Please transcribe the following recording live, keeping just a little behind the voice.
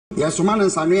yɛsoma ne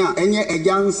nsanua enye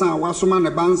agyansa wasoma ne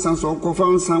bansa so kofa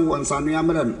nsa wɔ nsanua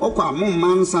mmerɛ no okwa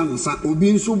momma nsa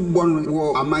obi nso bɔ no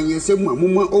wɔ amanyesɛm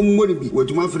amoma ommori bi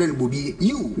wotuma frɛ no Bobie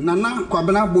you nana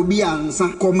Kwabena Bobie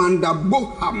Ansah Commander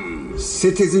Boham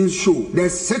Citizen Show the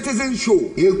Citizen Show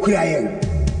ekura yen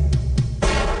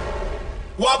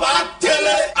Waba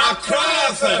tele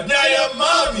Accra FM ya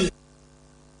mami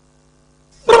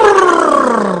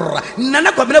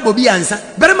Nana Kwabena Bobie Ansah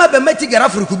berema be meti gara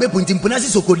furukube puntimpuna si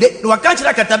sokode no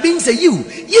wakanchira katabin se you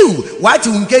wati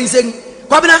unkensen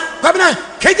Kwabena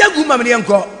keja guma mne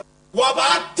yanko Waba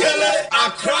tele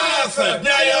Accra FM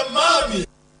ya mami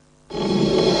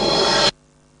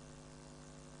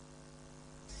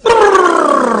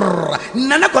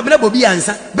Nana Kwabena Bobie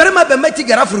Ansah berema be meti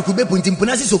gara furukube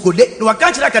puntimpuna si sokode no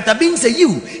wakanchira katabin se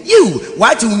you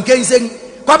wati unkensen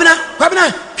Kwabena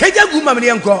keja guma mne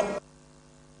yanko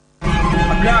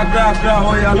Gra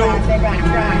oh yalo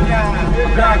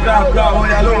gra oh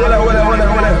yalo wala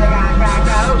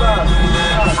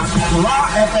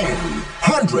FM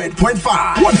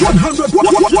 100.5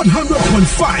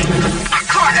 100.5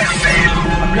 Accra FM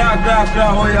gra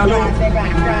oh yalo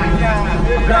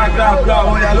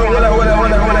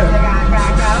wala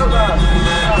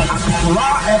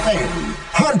Accra FM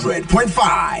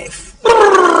 100.5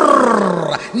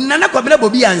 Nana Kwabena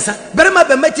Bobie Ansah berema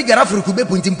be meti gara furukube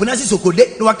puntimpuna si sokode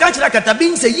no wakanchira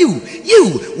katabin se you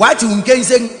wati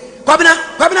unkensen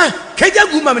Kwabena keja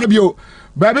guma mne bio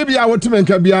baby bia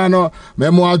wotimenka bia no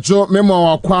memo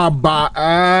wakwa ba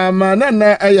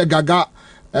nana eye gaga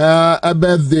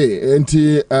birthday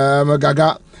enti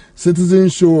gaga Citizen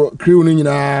Show crew ni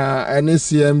nyina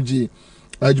NCMG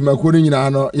Ajumako ni nyina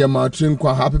no ye matrin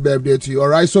kwa happy birthday to you. All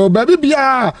right, so baby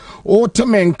bia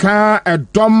wotimenka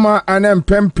edom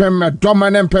anempempem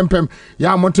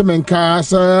ya motimenka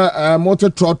sa motor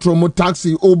trotro mo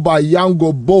taxi Uber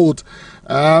Yango Bolt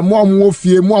mo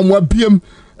amwofie mo amwabiem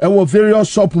ewo various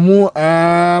shop mu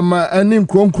ani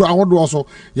nkronkro ahodo so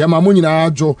ye mamu nyina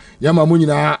ajo ye mamu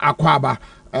nyina akwaba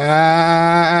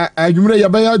adwumre ye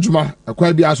baya adwuma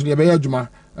akwa bia so ye baya adwuma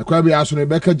Kwabena Ansah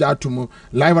Beka Jatumu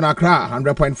live on Accra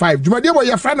 100.5. Jumadi boy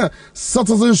your friend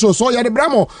Citizen Show. So ya the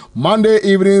bramo Monday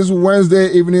evenings,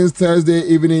 Wednesday evenings, Thursday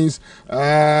evenings,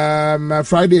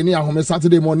 Friday ni home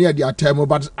Saturday morning at the time.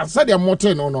 But I said ya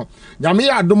mote no. Nyame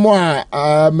ya domo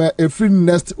a free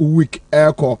next week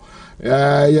echo.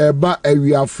 Yeah, but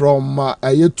we are from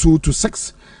 2 to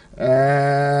 6.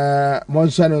 So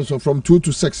from 2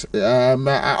 to 6,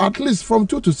 at least from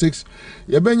 2 to 6,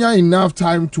 you been enough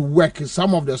time to work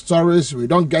some of the stories. We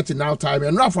don't get enough time.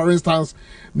 And now, for instance,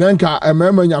 Nenka,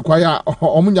 remember kwaya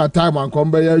omunya time and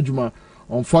come by juma.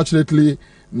 Unfortunately,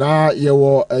 now you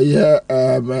were a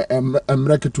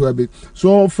bit.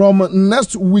 So from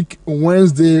next week,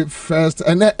 Wednesday first,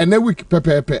 and a week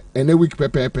pepe.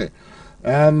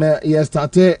 Yes,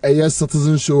 started a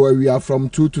Citizen Show where we are from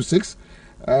 2 to 6.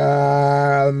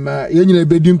 Yenye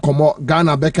bedin komo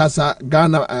Ghana bekasa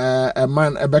Ghana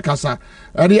man bekasa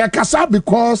and ya kasa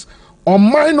because on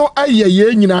mine no aye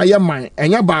ye nyina ye man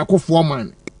enya ba akofo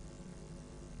man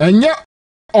enya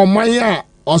on mine a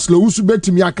oslo usu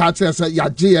betimi aka kire say ya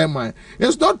je man.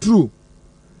 It's not true.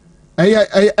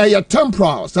 Aya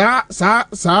temporal sa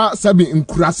sabi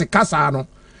nkurase kasa no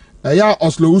aya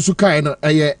oslo usu kai no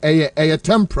aya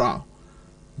temporal.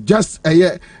 Just na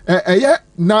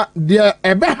the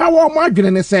ebeha wo mo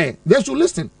adwene ne say they should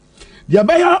listen. The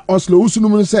ebeha oslo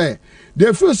usunum say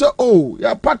they feel say oh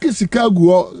ya pack sika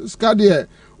gu sika de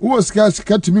wo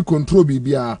sika timi control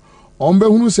bibia ombe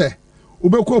hunu say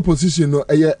ubekọ opposition no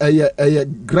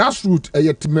grassroots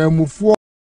temamufo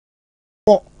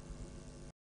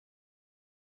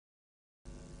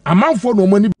amanfo no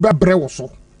mani bebre wo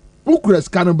so ukres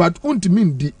kan but untimi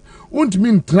ndi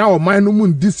untimi ntra o man no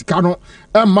mun disika no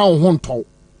e ma wo honto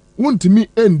untimi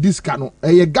en disika no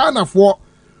Ghana for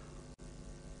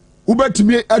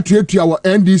ubetimi atuatua wo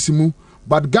NDC mu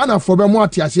but Ghana for be mo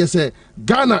atiase say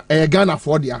Ghana Ghana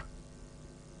for dia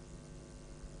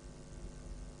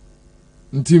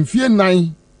ntimfie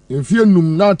nan mfie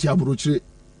num na atiabrochire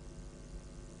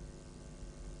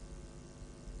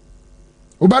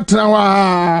ubatra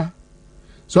wa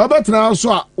so ubatra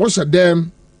so a wo hye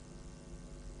dem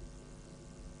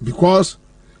because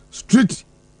street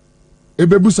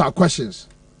ebebusa questions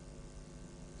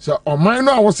so o man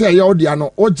no I say ya odia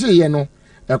no oje ye no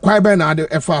Kwabena na de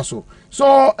efa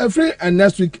so every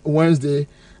next week Wednesday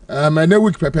and a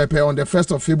week pepe on the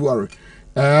 1st of February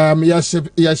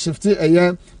shifty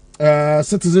a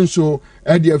Citizen Show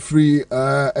at the free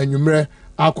enumere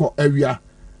akọ area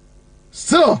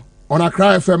still on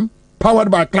Accra FM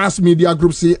powered by Class Media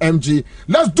Group CMG.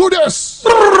 Let's do this.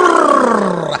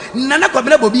 Nana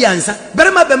Kwabena Bobie Ansah.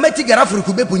 Berema be meti garafuru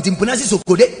kube puntimpuna si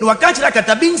sokode. No wakanchira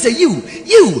katabin say you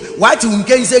what you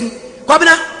can say.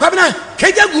 Kwabena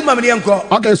keja guma mlianko.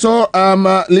 Okay, so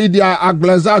Lydia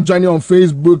Agblaza joining on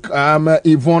Facebook.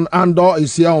 Yvonne Andor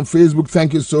is here on Facebook.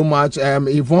 Thank you so much,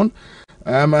 Yvonne.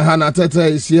 Hannah Tete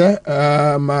is here.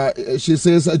 She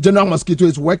says General Mosquito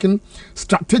is working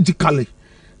strategically.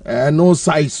 No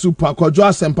size super.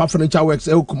 Kwadwo Sempa Furniture Works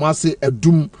Kumasi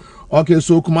Edum. Okay,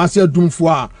 so Kumasi Edum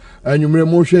fwa nyumre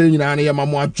mo hwe nyina na yema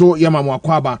mo adwo yema mo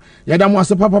akwaba yeda mo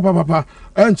ase papa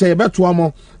enche yebeto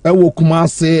amo ewo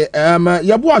Kumasi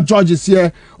yebo George is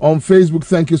here on Facebook.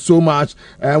 Thank you so much.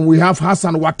 And we have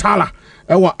Hassan Watala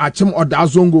ewa Achim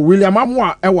Odazongo William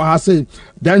Amwa ewa Hase.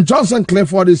 Then Johnson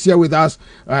Clifford is here with us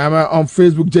on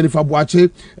Facebook. Jennifer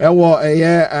Boache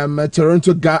ewa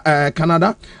Toronto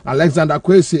Canada. Alexander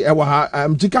Kwesi ewa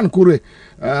Jikan Kure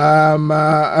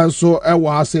and so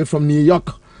ewa Hase from New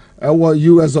York.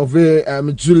 US of A,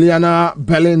 Juliana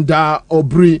Belinda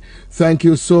Aubry, thank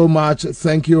you so much.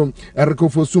 Thank you, Eriko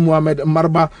Fosu Mohamed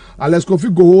Marba, Alex Kofi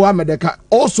Gohoa Medeka,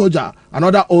 old soldier,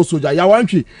 another old soldier.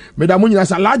 Yawanchi, Medamunya as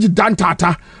a large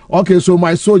dantata. Okay, so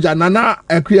my soldier, Nana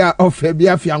Equia of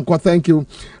Febia Fianco, thank you.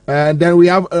 And then we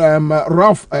have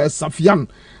Ralph Safian,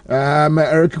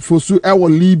 Eric Fosu,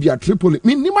 Libya, Tripoli.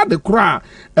 Minima de Kra,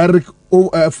 Eric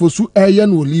Fosu,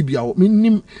 Ayan, Libya,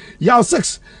 Minim, Yao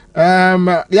 6.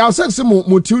 Yeah, sex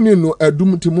mo tuning no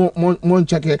adum ti mo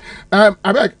check. I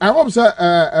beg, I hope say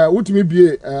what me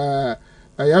be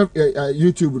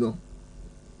YouTube no.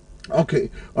 Okay,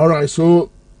 all right.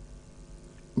 So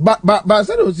but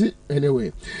said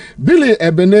anyway. Billy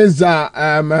Ebenezer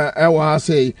I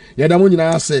say yada mo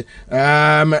nyina say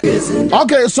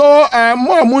okay, so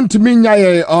more month me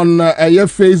nya on your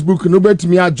Facebook no bet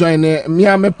me join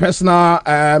me personal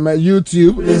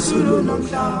YouTube.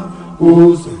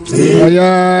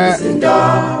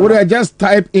 Would I just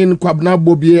type in Kwabena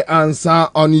Bobie Ansah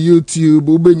on YouTube?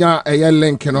 Ubenya a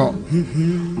link, you know.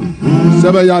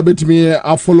 Sabaya bit me,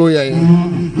 I'll follow you.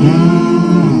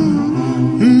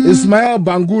 Ismail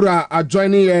Bangura are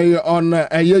joining on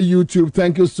YouTube.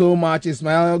 Thank you so much,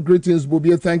 Ismail. Greetings,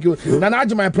 Bobie. Thank you.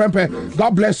 Nanaji, my prempe.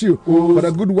 God bless you for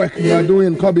the good work you are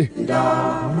doing, Kobe. That's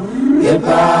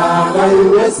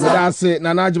it.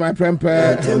 Nanaji, my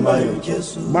prempe.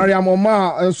 Mariam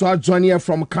Omar also joining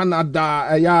from Canada,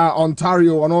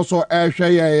 Ontario, and also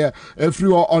everywhere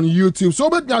on YouTube. So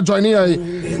but you're joining.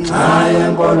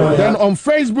 Then on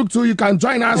Facebook too, you can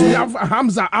join us. We have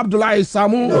Hamza Abdullah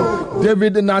Samu,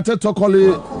 David Nate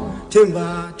Tokoli.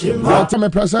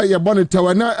 Timba pressure ye born it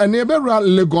and ye be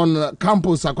Legon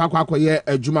campus akwakwa ye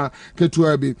ejuma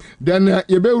ketuabi. Then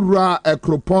ye be ra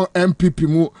Kropon MPP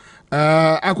mu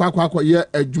akwakwa ye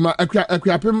ejuma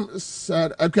Equiapim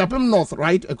North,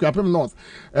 right? Equiapim North.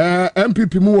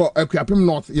 MPP mu Equiapim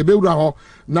North. Ye be ra ho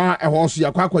na ho so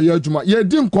akwakwa ye ejuma. Ye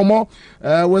din komo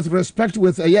with respect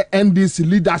with ye NDC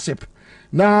leadership.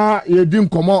 Na ye dim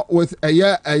komo with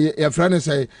a friend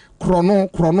say chrono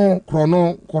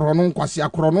kwasi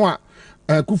chrono a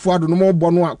kufuado no mo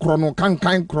bono a chrono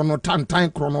kankan chrono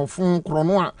tantan chrono fun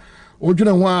chrono a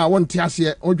odwene ho a wonte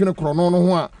ase odwene chrono no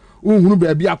ho a unhunu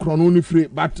ba bia chrono ni free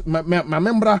but my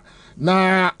member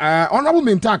na honorable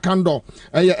Minta Kando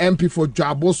MP for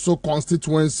Jaboso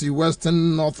constituency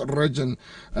Western North region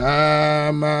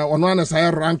one is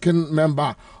a ranking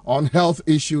member on health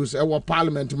issues our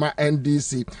parliament my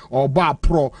NDC or bar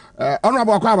pro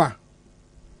honorable Kwaba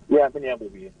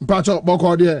Mpacho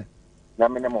boko die na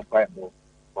minimum 5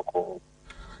 boko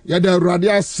ya de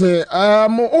radia se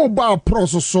o ba pro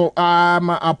so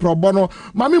aprobo no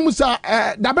mami musa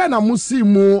da be na musi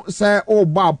mu se o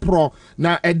ba pro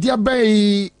na ede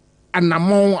be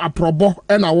anamon aprobo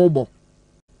e na wo bo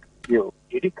yo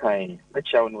edi kan na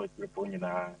chawo no tripo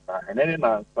nyina enene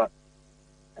na Ansah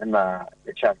na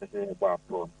the chat se ba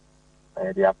pro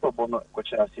the aprobo no ko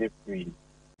cha se free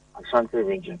Ashanti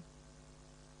region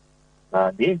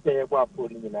the day go pro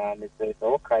nyina ne se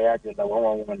o kaya agenda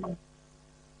 111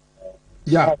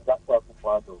 yeah that's what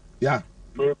Kwado yeah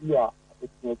maybe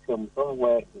it's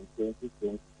somewhere in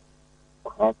 2020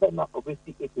 Ansah na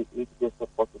obviously 88 just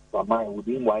supported to mine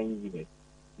within 1 year.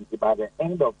 By the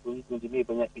end of 2020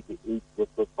 maybe 88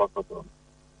 just supported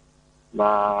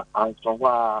na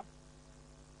Ansah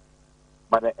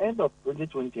by the end of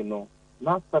 2020 no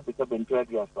na start become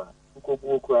introducer ko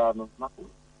kura no na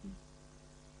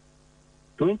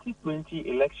 2020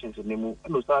 elections nemu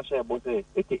no sa share about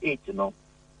 88 no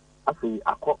actually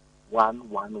akọ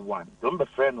 111 don't be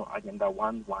fair no agenda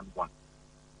 111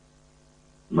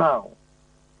 now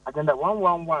agenda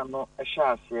 111 no a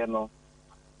share no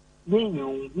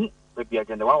you maybe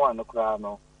agenda one no cry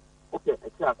no. Okay,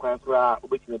 it's a cry for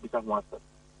which may be someone.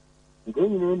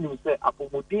 Then you say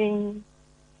Apomodin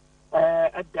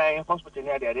a dying hospital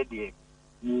near the other day.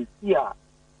 You see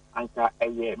Ansah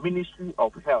a Ministry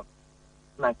of Health.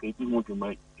 Like a team to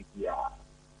make it.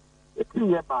 The 2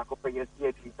 year back of a year,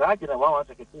 I get a 1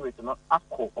 secretary to not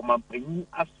acco or my penny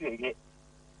as chief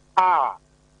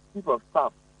of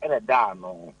staff and a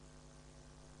dano.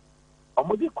 A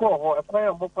modi call a prayer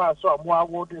of a so more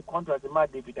awarded contract in my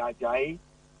David Ajay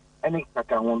and a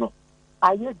Kakamono.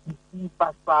 I yet see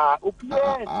Pasta.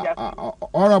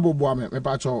 Honorable Bobie,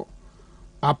 Mepacho,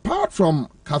 apart from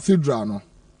Cathedral, no,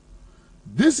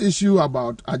 this issue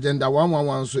about Agenda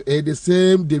 111 so the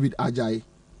same David Ajay.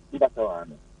 That's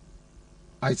one.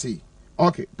 I see.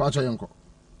 Okay, Pacho Yonko.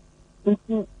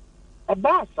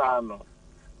 About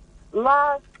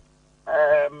last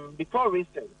before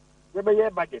recent, the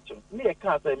budget. Me a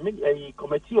can't say a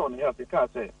committee on health. The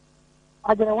can't say.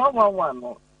 Agenda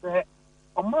 111 say.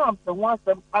 A month the one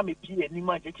some army P and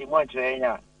Nima Jackie one train,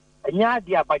 and ya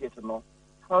dear budget no,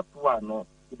 health one no,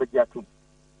 the Jatu.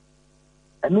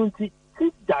 And nun chief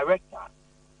director,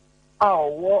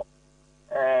 our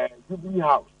Jubilee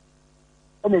House,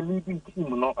 and a leading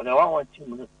team no, and a one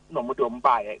team no more don't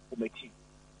buy a committee.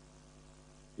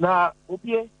 Now,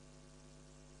 okay,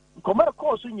 come a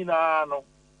course in no,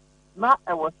 now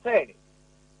I was say,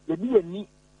 the be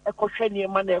a question near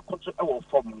money a concert our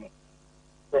formula.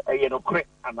 A yellow crack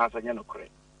and as a yellow crack.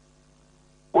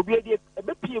 Obey a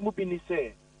BPM moving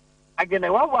say, again, a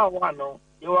 111 no,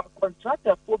 you are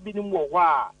contractor for being more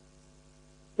wow.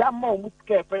 That more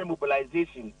care for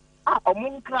mobilization.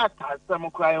 Among class has some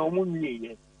cry on moon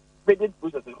year. Bedded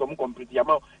process come complete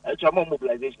amount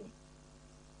mobilization.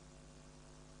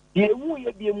 The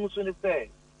Muya be a Musun say,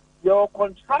 your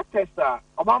contractors are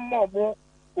among more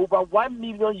over $1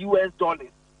 million.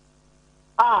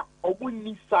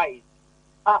 Omun size.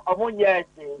 Among years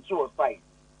in so fight.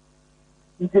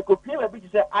 If you could feel a bit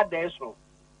say Adeso,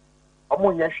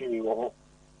 among Yashi or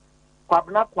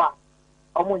Kwabena,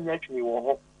 among Yashi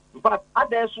or but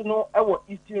Adeso no our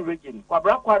eastern region,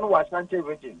 Kwabena no Ashanti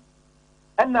region,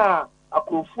 and a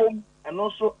Krofom and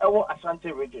also our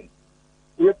Ashanti region.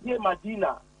 You pay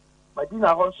Medina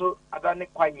also Adani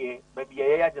Kwaye, baby,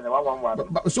 I had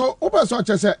 111. So, over such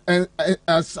as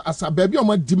a baby, I'm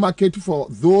demarcate for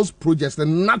those projects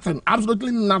and nothing,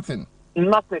 absolutely nothing.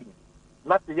 Nothing.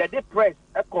 Yeah, they press,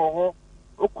 echo,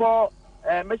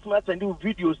 make new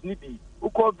videos, needy,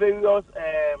 various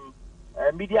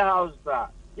media houses,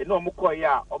 you know,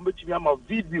 Mukoya, or make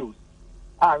videos,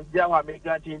 and they are making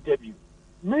an interview.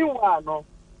 Meanwhile, no,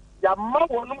 your mom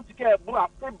won't take care of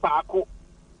back.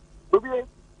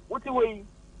 What way?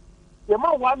 The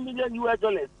amount $1 million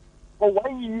for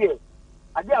 1 year.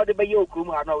 I doubt the Bayo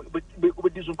Kuma now, but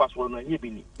this one password on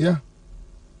Yibini. Yeah.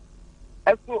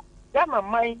 And so, that my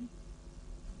mind,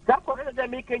 that's what they're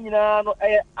making an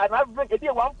average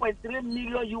 $1.3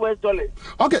 million.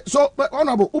 Okay, so, but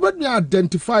honorable, let me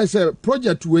identify a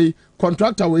project way,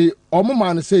 contractor way, or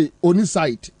man say, only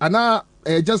site, and now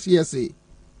just here say.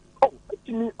 Oh,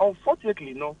 actually,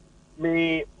 unfortunately, no.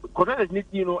 Me contractors need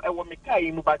I want me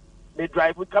carry but me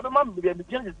drive with Kwabena be the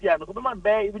chances here no Kwabena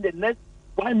bear even the next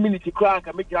 1 minute to crack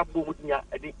and make it up with me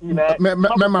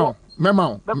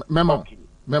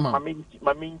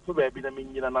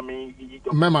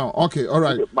memo okay all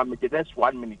right that's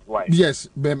 1 minute why yes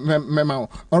memo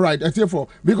all right therefore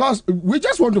because we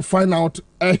just want to find out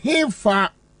a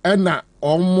himfa ena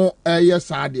omo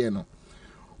yes ade no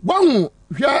one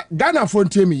hwe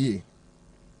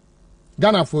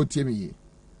Ghana for temi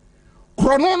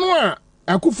krono no a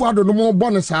Akufo-Addo no mo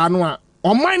bone saa no a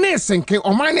oman na esenke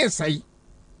oman na esai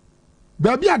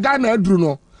baabi a Ghana aduru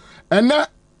no ena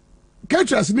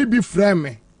catchers ni bi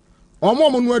frame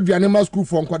omo no aduane ma school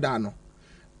for nkoda no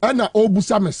ena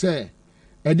obusa me se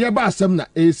e de ba asem na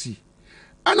AC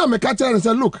ana me catcher and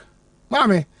say look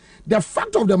mama the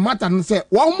fact of the matter no say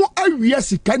wo mo awie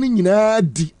sika ni nyina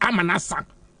di amanasa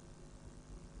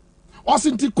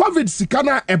Osinti COVID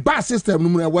sikana a bar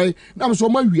system no way na so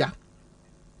mawia.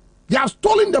 They have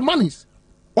stolen the monies.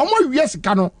 Omo yes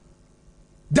sikano.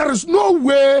 There is no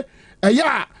way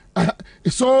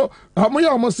so I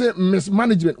almost say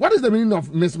mismanagement. What is the meaning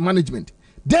of mismanagement?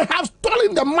 They have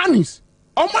stolen the monies.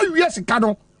 Omo yes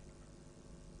sikano.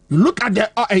 You look at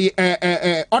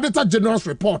the Auditor General's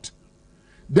report.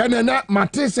 Then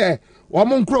Mate say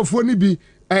omo nkrofo ni bi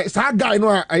that guy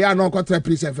no I no got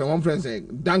 3% from one friend say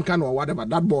Duncan or whatever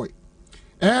that boy.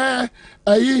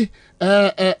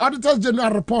 Auditor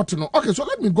General report no. Okay, so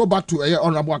let me go back to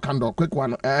Honorable Kando. Quick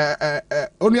one.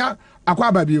 Onia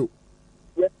Akwababio.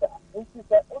 Yes, sir.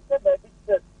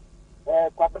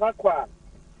 Kwabena Kwa.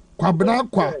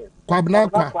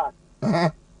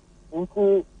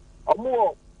 Into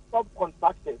more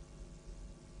subcontractors.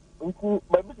 Into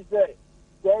maybe to say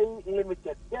J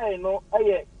Limited. Yeah, no,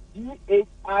 GHIRE.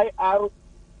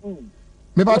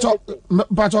 Me bacho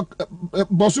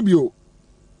Bosubio.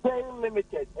 J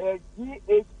Limited.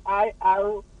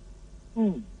 GHIRE.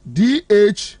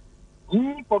 DH.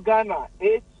 G for Ghana.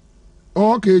 H.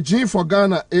 Okay, G for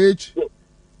Ghana. H.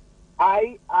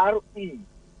 IRE.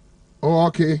 Oh,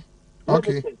 okay.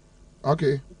 Limited.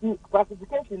 Okay.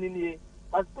 Classification in here.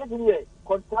 Classification here.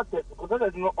 Contractors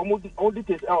no only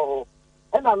details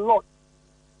and a lot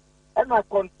and a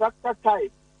contractor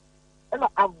type and an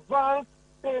advance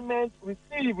payment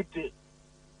received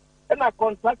and a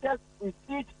contractor's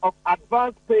receipt of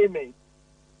advance payment,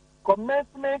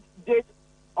 commencement date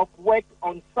of work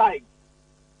on site.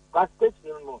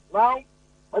 Classification now,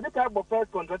 what the type of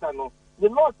first contractor no, the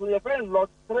lot we are paying lot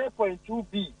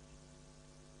 3.2B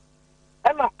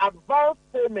and an advance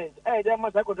payment. There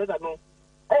must have contractor no.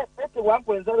 It's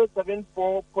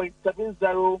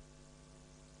 $1.074.70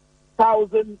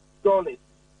 thousand.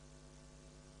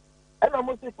 And I'm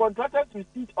say contractor's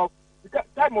receipt of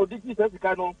time of this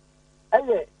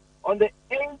on the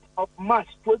 8th of March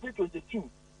 2022.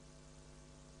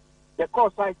 The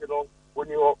call site, when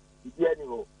you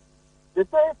the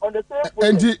same on the same.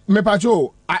 And me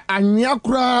pacho,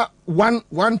 anyakura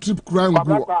one trip crown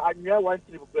go. One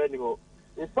trip crown.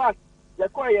 In fact, the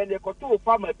coin and the control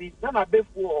farmer be none of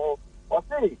before or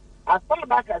say as far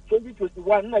back as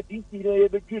 2021, na this year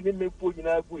between me for you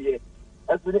know year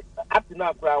as up to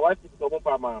now one trip to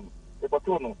farmer the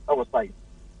control I was fine.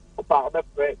 Opa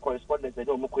correspondence I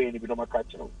don't know any bit of my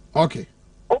catch. Okay.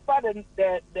 Opa the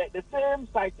same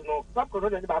site some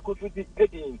control and back to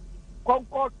getting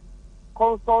Concord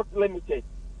Consult Limited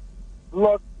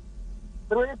lot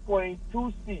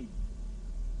 3.2C.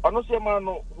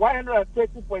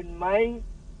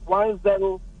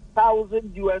 $130.910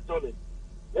 thousand US.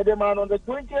 The demand on the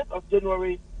 20th of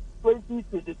January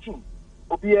 2022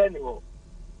 will be annual.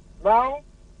 Now,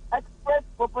 Express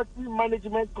Property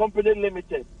Management Company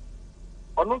Limited.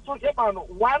 And also about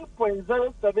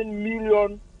 1.07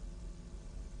 million,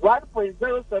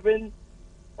 1.07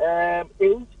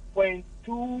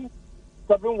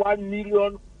 $8.271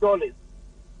 million.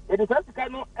 It is at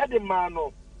the man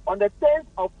on the 10th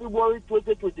of February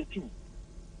 2022.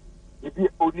 It be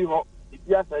only ho, it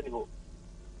be as anyhow.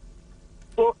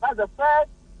 So that's the first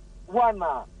one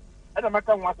and I'm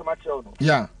going.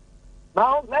 Yeah.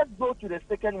 Now let's go to the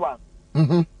second one.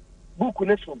 Book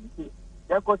connection.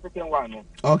 Let's go second one.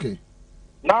 Okay.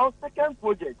 Now second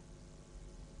project.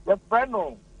 The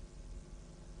friend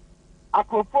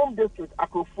Acroform district,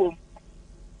 Acroform.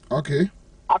 Okay.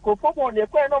 Acroform on the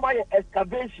quite normal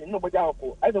excavation, nobody else.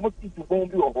 I don't want to go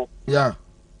on. Yeah.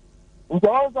 There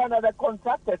was another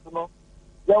contractor,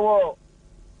 there were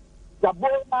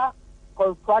Kwabena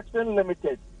Construction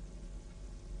Limited.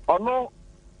 Oh no,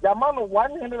 the amount of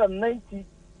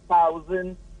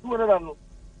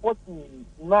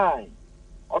 190,249.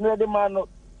 On the demand of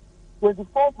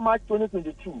 24th March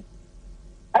 2022.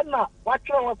 And now, what's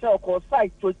your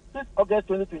site 26 August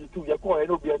 2022? You call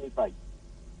no be any site.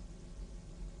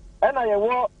 And I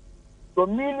was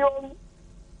Dominion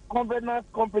Covenant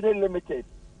Company Limited.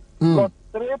 Got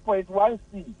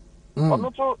 3.1C.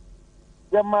 Also,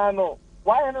 the man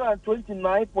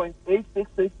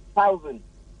 129.866 thousand.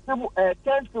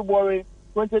 10th February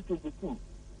 2022.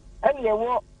 And you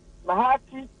were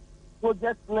Mahati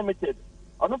Project Limited.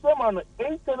 Also, man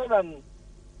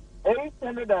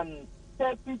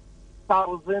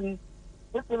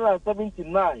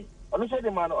 830,679. Also,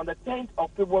 the man on the 10th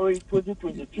of February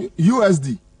 2022.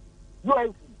 USD.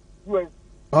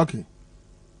 Okay.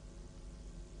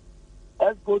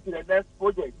 Let's go to the next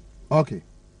project. Okay.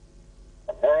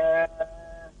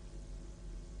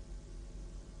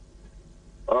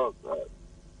 Oh God.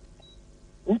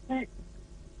 You see,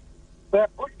 the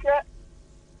okay.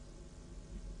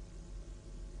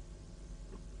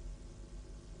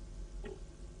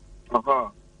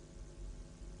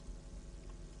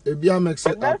 Ebia makes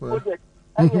it up. Project.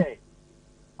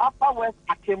 Upper West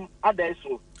Akim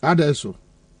Adeso. Adeso.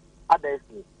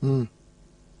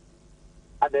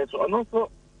 And also,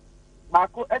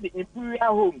 Marco at the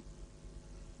Imperial Homes,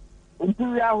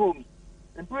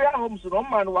 no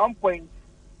man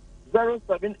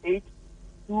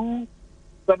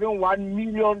 $1.078271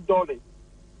 million.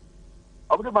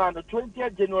 Of the man, the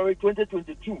 20th January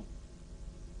 2022.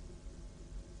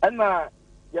 And there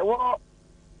were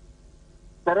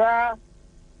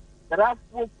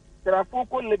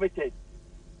Foco Limited.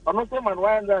 And also man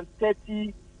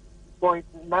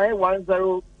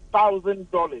 $130.910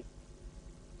 $1,000.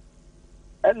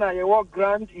 And now you work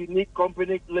Grand Unique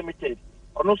Company Limited.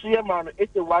 On also man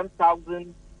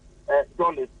 $81,000.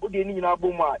 What do you need now?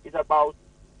 Is about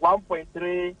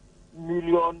 $1.3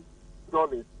 million.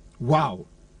 Wow.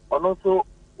 And also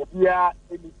Obia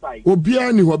Edify.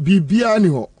 Obia ni ho, bibia ni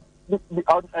ho.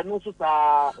 And also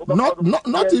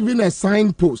Not even a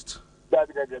signpost.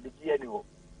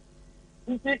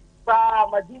 You see,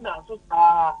 Madina, so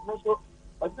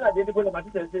Madina didn't go to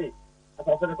Madina say, as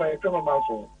I said, a trauma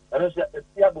mountain, and also a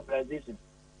fear organization.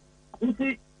 You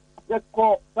see, the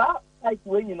call that like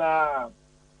when you know,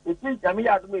 it is I mean,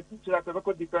 I do a teacher at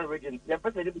a different region. The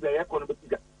person is the record of the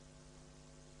figure.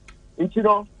 You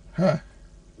know, yeah,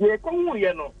 come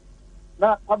here, no.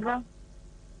 Now, Abra,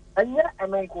 and yet,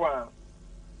 I'm on Kwa.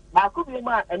 I could be a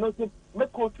man and also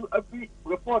make go to every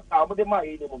report out of the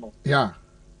money. Yeah.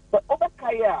 But over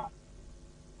Kaya,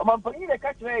 I'm putting the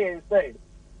catch there and say,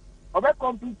 over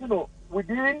completing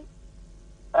within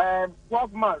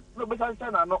 12 months, no better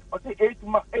than or say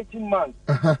 18 months.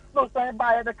 No time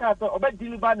by the car, over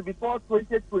delivered before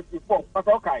 2024. But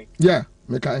okay. Yeah,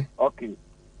 okay. Okay.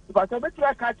 But I bet you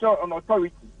catch on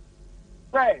authority.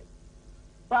 Say,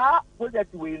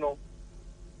 project we know.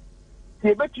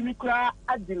 See, bet you cry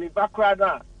at deliver crowd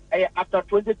after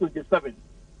 2027.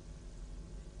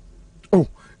 Oh,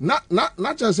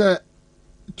 not just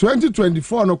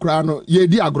 2024 no crano, ye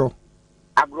di agro.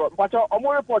 Agro, but I'm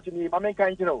reporting him, I'm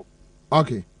kind of.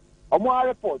 Okay. I'm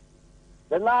report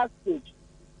the last stage.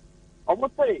 I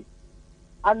would say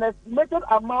an estimated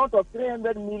amount of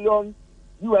 $300 million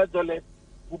will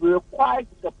be required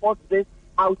to support this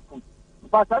output.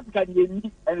 But that's can you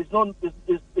need, and it's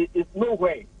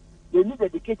nowhere. They need a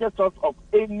dedicated source of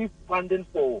any funding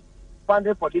for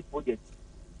this project.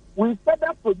 We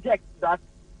further project that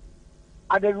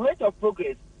at the rate of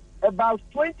progress, about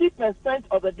 20%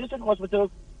 of the district hospitals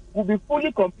will be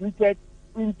fully completed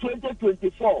in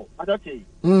 2024. About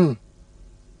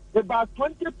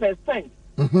 20%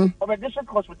 of the district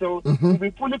hospitals will be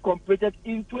fully completed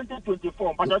in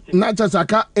 2024. Not just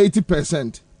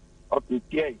 80%.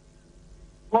 Okay.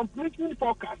 Completion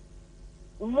forecast.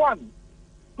 1.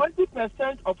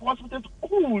 20% of hospitals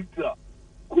could.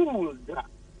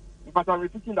 But I'm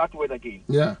repeating that word again.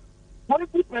 Yeah.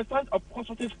 20% of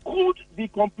hospitals could be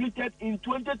completed in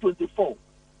 2024.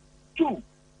 2.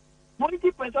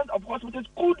 20% of hospitals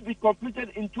could be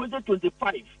completed in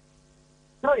 2025.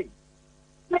 3.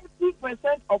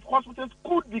 30% of hospitals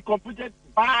could be completed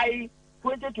by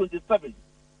 2027.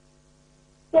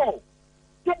 4.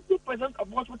 30%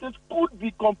 of hospitals could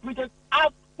be completed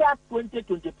after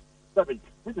 2027.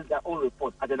 This is their own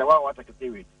report at the Nawa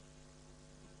Secretariat.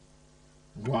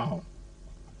 Wow.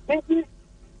 Thank you.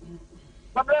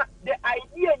 But the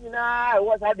idea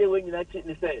was how they were in the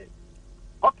say,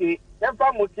 okay, then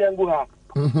from Mutianguha.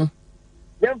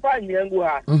 Then find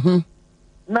Yanguha.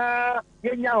 Na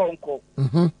Yenya Honko.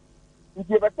 If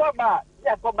you ever talk about,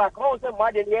 yeah, come back home, say,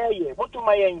 Madden, yeah, what to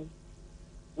my end?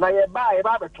 Now you buy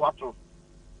about a twattle.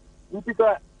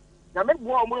 Because I make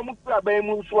one more move to a bay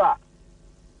moonswa.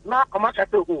 Now I'm a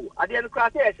cattle. I didn't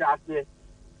crash here,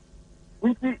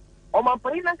 we see. There's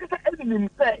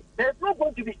not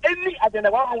going to be any agenda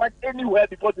anywhere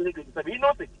before the legal system. He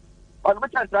knows it. But we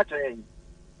can't touch it.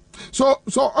 So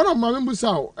on a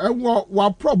mambusa,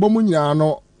 what problem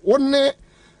no one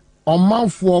on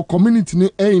month for community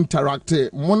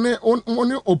interactive. Money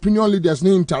opinion leaders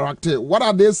interactive. What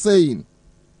are they saying?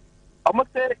 I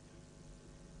must say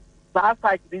that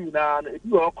side thing now, if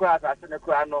you are crass as a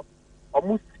crano,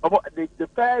 almost the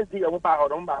first day of about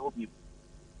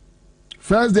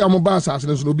First day, I'm about to ask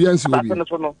you to be answered.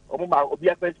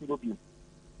 Obia first will be.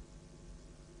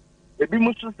 Maybe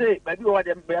must say, maybe what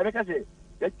the America say,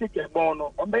 let's take a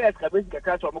bono, on the excavation, a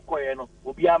catch of Mokoyano,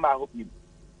 Obia, I hope you.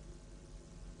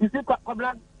 You see,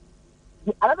 Kwabena,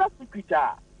 the other secret,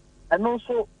 and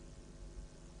also,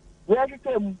 where you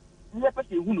came, you have to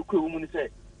say, who look woman say,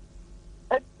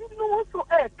 and you know also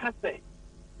a cafe.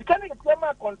 You can't get a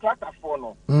contractor for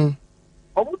no.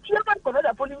 Wow.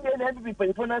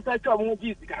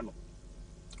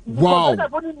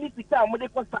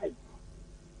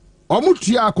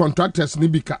 Omutia contractors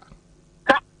nibika.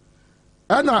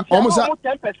 Ena omusa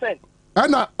 10%.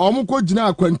 Ena omuko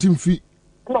jina kwantim fi.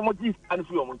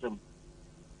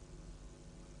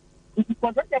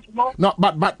 No,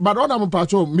 but on am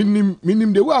pacho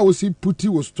minim the way I will see put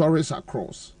your stories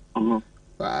across.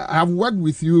 I have worked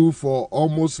with you for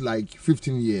almost like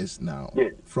 15 years now.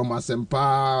 Yes. From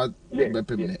Asempa,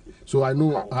 yes. So I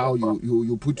know how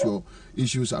you put your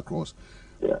issues across.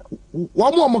 Yeah.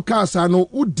 One more case I know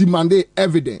who demanded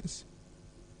evidence.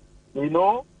 You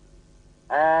know,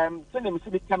 Send him to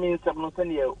be coming some no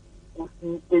send you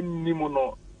any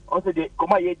mono. Also, the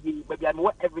Koma Yedi, but I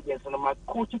know evidence on my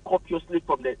quoting copiously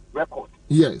from the record.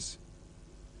 Yes.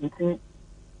 You see,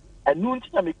 and no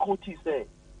time a coach say,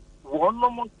 one no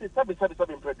more say, seven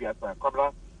previous.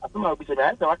 Cobra, I think I'll be saying,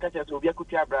 I can't just be a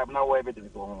cookie Abraham now,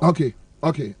 evidence. Okay.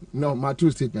 No, my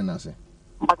two statements, I say.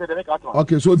 Okay,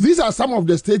 Okay, so these are some of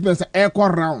the statements, echo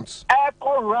rounds.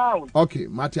 Echo round. Okay,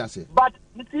 Matthias. But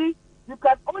you see, you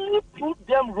can only prove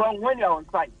them wrong when you're on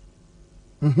site.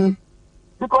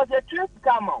 Because the truth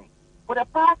come on for the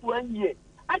past 1 year.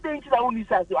 I think that only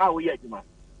says our year, man.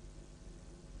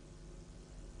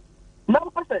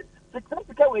 Now, person,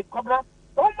 successful with Cobra,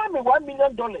 don't mind me $1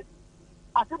 million.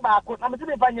 I said, I'm going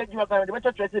to buy you the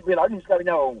better trade bill. I'm coming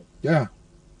now. Yeah.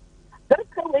 That's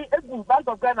the way every bank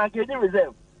of Ghana can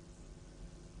reserve.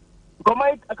 Come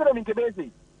my economic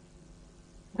basis.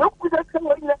 Don't put that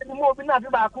somewhere more than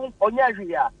back on your I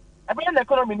mean, the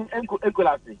economy in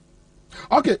collapse.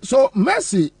 Okay, so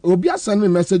Mercy, Obia send me a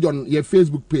message on your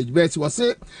Facebook page. Mercy was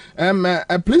say,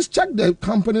 please check the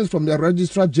companies from the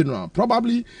Registrar General.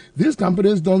 Probably these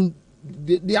companies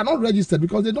they are not registered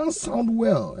because they don't sound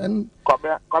well. And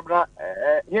Cobra,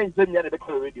 here is the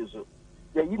radio. So,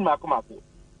 yeah, you might come up.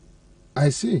 I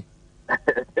see.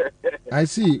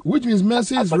 Which means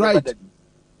Mercy is right.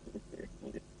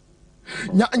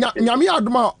 Nyami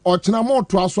aduma ochinamo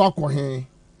to aso akohe.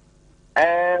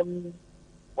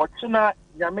 Ochina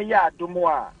nyame ya adumo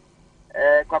a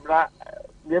Kwabra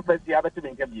me fasi abeti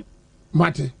benkabi.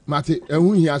 Mate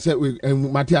ehun hia se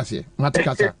mate ase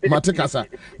mate kasa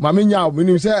mame nya o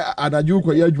menim se adaju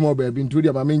ko ye adwuma ba bi nto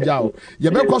dia mame nya o ye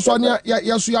be koso ne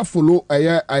yeso ya follow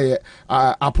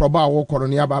aproba wo koro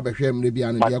ne aba behwe mre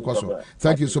bia ne ye koso.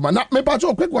 Thank you so much. Now me patch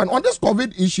quick one on this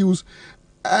COVID issues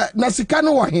na sika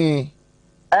no wo he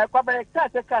Kwabra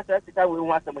kasa sika we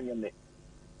hu asem nyeme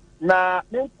na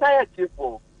me entire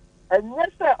chiefo and yes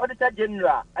sir auditor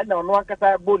general and no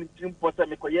akasa boni trim posa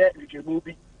me koye rejemu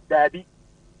bi dabi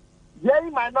yey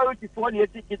minority for the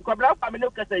ticket Kwabra family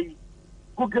kasa yi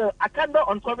Google account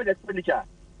on COVID expenditure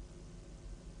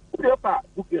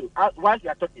Google while you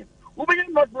are talking we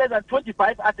not less than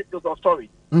 25 articles or stories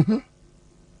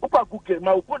Upa Google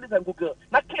ma put this on Google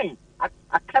na king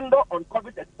account on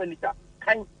COVID expenditure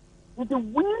kind the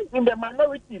we in the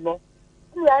minority no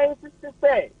I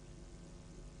say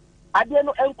Ade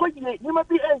no enkoye you must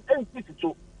be NCC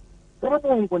so Robo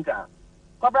nkunta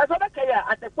Kwabra so that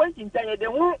at the point in time they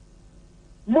won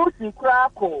most in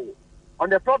crackle on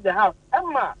the floor of the house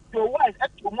Emma your wife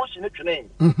at promotion train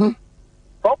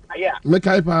yeah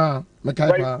Mekaipa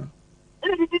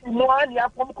it did the more ya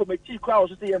from committee crowd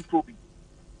so say improve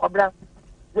Kwabra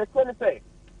the tell say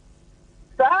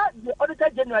sir the auditor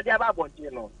general dey about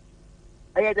you know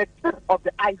I had the tip of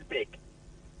the iceberg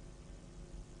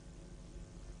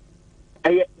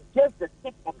just the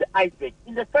tip of the iceberg.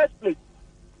 In the first place,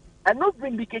 and not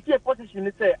vindicate a position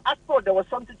to say, I thought there was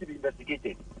something to be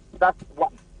investigated. That's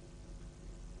one.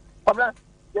 The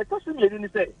question you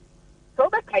didn't say, so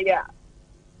the Kaya,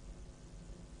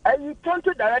 and you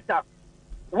country director,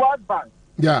 World Bank.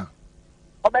 Yeah.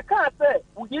 Or the car said,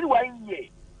 within 1 year,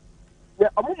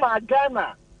 the Amuma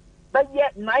Ghana, that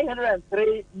yet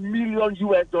 $903 million.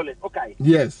 Okay.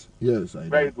 Yes, I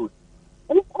very know. good.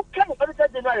 Okay, auditor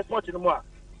general report in more.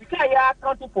 Because I are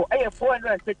accounting for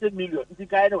 430 million.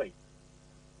 It's anyway.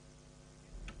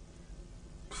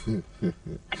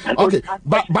 Okay,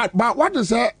 but what is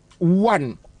that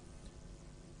one?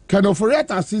 Can operate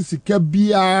assist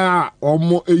Kabia or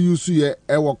more AUC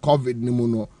ever COVID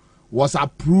nimuno was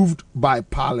approved by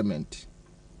Parliament.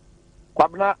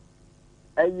 Kwabna,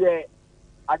 a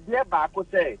dear Bako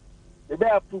say the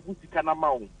bear approval to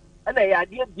Canamount. And I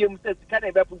idea James says can I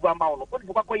approve amount. What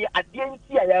you I didn't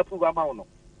see I approve amount.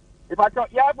 If I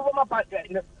thought yeah,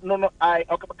 no, I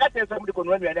catch somebody can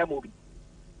run me movie.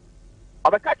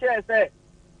 I catch I say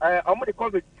I'm going to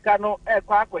call it Cano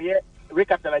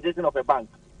recapitalization of a bank.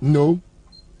 No.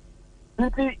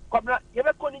 You see, you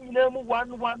ever calling name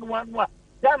 111.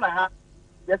 Yamaha,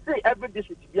 they say every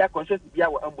district be a conscious to be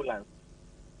our ambulance.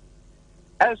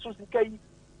 And so you say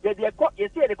they call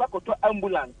to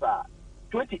ambulance.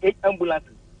 28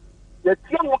 ambulances. The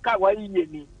team work out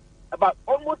about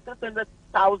almost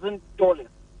 $600,000.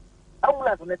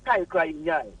 Ambulance on the car crying.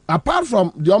 Apart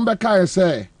from the Umbeka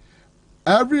say,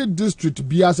 every district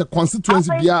be as a constituency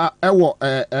be a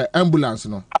ambulance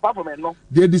no. Apart from it, no.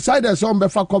 They decided some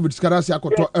befa COVID scarasi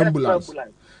ambulance.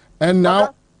 And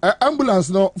now ambulance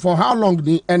no for how long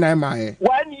the NMI?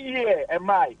 1 year am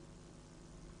I.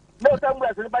 No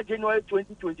ambulance about January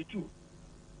 2022.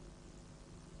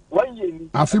 1 year.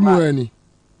 Afimueni.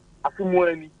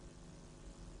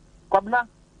 Kwabena,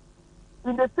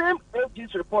 in the same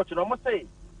AG's report, you know, almost say,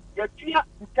 you have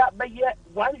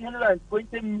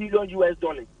 120 million US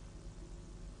dollars.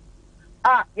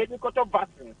 Getting cut off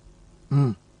vaccines.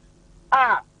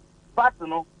 Vaccine,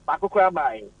 no, Bakukra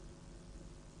by.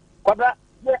 Kwabena,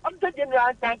 the other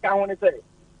general tank, I want to say,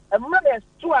 a man is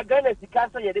 2 against the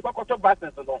cancer, they got cut off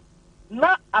vaccines.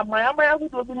 Now, a Miami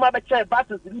who will be my child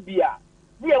vaccines in Libya.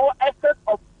 We have excess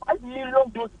of 5 million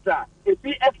doses. A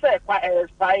PSA by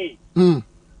expire.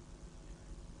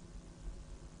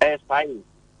 Expire.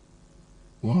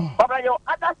 Wow. But your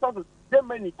other sources,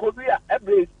 Germany, Korea,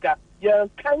 every scar, you're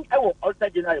kind of also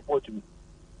general report to me.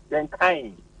 Then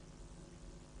kind.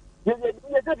 You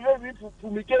said very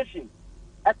fumigation.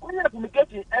 A queer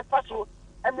fumigation, a faso,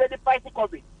 and the fighting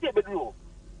COVID. See a bedroom.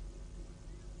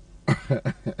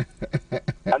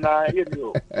 And I hear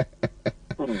you.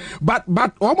 But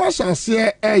almost I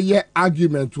say a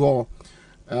argument or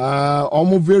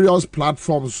almost various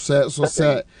platforms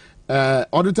say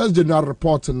Auditors General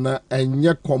report and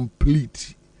yet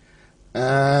complete.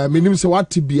 Meaning say what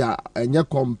to be and yet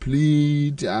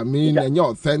complete. I mean and you're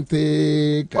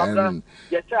authentic and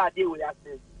yes, sir, I deal with that.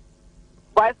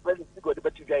 Vice President got the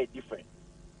better guy different.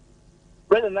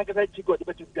 President Nakasa Chico the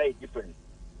better guy different.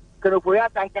 Can we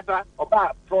have Tankasa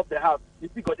about from the house?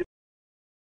 If you got the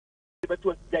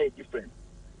better guy different.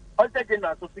 Auditor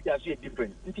General so speak as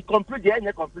different. If you complete the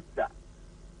end complete that.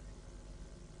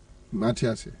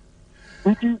 Matthias.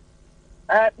 You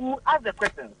ask the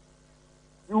questions.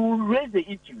 You raise the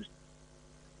issues.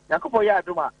 Nakupoya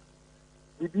Adoma,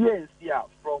 the BNC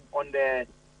from on the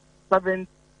 7th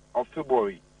of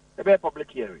February, the very public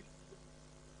hearing.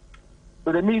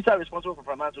 So the minister responsible for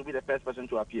finance will be the first person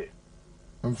to appear.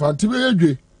 I'm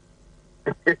fantastic.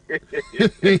 Yeah.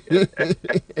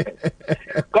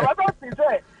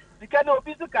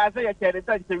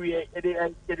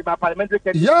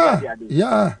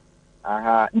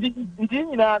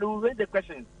 You know, to raise the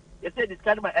question. You said this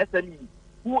kind of SME.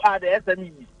 Who are the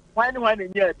SMEs? Why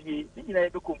in year the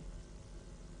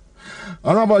I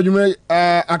don't know about you, may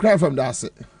I cry from that.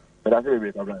 But that's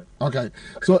a problem. Okay,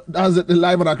 so that's the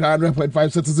live on Accra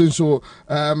 100.5 Citizen Show.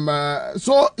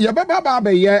 So your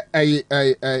baba yeah a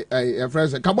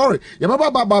friend Kabori. Your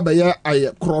baba yeah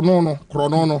a chronono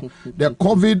the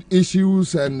COVID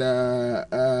issues and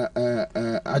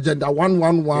agenda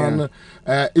 111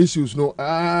 issues. No,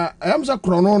 I'm sa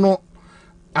chronono.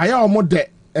 I am more de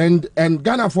and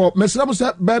Ghana for Mesra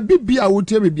say baby be a would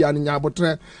tell me be an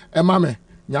yabotre mame.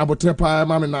 Nyabotre pa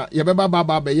mama na ye beba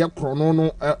baba be ye krono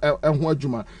no ho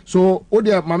adwuma so o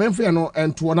de mama fe no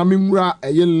ento na memura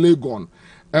eye Legon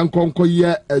enkonko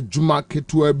ye adwuma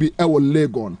ketua bi e wo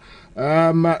Legon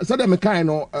so de me kind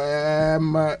no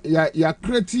ya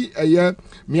create eye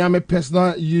me am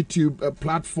personal YouTube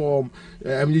platform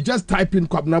you just type in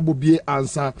Kwabena Bobie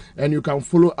Ansah and you can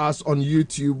follow us on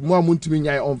YouTube mo amuntimi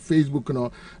nyai on Facebook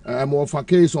no more for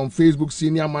case on Facebook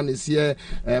senior man is here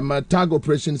tag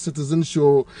Operation Citizen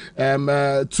Show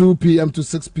 2 p.m. to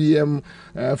 6 p.m.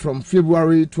 From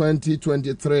February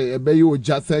 2023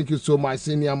 Ebeyoja, thank you so much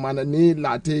senior man ni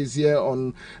latte is here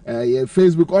on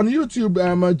Facebook on YouTube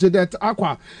Jedet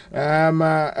Aqua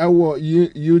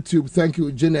YouTube, thank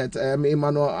you Janet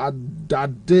Emmanuel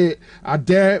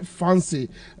Ade Fancy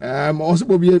also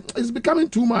Bobie, it's becoming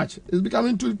too much. It's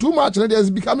becoming too much. It's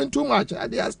becoming too much.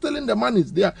 They are stealing the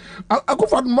monies. They are. I go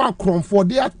for Macron for.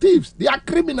 They are thieves. They are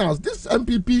criminals. This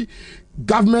MPP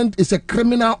government is a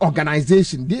criminal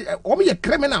organization. They are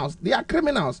criminals. They are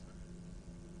criminals.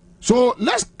 So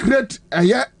let's create a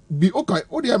year. Be okay.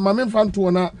 Oh, dear, my main fan to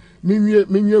na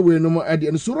minye we no more at the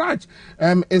end. Suraj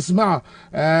Ismail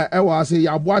I was a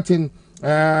yabuatin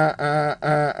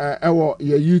our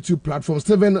YouTube platform.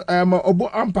 Steven Obo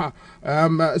Ampa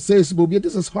says, Bobie,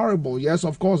 this is horrible. Yes,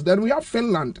 of course. Then we have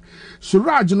Finland.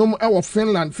 Suraj, no our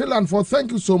Finland. Finland for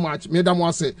thank you so much. Madam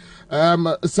Wase.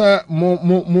 Sir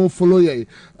mo follow ye.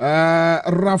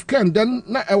 Rafken. Then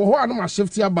na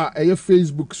shift here by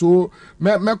Facebook. So me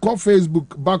call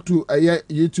Facebook back to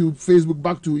YouTube. Facebook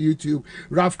back to YouTube.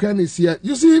 Rafken is here.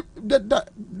 You see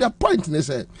the point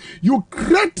is you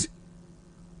create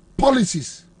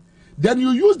policies, then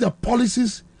you use the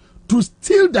policies to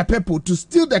steal the people, to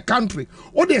steal the country.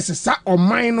 Or there's a sa or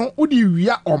mine, or the we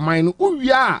are or mine,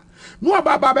 we are no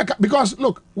about because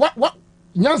look, what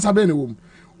Ansah be womb,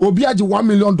 Obiaji $1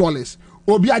 million,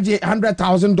 Obiaji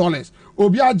 $100,000,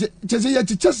 Obiaji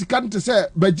chesi can't say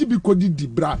Bejibi kodi di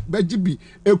bra, Bejibi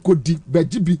ekodi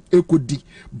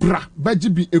bra,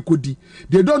 Bejibi ekodi.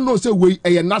 They don't know say we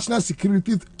a national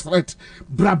security threat,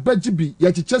 bra Bejibi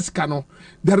chesi kano.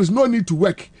 There is no need to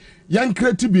work. yan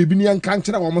create bibi ni yan kan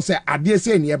kire wo mo say ade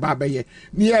say ne ba beye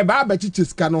ne ba ba chichi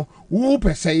sika no wo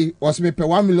pese was me pe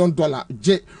 $1 million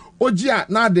je ojia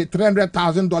na de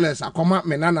 $300,000 akoma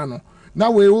me nana no na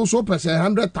we also pese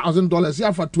 $100,000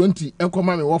 ya for 20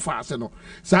 ekoma me wo fa ase no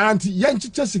santi yan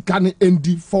chichi sika ne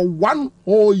endi for 1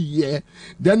 whole year.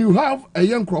 Then you have a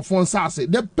young microphone say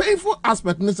the painful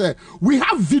aspect ne say we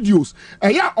have videos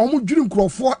ya omu dwiri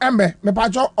microphone embe me pa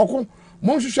jo okun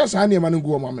monhwehwe saa ne ma no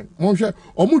go ma me monhwe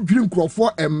omu dwiri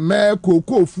microphone emme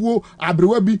kokofuo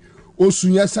abrewa bi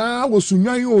osunya saa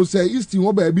wosunyan o say east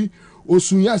ho ba bi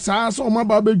osunya saa so ma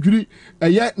ba bedwiri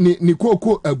eye ni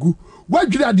koko agu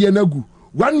wadwiri ade na agu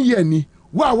 1 year ni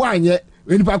wa anye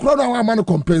enipa kro no wa ma no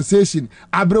compensation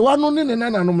abrewa no ne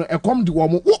nana no e come de wo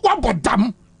mo wa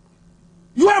bodam.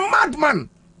 You are a madman.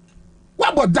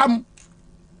 What about them?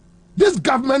 This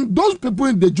government, those people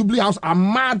in the Jubilee House are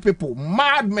mad people,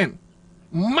 madmen,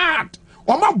 mad.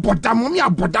 Oma bodam, omi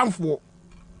abodam for.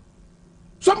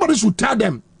 Somebody should tell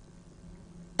them.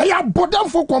 They are bodam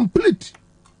for complete.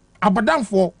 Abodam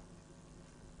for.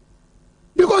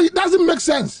 Because it doesn't make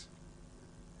sense.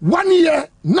 1 year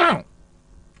now.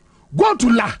 Go to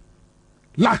La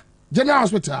General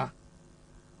Hospital.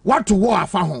 What to war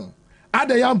for home.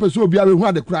 Other young person will be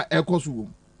able to cry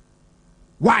room.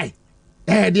 Why?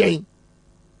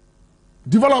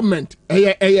 Development.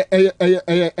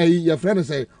 Your friend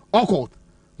say, occult.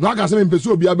 No, I can say person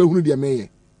will be able to do the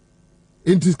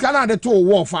in this Canada, the two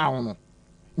war found.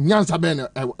 Ansah Ben,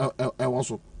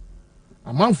 also.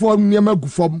 A man for near Magu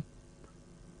form.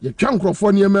 You can't grow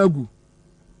for near Magu.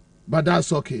 But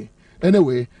that's okay.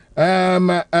 Anyway,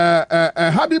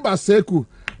 Habib Aseku.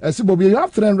 See, Bobie, you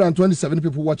have 327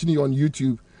 people watching you on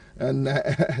YouTube, and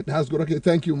that's good. Okay,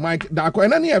 thank you, Mike Darko.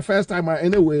 And then first time,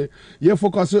 anyway, you're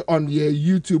focusing on your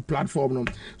YouTube platform.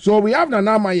 So we have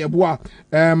Nanama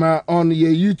Yeboah on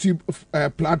your YouTube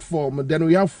platform. Then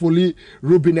we have Fully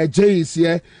Rubina J is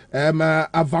here,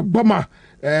 Avagboma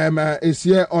is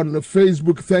here on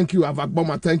Facebook. Thank you,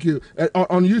 Avagboma. Thank you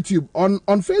on YouTube. On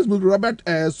Facebook, Robert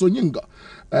Sonyinga.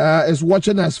 Is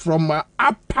watching us from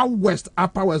Upper West,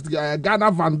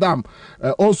 Ghana Van Dam.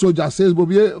 Also just says,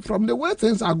 Bobie, from the way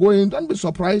things are going, don't be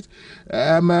surprised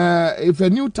if a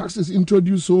new tax is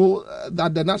introduced so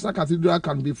that the National Cathedral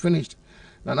can be finished.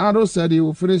 Nanado said he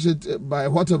will finish it by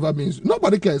whatever means.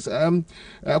 Nobody cares. Kwame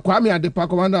Adepa,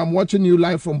 Commander, I'm watching you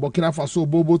live from Burkina Faso.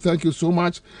 Bobo, thank you so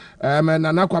much.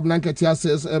 Nana Kwabena Ketia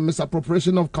says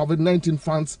misappropriation of COVID-19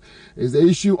 funds is the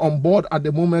issue on board at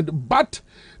the moment, but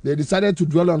they decided to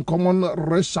dwell on common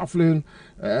reshuffling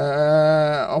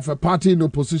of a party in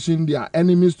opposition. They are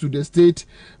enemies to the state.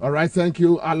 All right, thank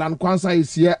you. Alan Kwanzaa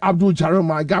is here. Abdul Jarim,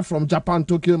 my guy from Japan,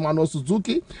 Tokyo, Mano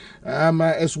Suzuki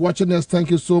is watching us. Thank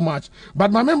you so much.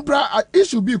 But my member, it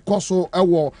should be Koso a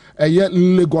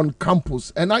Legon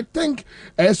campus. And I think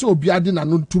so Biadin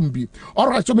and Nuntumbi. All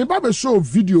right, so maybe show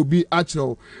video be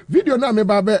actual. Video now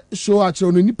maybe show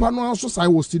actual. Nipano also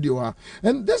Saiwo studio.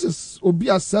 And this is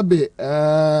Obia Sebe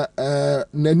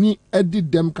Neni Eddie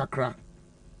Dem Kakra.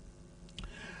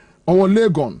 Our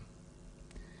Legon.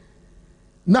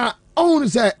 Now, I want to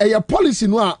say a policy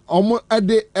no almost a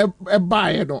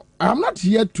buy. No, I'm not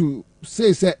here to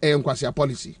say a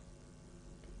policy.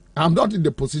 I'm not in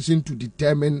the position to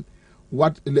determine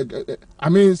what. I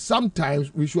mean,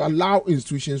 sometimes we should allow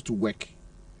institutions to work.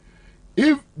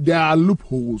 If there are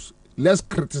loopholes, let's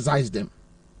criticize them.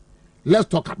 Let's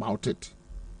talk about it.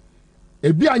 So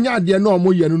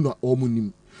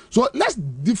let's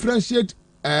differentiate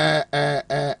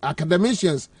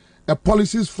academicians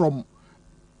policies from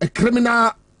a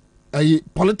criminal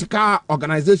political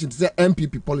organization to say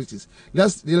MPP policies.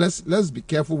 Let's be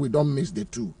careful we don't mix the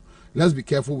two. Let's be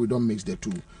careful we don't mix the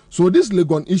two. So this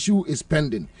Legon issue is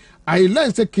pending. I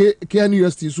learned that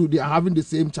KNUST, so they are having the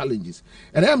same challenges.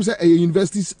 And I'm saying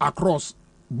universities across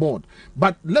board.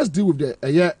 But let's deal with the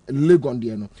Legon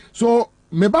there. So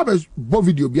Mebabe's bo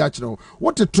video bi achiro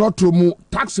what a trotro mu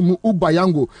taxi mu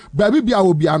ubayango baby bia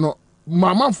obiano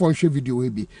mama fon hwe video we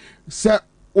bi se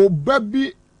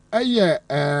obabi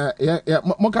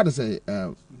mo ka say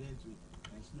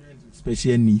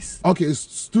special needs. Okay,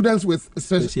 students with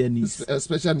special needs.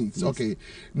 Special needs. Yes. Okay.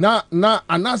 Now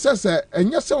anasa say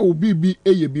enye say obi bi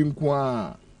eye bi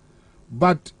nko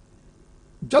but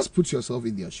just put yourself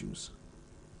in their shoes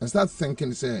and start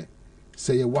thinking say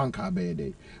you one car by a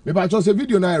day. Maybe I just a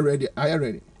video now ready. Are you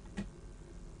ready?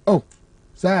 Oh,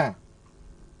 sir.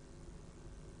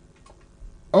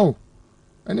 Oh,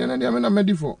 and then I'm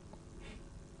ready for.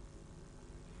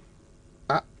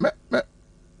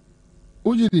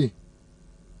 Ujidi.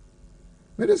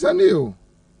 Me send you.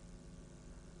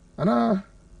 Ana.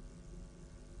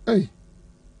 Hey.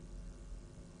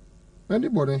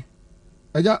 Anybody?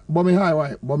 Eja Bobie high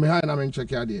why? Bobie high na men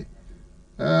check ade.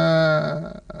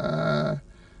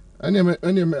 Any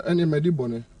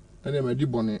medibone. Any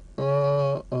medibone.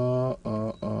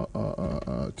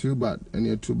 Too bad.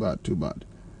 Any too bad.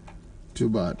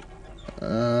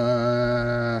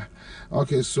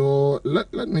 Okay, so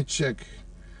let me check.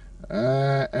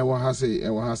 I want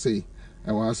to say.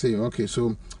 Okay,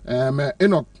 so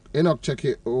Enoch check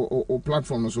it or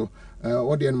platform so.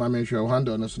 What the enemy mention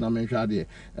handle no so na mention ade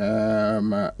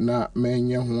na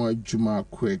menye ho adwuma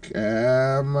quick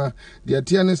the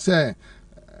tiene say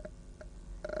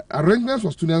arrangements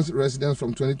for students residents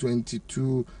from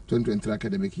 2022-2023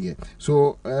 academic year.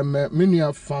 So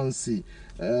menu fancy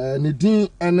Nidin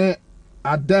ene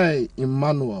Adai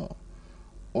Emmanuel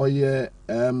or a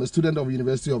student of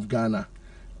University of Ghana.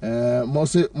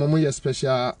 Momo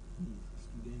special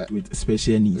with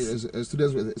special needs.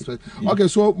 Students with special. Okay,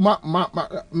 so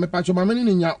me pacho ma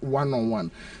meni nya one-on-one.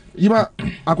 Iba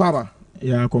akwaba.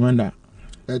 Yeah, commander.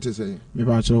 It is say. Me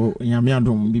pacho nya me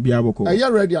adom bibia boko. Are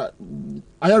you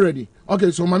ready? Okay,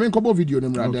 so my main couple video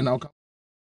them right then I'll come.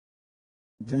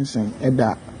 Jensen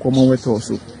Eda Commonwealth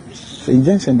also. So in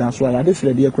Jensen that's why I just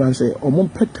read the crown say omon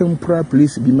temporary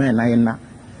police be my na.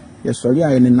 Yes, sorry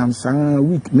I in Ansah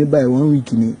week maybe 1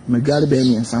 week ni megare be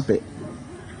me nsape.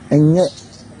 Enye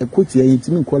equity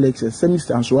intimi college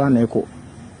semester so na eko.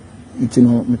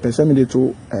 Itino me pese me de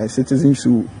to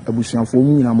citizenship abusuafo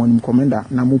mu nyina monim commander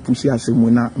na mo pushi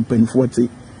asemu na mpanifo te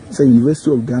say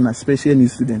University of Ghana special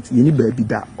needs student yeni ba bi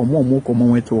da omo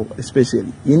Commonwealth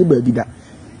especially yeni ba bi da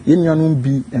yeni anu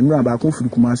bi enra ba kon firi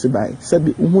kuma se bai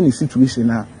sabi uhu ni situation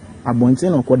na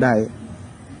abonten okodae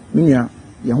minya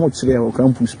ye ho kire o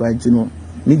campus pa ntino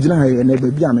ni gina ha ye na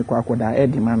ba bi amekọ akoda e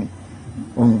di mami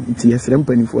on iti yesre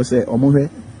mpanifo se omo hwe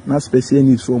na special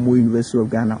needs so mo University of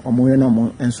Ghana omo hwe na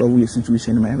mo enso wo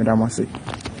situation ma me da mo se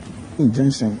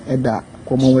injunction Eda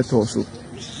Commonwealth also.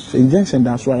 So injunction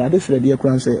that's why I just read the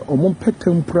crown say omon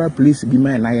temporary police be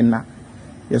my na.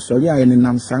 Yes, sorry I in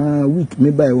Ansah week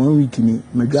maybe 1 week ni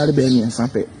megare be me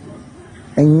nsape.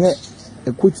 Enye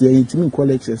equity intimi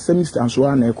college semester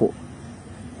so na eko.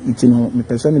 Itino me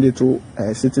pese me de to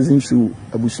citizenship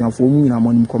abusuafo mu nyina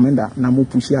monim commander na mo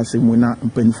pushi asemu na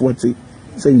mpanifo te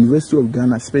say University of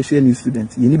Ghana special needs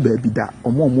student yeni ba bi da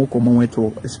omo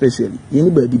Commonwealth especially yeni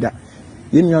ba bi da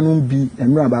yeni anu bi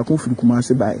enra ba kon firi kuma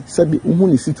se bai sabi uhu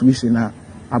ni situation na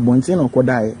abonten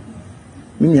okodae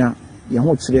minya ye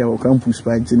ho kire o campus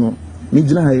pa ntino mi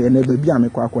gina ha ye na ba bi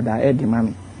amekọ akoda e di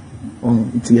mami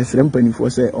on iti yesre mpanifo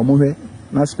se omo hwe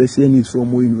na special needs so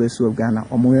mo University of Ghana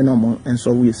omo hwe na mo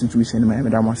enso wo situation ma me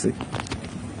da mo se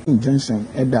injunction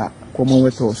Eda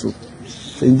Commonwealth also.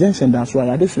 So injunction that's why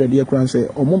I just read the crown say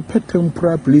omon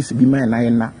temporary police be my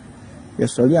na.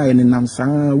 Yes, sorry I in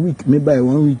Ansah week maybe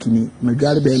 1 week ni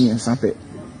megare be me nsape.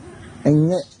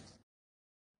 Enye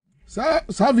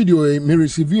Sa video me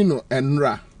receive no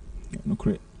enra. No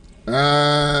correct.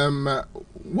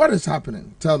 What is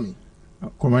happening? Tell me.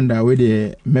 Commander we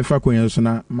de mefa kwenye so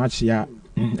na match ya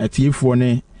atiefo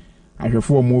ne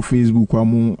ahwefo mo Facebook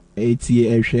amu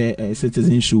etie ehwe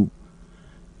citizenship.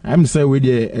 I'm say we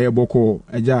de boko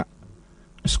aja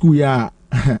school ya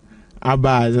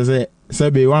aba say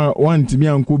be one timi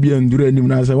anko bi anduru anim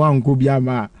na say one anko bi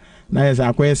ama na yes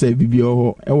akwese bibi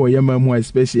ho e wo yema mu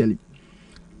especially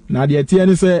na de tie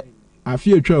ne say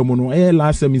afi atwa mu no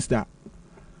last semester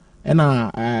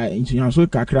na intunyaso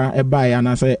kakra e ba ya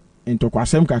na say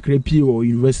ntokwasem kakra pie o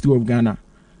University of Ghana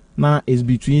na is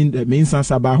between the main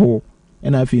Ansah ho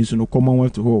and afi nso no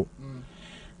Commonwealth ho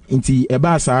inti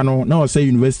eba sa no na o say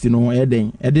university no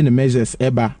eden the measures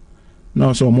eba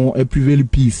na so mo a prevail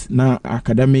peace na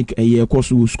academic year course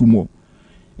school mo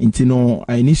inti no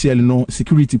initially no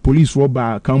security police for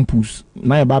ba campus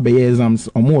na eba be exams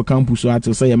o mo campus so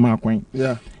at say ma kwan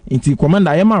yeah inti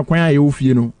commander ye ma kwan aye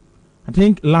ofie no I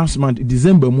think last month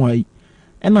December mo ai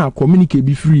na communicate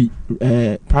be free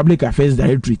public affairs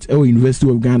directorate at University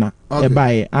of Ghana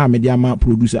eba a media ma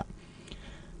producer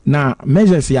na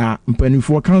measures ya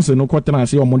mpanifo council no kwotena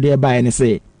se omode eba ne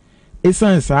se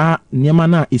esan sa niema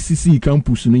na esisi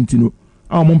campus no ntino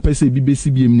a omo mpese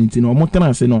bibesi biem ntino omo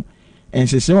tena se no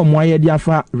enhyehyɛ omo ayede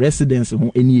afa residence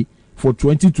ho enie for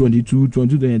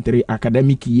 2022-2023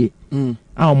 academic year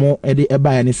a omo ede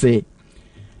eba ne se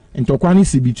ntokwa ne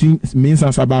se between main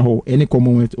Ansah ho any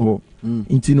Commonwealth ho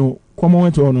ntino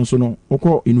Commonwealth ho no so no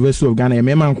okọ University of Ghana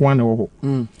emema nko na ho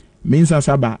main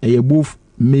Ansah both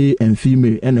male and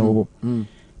female and over.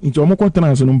 Into Omoko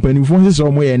Trans and Pennyphone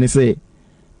somewhere and say,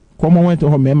 Commonwealth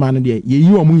of Memman, ye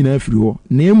you are moving every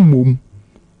name mum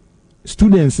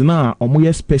students na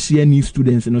omo special needs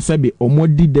students no sabe omo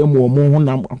di dem omo ho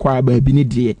na kwa ba bi ni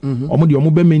de omo de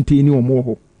omo be maintain omo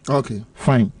ho. Okay,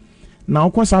 fine. Now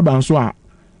kwa saba nso a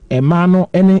ema no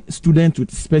any student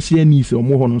with special needs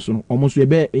omo ho no so omo so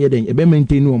ebe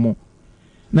maintain omo.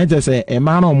 Na just say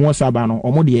ema no omo saba no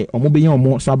omo de omo be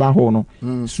omo saba ho no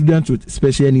student with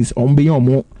special needs omo be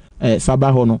omo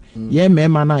saba ho no ye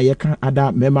mema na ye kan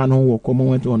ada mema no wo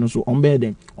commonwealth no so omo be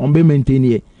den omo be maintain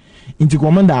ye inti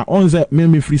commander on say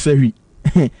me free sahi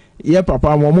ye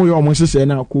papa mo yo mo hye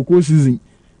na koko season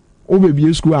o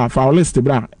baby school a foul list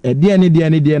bra de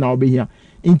na obehia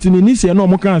inti ni se na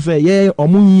omo kan say ye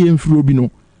omo yiye mfiri obi no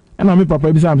na me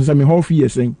papa bi say me half year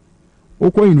sen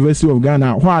okwa University of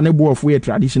Ghana ho a ne bo of we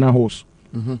traditional horse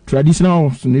traditional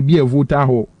horse ne bi e voter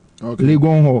ho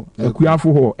legon ho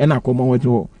akuafo ho na commonwealth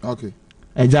ho okay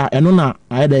eja eno na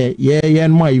ayede ye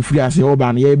no ma ifiri ase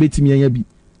oba na ye betimi anya bi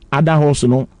other horse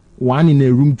no one in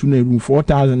a room, 2 in a room,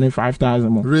 4,000 and 5,000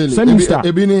 more.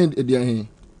 Really?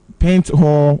 Paint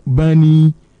hall,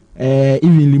 Bunny,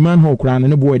 even Liman Hall, Crown,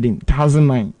 and a boarding,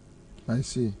 1,009. I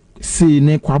see. See,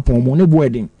 ne quapom, on a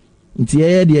boarding. Into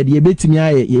the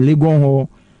abetimia, ye legon hall,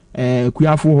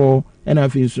 Kuyafu hall, and I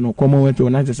feel so no common to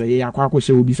another say, Aquaco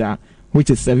Showbisa, which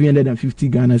is 750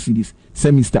 Ghana cedis,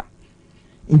 semester.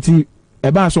 Into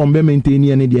a bass on be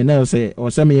maintaining any day, say, or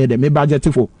some year, may budget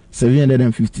for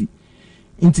 750.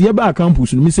 Inti yeba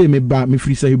campus no me say me ba me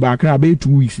free say ba Accra be 2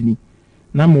 weeks ni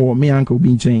na mo me uncle bi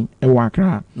nchen e wa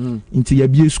Accra inti ya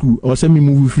bie school or say me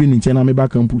move free ni nchen na me ba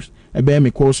campus e be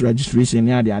me course registration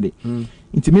ni ade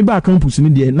inti me ba campus ni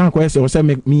de na ko say o say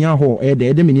me ya ho e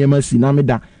de me niam si na me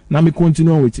da na me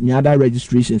continue with me other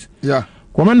registrations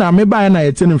commander me ba na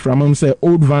yeten from am say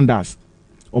old vendors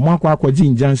o ma kwa akwaji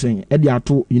injunction e de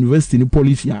ato university ni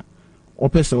policy a o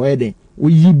pese o e de o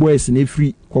yi boys na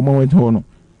free commonwealth ho no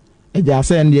eja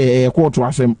say ndie court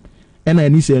asem ena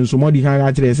ani se nso modi kan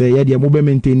ga kire say ye de mo be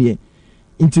maintain ye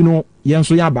intino ye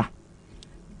nso yaba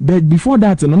but before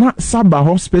that no na saba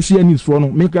ho special needs for no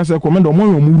make us recommend o mo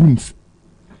rooms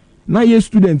na ye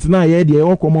student na ye de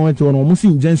o commonwealth no mo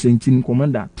sin jensen tin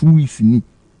commander 2 weeks ni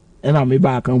ena me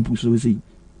ba campus so say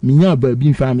minya ba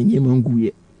bi fa me nyema ngu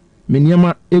ye me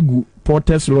nyema egu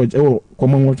Porters Lodge o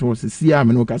commonwealth so si a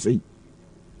me no ka say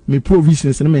me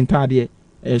provisions na me ntade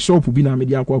shop bi na me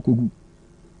dia kwa kogu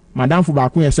madam fu ba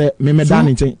ko ye say me da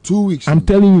ni nchen 2 weeks I'm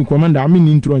telling you commander I mean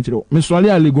intro nchiro me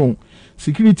sole alegon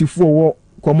security for wo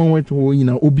commonwealth ho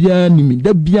yina obia ni mi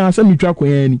da bia say me twa ko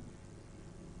yan ni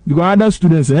because other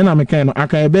students na me kan no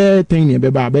aka be ten ne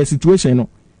be ba situation no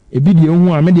e bi de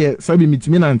hu a me de sabi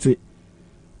mitimi nante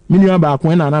me nua ba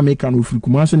ko na me kan ofiri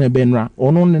kuma so na be nra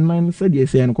ono ne nan say de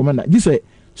say no commander ji say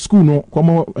school no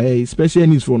common special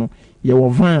needs for no ye wo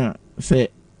van say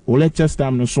o lecture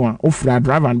time no so a ofra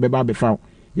driver and beba be fa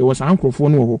ye was ankrofo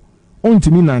no ho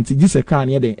ontimi nanti gise car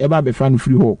ne de eba be fa no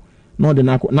free ho no de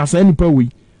na say nipa wi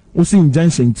o si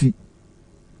injunction ti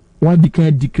wa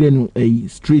dikan declare no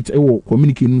straight e wo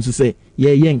communicate no say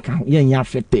ye nka ye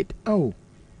affected oh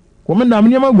commander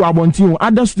me ma gu abontin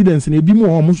other students na ebi mu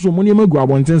ho so mo ne ma gu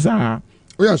abontin sa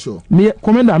oh yeah sure me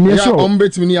commander me sure on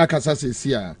betimi ni akasa se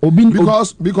sia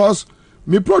because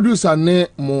me producer ne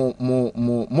mo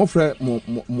frɛ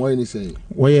mo any say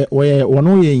we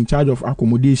one in charge of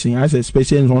accommodation as a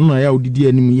special one na ya odidi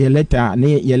anim ye letter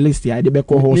ne ye list ya de be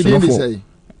call house no for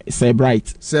say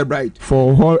bright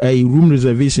for a room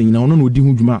reservation na no odi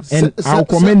huduma and I'll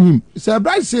commend him. Say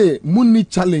bright say money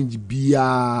challenge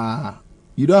bia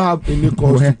you don't have any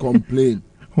cause to complain.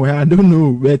 Well, I don't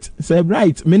know, but say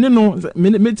bright me no me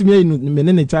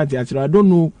ne chat I don't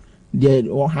know they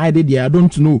or hide it there I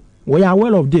don't know. We are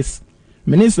aware of this.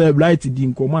 Minister Blight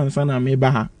in command sana me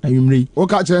baha ayumri.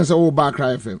 Okay, chance o back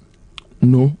cry FM.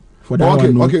 No, for that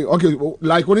okay, one. No. Okay.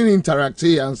 Like when interact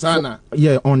here and sana.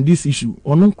 Yeah, on this issue.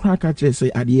 On crack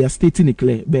say at the stating it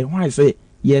clear. But why say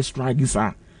yes strike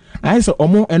sir. I say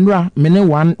omo enra mene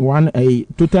one a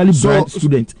totally bright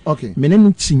student. Okay. Mene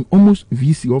no chin almost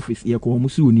VC office ye ko omo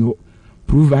si oni ho.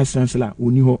 Prove vice chancellor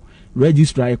oni ho.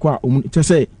 Registrar e kwa omo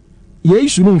say ye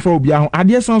issue no mfa obi ahụ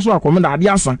ade san so akomenda ade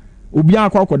asan obi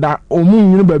akwakoda omu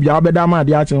nwunu ba bia obeda ma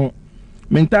ade ache ho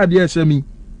mentade ehye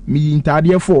mi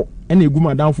intade fo na egu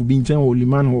madamfo bi nchen o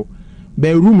liman ho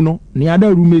be room no ne ada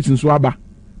roommate nso aba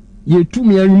ye tu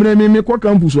me anwumre me kwa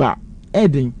campus a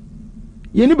eden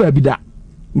ye ni ba bi da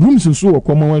rooms nso wo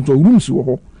commonwealth rooms wo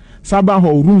ho saba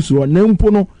ho rooms wo na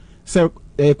mpo no se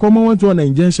commonwealth na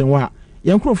injunction wa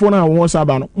ye nkrofo na wo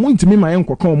saba no mo ntimi ma ye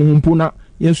nkoka mo mpo na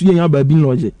ye nso ye nya ba bi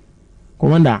lodge.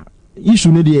 Commander,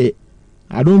 issue no dey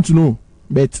I don't know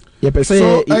but ye pese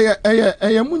so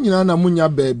munyina na munya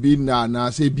baby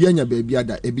na say bianya baby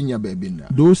ada ebinya baby na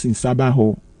those in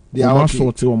Sabaho they are okay.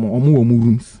 Sort omo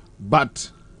rooms.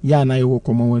 But yeah, na you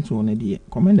Commonwealth on the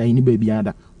commander in baby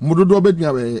ada. Mudodo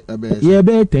Yeah,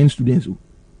 be 10 students.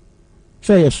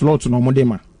 Say a slot no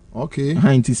modema. Okay.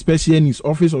 Behind the special needs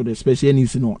office of the special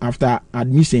needs after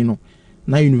admission no.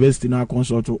 Na university na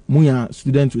consult muya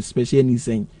student with special needs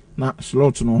saying na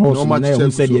slot no horse na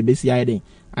you said you be see den.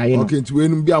 Okay, to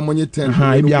when be amonye 10.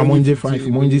 Be amonye 5,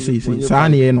 amonye 6. Sa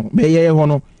na ye no. Be ye ho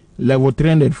no level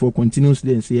 300 for continuous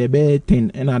students. Ye be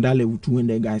 10 and other level 2 when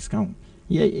the guys count.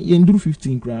 Ye ndru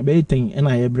 15 kra be 10 and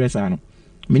I bresa no.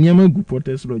 Menyama gu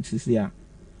protest lodge sisi a.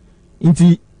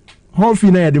 Inti how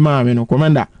fi na ye de ma me no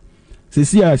commander.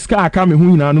 Sisi a ska aka me hu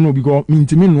nyina no because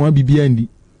mintimi no bibia ndi.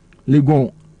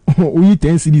 Legon oyi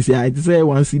 10 cedis a it say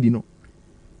 1 cedi no.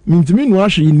 Mintimi no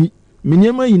ahwe ni.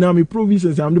 Menyama yina me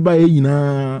provinces am de ba ye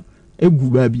yina egu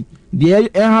ba bi. They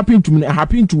happen to me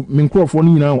nkrofo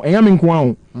no nyina o. Eya me nko a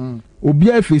o. Obi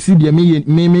a fesi de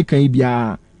me kan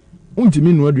bia.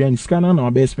 Untimi no aduan scanner na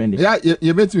obe spend. Yeah,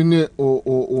 you bet me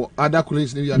o other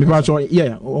colleagues yeah, they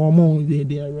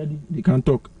are ready. They can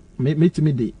talk. Make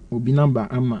me the obi number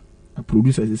ama a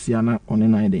producer is na on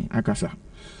an day akasa.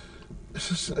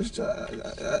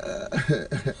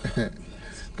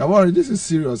 Come on, this is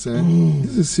serious, eh?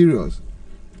 This is serious.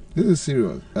 It's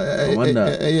serious.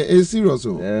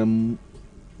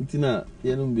 Tina,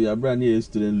 you know, be a brand new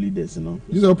student leaders, you know.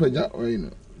 You open that or you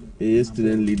know.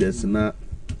 Student leaders na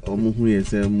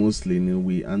mostly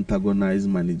we antagonize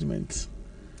management.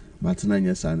 But I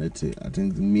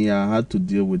think me, I had to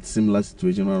deal with similar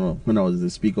situation when I was the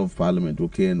Speaker of Parliament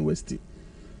with KN Westy.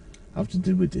 I have to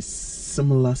deal with a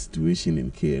similar situation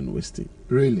in KN Westy.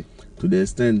 Really? To the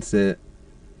extent, say,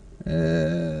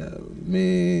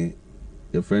 me,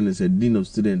 your friend is a dean of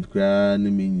student,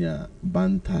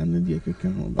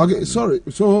 okay, sorry.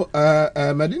 So,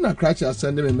 Medina Cratcher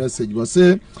sent me a message. Was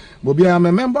say, Bobie, I'm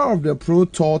a member of the Pro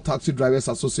Tour Taxi Drivers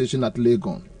Association at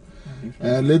Legon.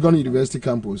 Legon University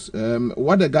campus.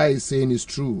 What the guy is saying is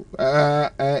true.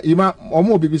 Ima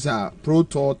omo bibisa Pro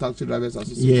Tour Taxi Drivers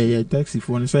Association. Yeah, taxi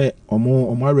phone say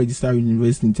omo register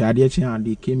university nti ade eche and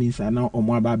they came in now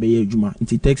omo aba be ejuma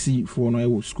nti taxi phone no e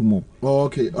wo school mo. Oh,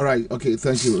 okay, all right, okay,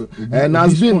 thank you. And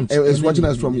Nasbin is watching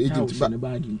us from Egypt.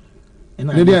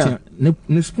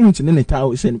 Ne sponge ne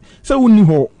tawo say wonni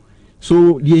ho.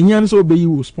 So the enyan so be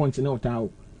you sponge ne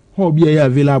tawo. How be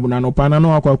available na no pana no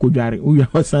akwa kodware uya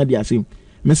hosan dia sem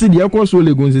me se dia ko so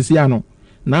Legon sisi ano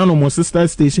na no mo sister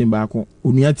station back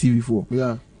Onua TV4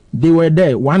 yeah they were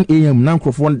there 1 a.m. na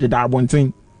microphone de da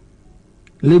bonten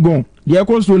Legon dia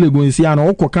ko so Legon sisi ano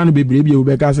okoka no bebre bia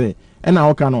obeka se e na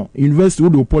oka no university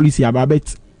do policy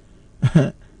ababet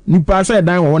ni pa say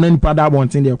dan wo na ni pa da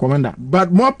bonten dia commander but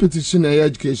more petition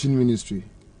education ministry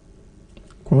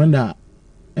commander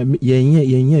yeah,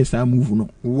 I move no.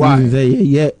 Why?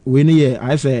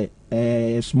 I say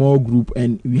a small group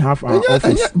and we have our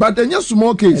office. But then a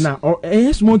small case.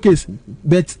 A small case,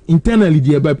 but internally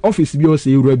the office be also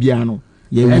Arabiano.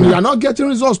 And you are not getting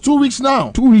results 2 weeks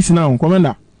now. 2 weeks now,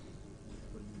 commander.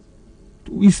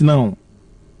 2 weeks now.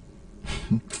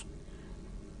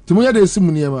 Tumuya de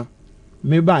simuniema.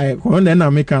 Me buy commander na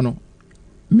mekano.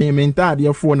 Me menta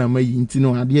de phone na me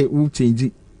intino ade u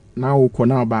change. Now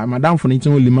now by madam for the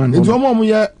liman. It's one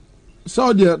ye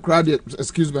saw the crowd,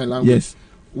 excuse my language. Yes.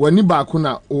 When you back on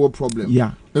a problem.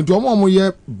 Yeah. And to one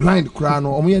ye blind crown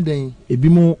or me day.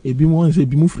 Ebimo say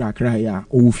bimu fra cry ya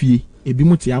ofie.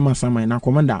 Ebimo ti ama sama na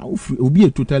commander obi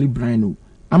a totally blind o.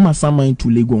 Ama sama to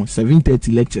Legon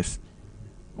 7:30 lectures.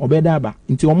 Obeda ba.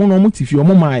 Nti omo no mo tifi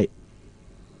omo mai.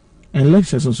 And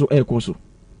lectures so e koso.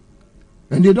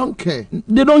 And they don't care.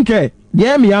 They don't care.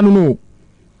 They me I don't know.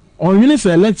 On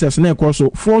Unisel lectures na so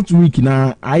 4th week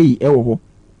na ai ewo ho.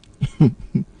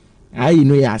 Ai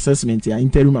no ya assessment ya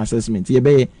interim assessment ye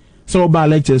be so ba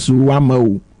lectures wa ma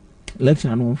o.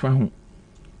 Lecture no fa ho.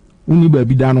 Uni ba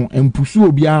bi da no empusu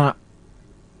obi a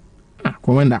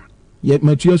commander ye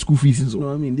material school fees so.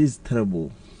 No, I mean this is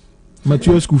terrible.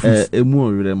 Material school fees.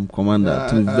 Commander,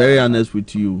 to be very honest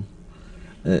with you.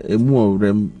 You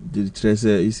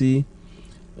see,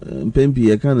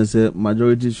 Pempi, I kind of say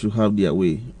majority should have their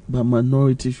way, but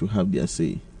minority should have their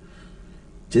say.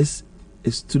 Just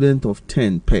a student of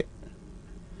 10 per.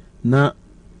 Now,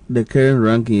 the current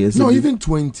ranking is... No, even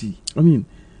 20. I mean,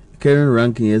 current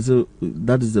ranking is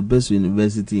that is the best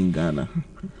university in Ghana.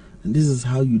 And this is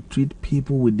how you treat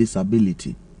people with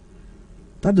disability.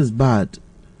 That is bad.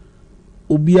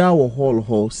 Obia or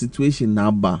hall situation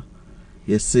now,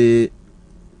 you say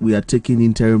we are taking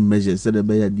interim measures. Said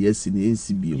by the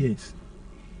NCBO. Yes.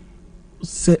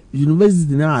 Say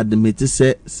university now admit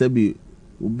say be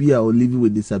obi a living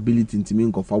with disability ntimi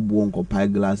nkofa bo nkopa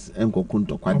glass enko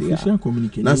kunto kwade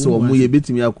na so omo ye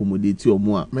betimi accommodate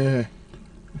omo a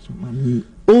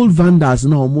old vendors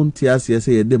na omo ntiase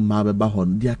say ye de ma beba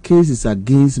hon their case is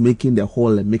against making the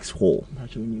hall a mixed hall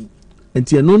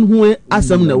enti no hu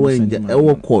asem na we nje e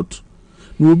wo court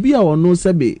na obi a ono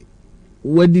sebe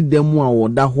wadi demo a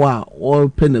woda ho a all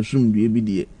penasum due bi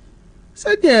de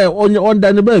say there on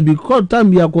the baby court time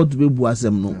be court be bu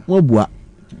asem no wo bua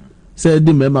say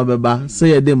the member beba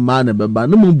say the man beba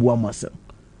no mo bua masem.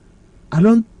 I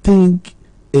don't think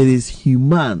it is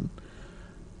human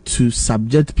to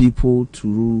subject people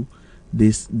to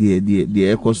this the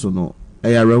ecosono.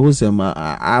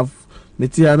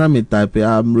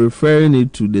 I'm referring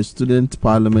it to the student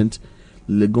parliament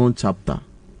Legon chapter.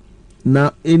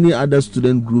 Now any other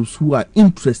student groups who are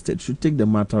interested should take the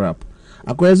matter up.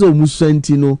 Akwazo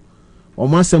musentino or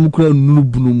masamukra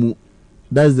nubunumu.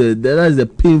 That's the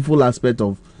painful aspect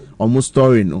of almost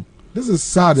story, no. This is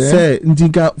sad, eh? Say,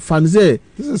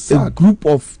 this is sad. A group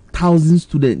of 1,000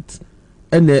 students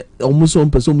and almost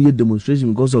one person made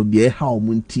demonstration because of the how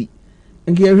munti.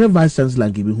 And get vice chancellor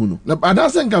give huno. Na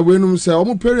adasenka wenum say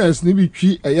omo parents ni bi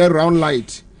twi a round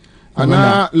light.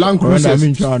 Ana land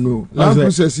cruisers. Land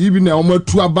cruisers ibi na omo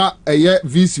tuaba a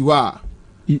VC wa.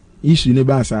 Issue ne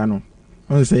ba sa no.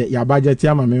 On say ya budget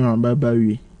ya ma me ba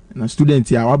wi. Na student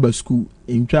ya wa ba school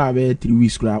in twa be 3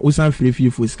 weeks kra. O san free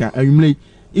for ska anwumle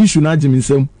issue na jimi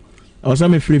nsem. O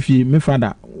san me free me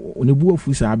father onebu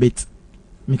ofu sa bit.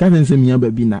 Me ka nsem mi ba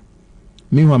bi na.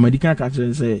 Me hu medical ka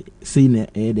say na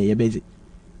de ye beje.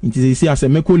 Inti say as a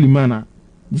meko limana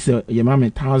this ye ma me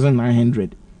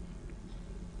 1900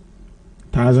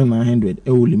 e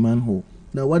o liman ho.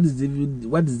 Now what is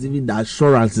even the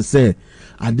assurance to say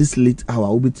at this late hour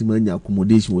obitimanya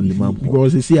accommodation with liman?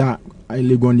 Because you see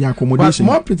Legon the accommodation.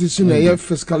 But more petition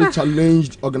fiscally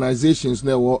challenged organizations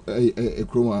now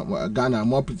Ghana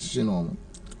more petition on.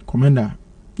 Commander,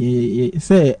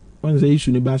 say when the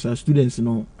issue about students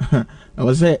no I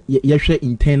was say you share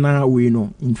internal way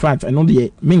no. In fact I know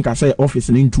the main ka say office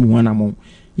into one among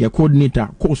your coordinator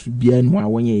course bien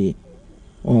one year.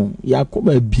 Oh, ya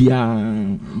koba bia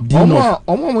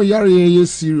omo yare ye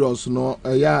serious no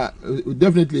ya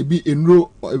definitely be enro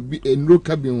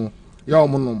cabin ya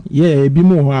omo no yeah bi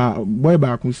mo ha boy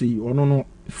ba kun say ono no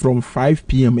from 5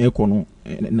 p.m. eko no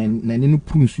na ne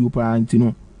prunsu pa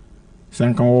antino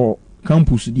sanka o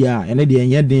campus dia ene de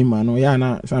enye den ma no ya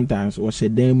na sometimes o se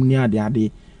dem ni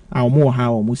ade a omo ha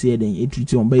o mo se den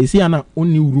etruti on ba esi ana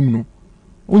onni room no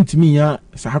ontimi ya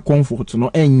sa comfort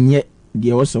no enye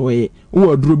there was a way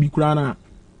who draw be crana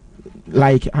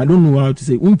like I don't know how to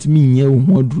say won't mean you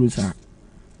more draw sir.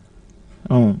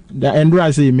 Oh, the Andrew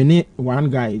I say many one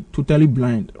guy totally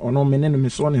blind or no many me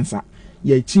son and sir.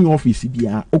 Yeah, chin office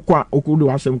dia okwa okodo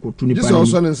asem ko tuni pa. This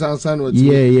also in San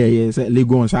yeah say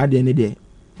Lagos I dey there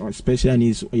or special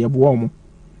needs ye bo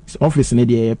office ne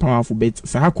dey powerful but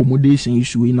sa accommodation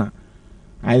issue na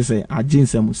I say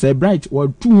aginsem say bright or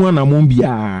 2-1 among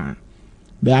bia.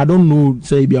 But I don't know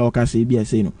say bia o ka say bia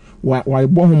say no why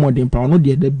bo ho modern pa no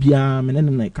de da bia me ne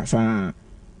na kasa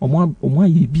omo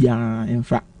ayi bia in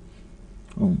fact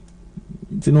you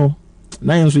know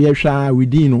na yen so ye hwa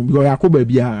within no because yakoba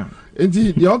bia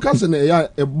enti the okase na ya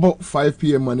ebo 5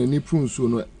 p.m. man ni prunso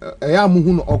no ya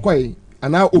muhu no okwai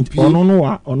ana opi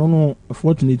ono no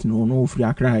fortunate no no free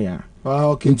akra ya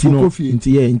okay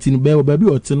enti ye enti no be bi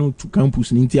ote no to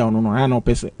campus ni enti ya ono no ya na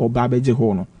opese oba beje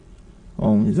ho no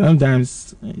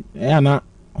sometimes na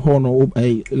hono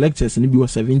lectures ni bi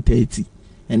was 7:30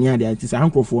 and ya there is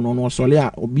ankrofo no sole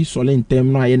a obi sole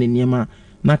ntem no aye ne niema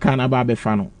na ka na ba be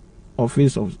fa no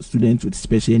office of students with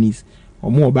special needs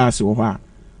omo oba se ho a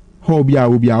ho bi a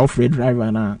obi a offer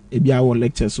driver na e bi a wo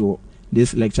lectures so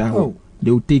this lecture ho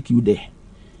they will take you there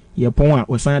ye pon a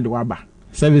osan de waba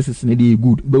services ne dey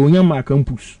good but onya ma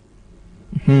campus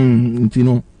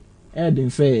ntino den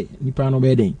say nipa no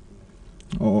be den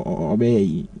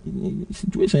be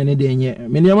situation ne dey nye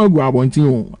me ne ma gu abontin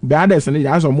o be others ne dey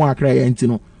aso mo akra ya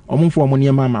ntino omfo mo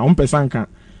ne ma ma ompesanka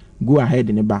go ahead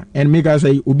ne ba and make us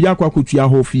say obi akwa kotua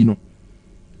ho fee no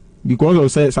because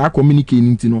of say sa communicate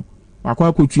ntino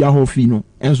akwa kotua ho fee no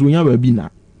enso nya ba bi na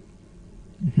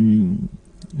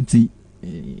nti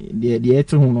de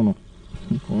ete ho no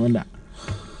wonder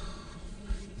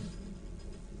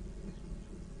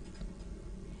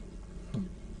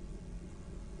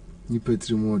ni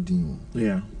petri mo din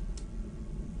yeah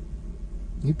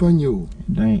ni panyo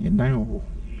dan ho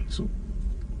so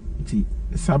nti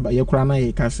saba ye kura na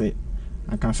ye ka se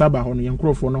aka saba ho no ye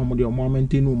nkrofo no mo de o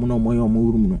maintain no mo no mo ye o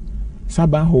mo room no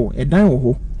saba ho dan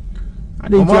ho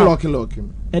Lucky.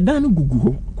 ɛdan no gugu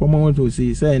hɔ kɔma wɔn to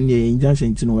sɛ ne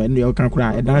injunction ti no ɛne ɔka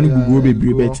kora ɛdan no gugu hɔ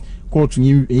bebree bet court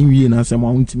nwie na asɛm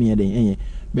a wontumi yɛ den ɛnyɛ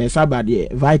bɛɛ saba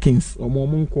deɛ Vikings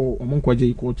ɔmo nkɔ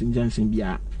gye court injunction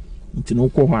bia nti no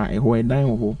kɔ hɔ a ɛhɔ ɛdan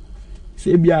wɔ hɔ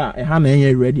sɛ bia ɛha na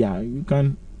ɛnyɛ ready a you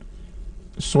can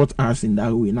sort us in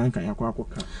that way nanka yakɔ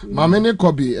akɔka Mamene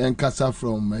Kobi enkasa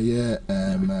from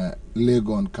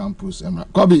Legon campus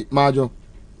Kobi Majo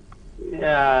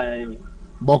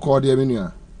Boko de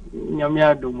menua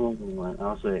Nyamia Domo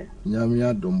also.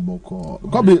 Nyamia Domboko.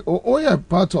 Kobi, you are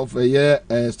part of a year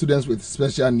students with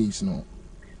special needs, no?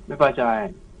 Me pacha.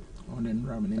 On and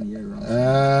ramen in year rounds.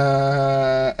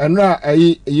 And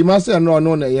you must say no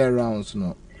a year rounds,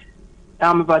 no?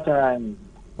 I'm pacha.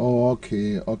 Oh,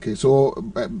 okay. So,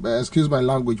 excuse my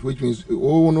language, which means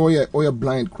no, you're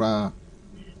blind, cry.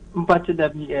 Pacha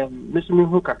that Miss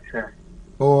Mihuka.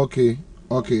 Oh, okay.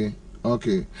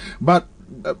 But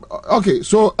okay,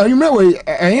 so you remember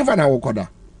I find out what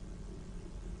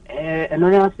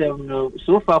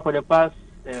so far for the past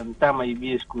time I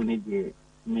be school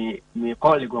me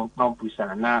colleague on campus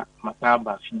na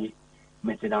makaba fie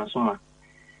metedan soma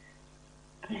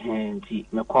and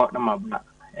me call na mabla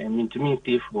me to me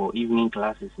stay for evening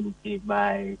classes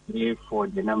by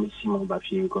 3-4 the na me see my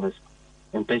fie because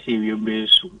empese we be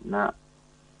so na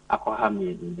akoha me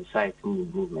in the site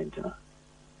movement na.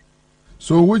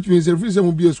 So which means if we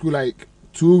will be a school like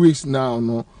 2 weeks now,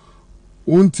 no,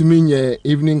 won't mean your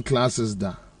evening classes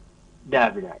da.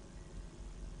 That be right.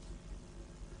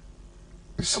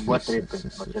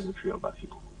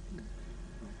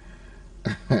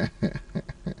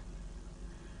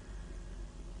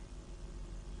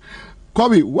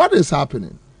 Kobe, what is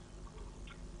happening?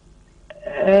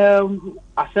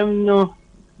 Asem no,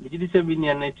 did you say we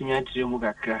need to me to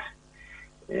mugakra?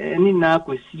 Any na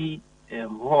kwesi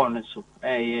horn so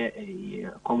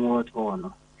commode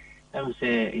horn.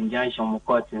 Say injunction mo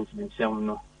court in some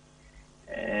no.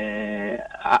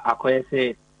 I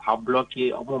say I'll block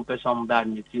you. I won't pay some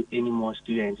bad to any more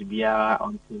students be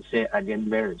until say again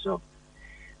very so.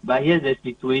 But here's the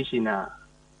situation now.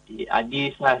 I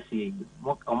did say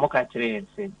moka train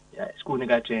say school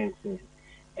nigga train say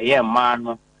a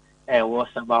man was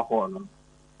about horn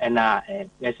and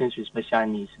persons with special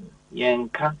needs. Young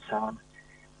cancer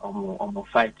or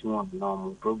fighting one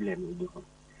normal problem.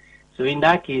 So in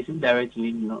that case,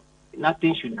 indirectly,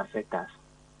 nothing should affect us.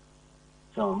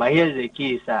 So, but here's the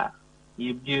case: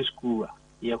 you do school,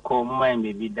 you call mine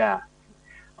baby there.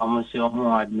 Almost your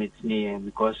more admit me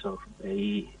because of a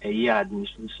year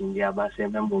administration. The Abbas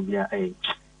member be a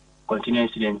continuing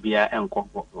student be and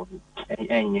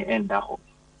that hope.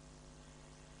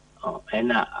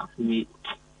 And we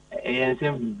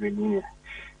same bring.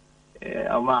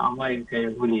 I say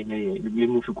who need me. You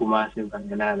move to Kumasi and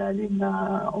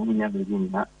na omunya begin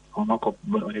na omako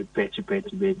patch bed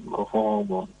go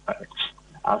home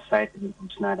outside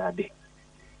it's not that day.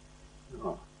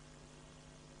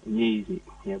 Easy,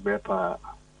 yeah, brepa.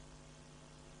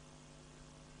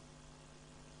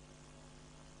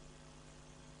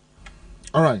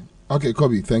 All right. Okay,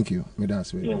 Kobe, thank you. Yeah.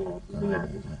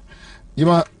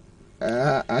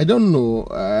 I don't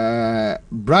know.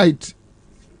 Bright.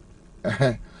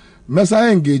 Mesa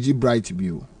engage Bright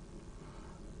view.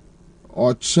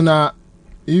 Or China,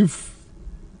 if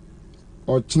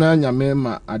or China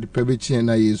Yamema at the Pevichi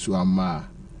na Yesu ama.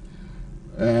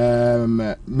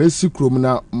 Messi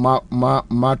Krumna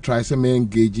ma try some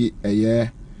engage a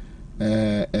year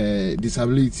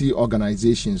disability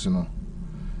organizations, you know.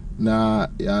 Now,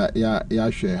 yeah,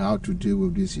 share how to deal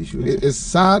with this issue. It's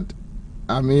sad.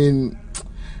 I mean,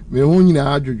 me only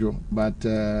na ajojo, but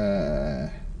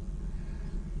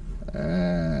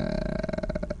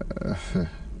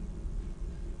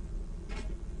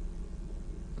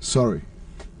sorry,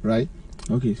 right?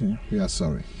 Okay, sir. Yeah,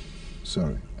 sorry.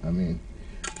 I mean,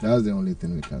 that's the only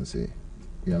thing we can say.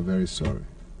 We are very sorry.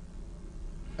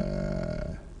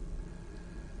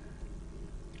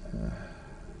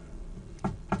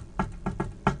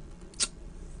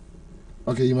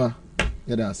 Okay, Yuma.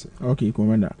 Yeah, that's it. Okay,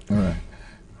 Commander. All right.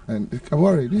 And don't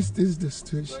worry, this is the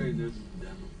situation.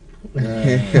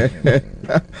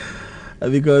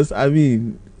 Because I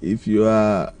mean, if you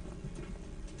are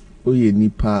oye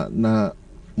nipa na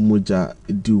moja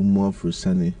do more for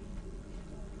sunny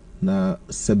na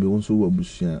sebe wonso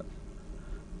wabusia,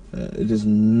 it is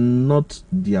not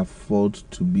their fault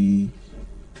to be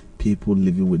people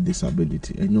living with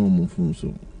disability. Enyo mo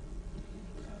so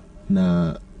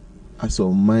na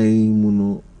aso mai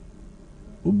muno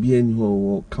obi any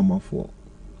ho come for,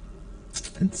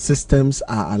 and systems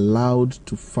are allowed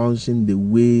to function the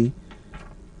way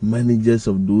managers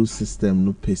of those systems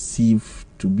no perceive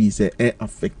to be say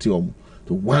affect them.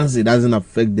 So once it doesn't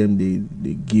affect them, they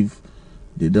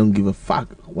don't give a fuck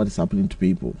what is happening to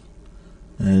people.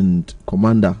 And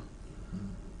commander,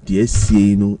 the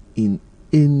SCA, in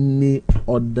any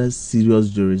other serious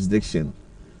jurisdiction,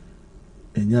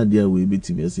 and idea will be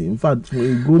to me. In fact,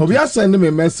 we are sending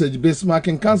a message. Bismarck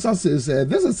in Kansas says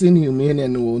this is inhumane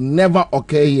and will never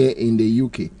occur here in the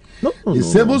UK.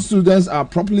 Disabled students are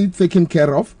properly taken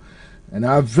care of and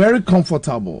are very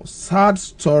comfortable. Sad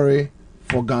story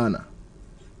for Ghana.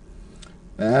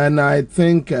 And I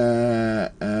think okay,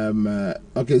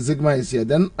 Zigma is here.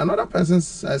 Then another person,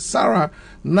 Sarah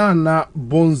Nana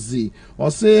Bonzi,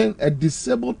 was saying a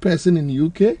disabled person in the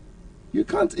UK, you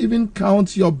can't even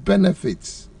count your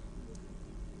benefits.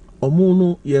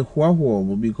 Omono ye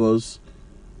because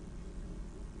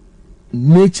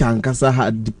nature and Kasa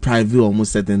had deprived you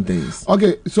almost certain things.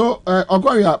 Okay, so hello,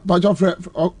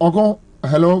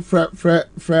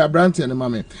 Fred Branty and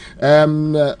Mame.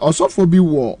 Also for be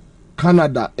war.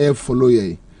 Canada air follow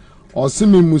ye. Or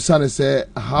Simi Musane say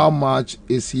how much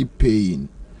is he paying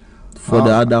for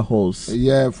the other halls?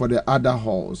 Yeah, for the other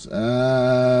halls. It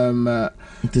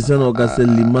is no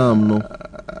Limam no.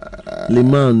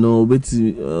 Limam no, but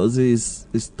it's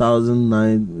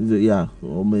 1,009. Yeah,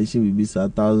 or machine will be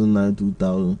 1,009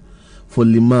 2,000 for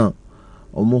Limam.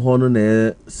 Omo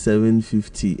na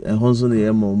 750. And Honson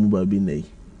na mo baby nay.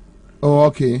 Oh,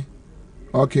 okay.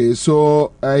 Okay,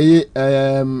 so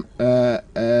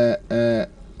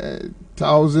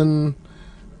 1,000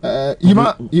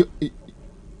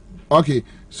 okay,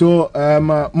 so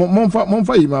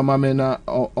monfa ima mame na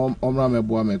omra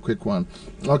meboa me quick one.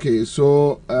 Okay,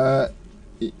 so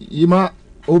ima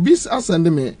obis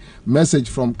send me message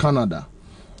from Canada.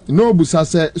 No busa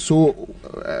say so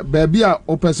baby a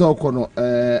opese okono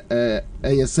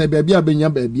say baby a benya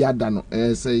baby ada no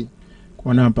say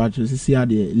Kwana patches see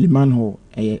the Liman Hall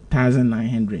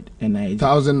 1,900 and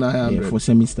 1,900 for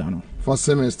semester no. For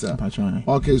semester.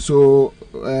 Okay, so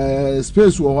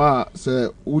space wo say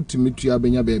ultimate ya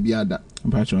benya baby ada.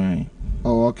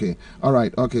 Oh, okay. All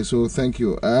right. Okay, so thank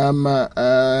you.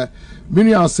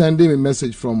 Many are sending a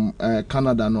message from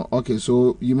Canada no. Okay,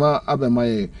 so you ma have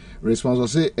my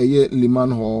response say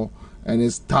Liman Hall and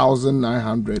it's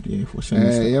 1,900. Yeah, for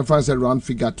semester. Yeah, France around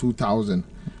figure 2,000.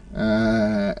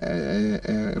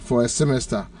 For a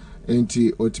semester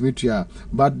into Otimitria,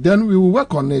 but then we will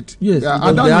work on it. Yes,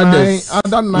 other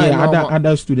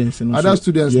students. Other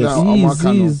students yes.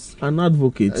 now. He's an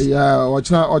advocate. Yeah,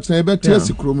 watching better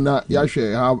test room now. Yeah,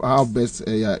 sure. How best?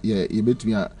 You bet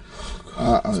me.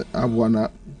 Have one.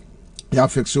 Yeah,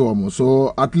 fix you almost.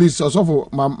 So at least also for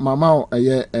mama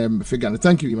figure.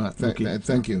 Thank you, Ima. Thank you.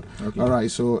 Okay. All right,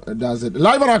 so that's it.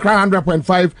 Live on Accra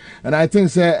 100.5, and I think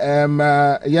say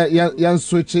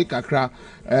switch it Accra.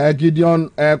 Gideon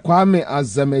Kwame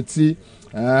Azameti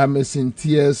is in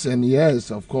tears, and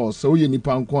yes, of course. So you need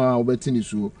pankwa obetini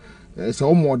so.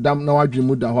 So more damn now I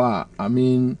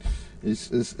mean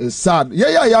it's sad.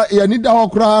 Yeah. Need the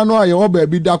okra no your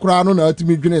baby da kra no na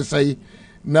ultimate gonna say.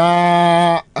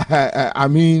 Nah, I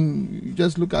mean, you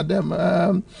just look at them.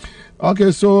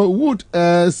 Okay, so Wood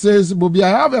says, Bobie, I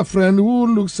have a friend who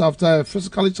looks after a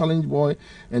physically challenged boy,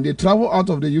 and they travel out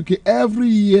of the UK every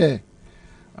year.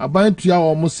 I'm buying 3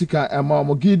 hour musica.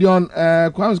 I'm Gideon,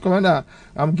 Commander.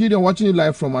 I'm Gideon watching you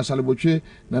live from Ashaliboche.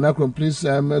 Nanakron, please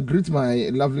greet my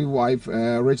lovely wife,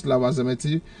 Rich Love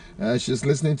Azameti. She's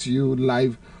listening to you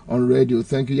live on radio.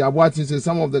 Thank you. You're watching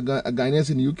some of the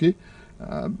Ghanaians in the UK.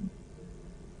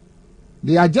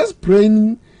 They are just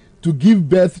praying to give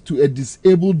birth to a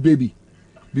disabled baby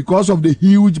because of the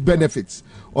huge benefits.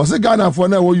 Or say Ghana for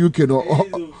now UK no.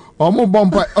 How can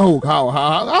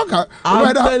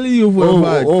I'm telling you for a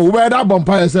fact. Where that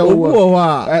bumpire say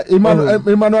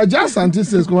Emmanuel Jackson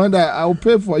says Commander, I'll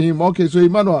pay for him. Okay, so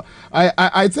Emmanuel,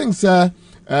 I think sir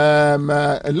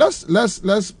let's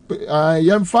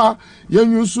yemfa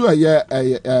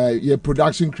yenyu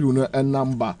production crew no a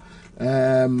number.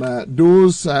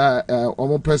 Those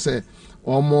omo pese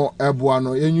omo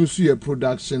ebuano yenyu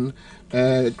production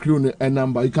crew a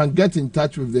number. You can get in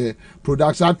touch with the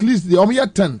production. At least the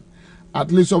omo 10.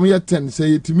 At least omo 10.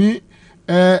 Say it to me.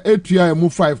 8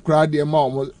 move 5 crowd the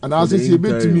amount. And I say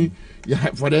bet to me. Yeah,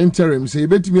 for the interim. Say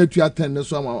bet to me 10.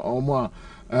 So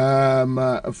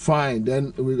fine.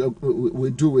 Then we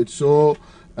do it. So.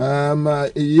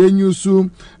 Yenyusu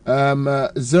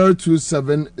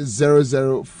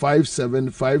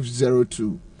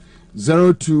 02700575020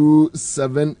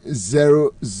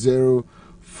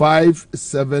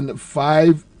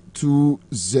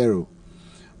 027005750.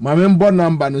 My member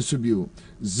number no should be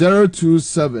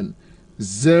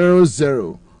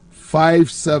 02700575020.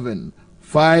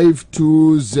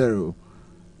 027-0057520.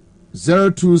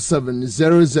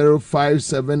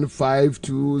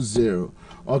 027-0057520.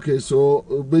 Okay, so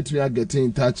wait, we are getting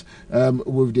in touch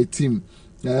with the team.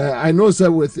 I know, sir,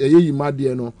 with Yima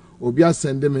Obia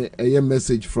send me a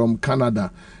message from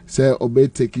Canada. Say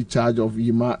Obe take charge of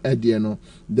Yima Ediano.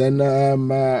 Then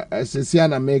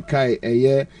Sesiana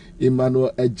Mekai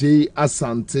Emmanuel J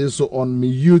Asante so on my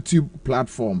YouTube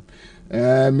platform. My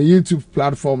YouTube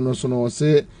platform no so no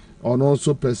say on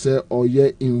also per se or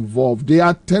involved. They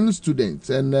are 10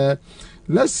 students and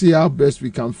let's see how best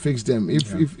we can fix them.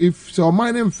 If so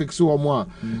my name fix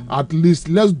one, at least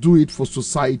let's do it for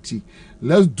society.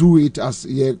 Let's do it as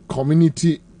a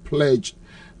community pledge.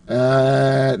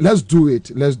 Let's do it.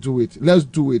 Let's do this.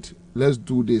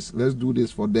 Let's do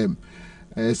this for them.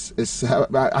 I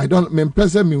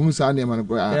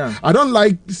don't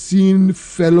like seeing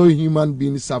fellow human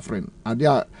beings suffering.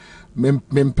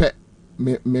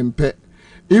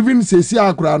 Even say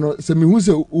akrano se me hu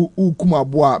se ukuma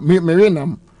boa me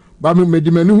renam ba me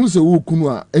di mani hu se ukunu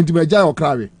a enti me jai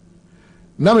okrawe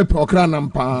na me okra nam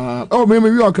pa oh me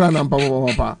wi okra nam pa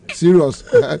serious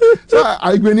so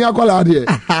I gbeni akola de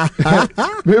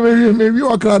me wi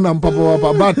okra nam pa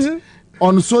but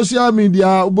on social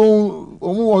media omo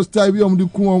was type bi di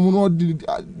ku omo no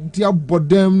dia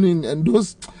bodem and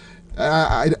those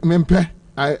mempe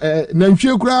na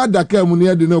nhwe kura daka mu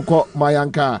ne de no ko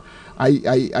mayanka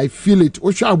I feel it.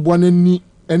 Osha abwana ni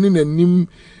eni nanim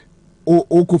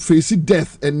o ko face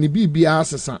death and ni bibia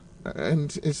asesa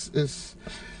and it's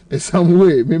some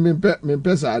way me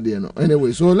pesa ade no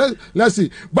anyway so let's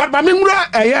see but mamimura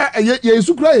ye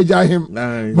sukura ye jahim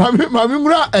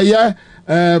mamimura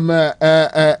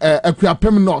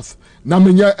Kwabena North na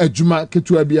menya adwuma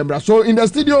ketua biamra. So in the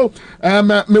studio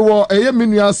me wo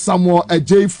menua Samuel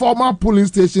J, former polling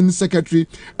station secretary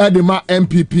Edema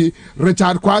MPP,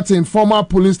 Richard Kwatin, former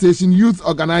polling station youth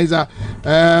organizer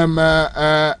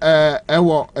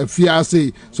ewo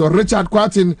fiase. So Richard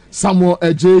Kwatin, Samuel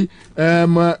J,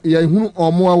 ye hunu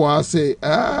omo wa say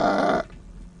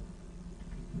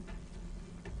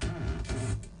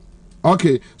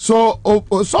okay, so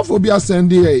Sophobia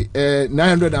sendi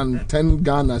 910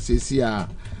 Ghana CCR.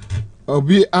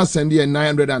 Obi asendi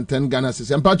 910 Ghana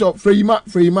CCR. Mpacho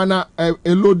Freima na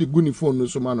elo di guni phone no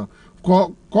so mano.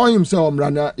 Call himself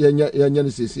omrana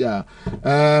yenye CCR.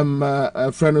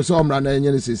 Friend no so omrana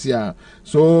yenye CCR.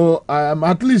 So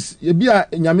at least ye bia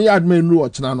nyame admin ru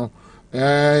ochna no.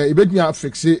 Ibetnya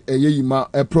fixe yeyima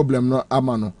a problem no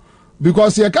amano.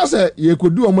 Because ye ka say ye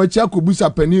could do omachi akobusa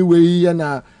pani we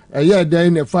na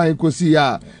then a fine kosi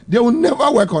they will never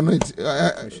work on it.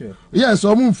 Sure. Yes,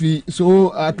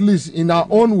 so at least in our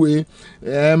own way,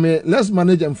 let's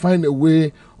manage and find a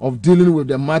way of dealing with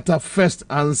the matter first.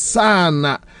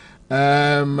 Ansah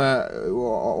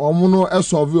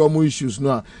solve issues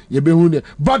now.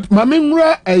 But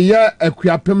mamimura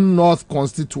Kwabena North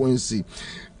constituency.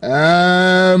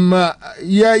 Dim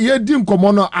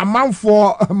komono amount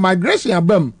for migration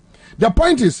abem. The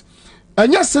point is,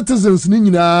 and yes, citizens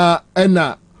nina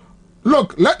ena.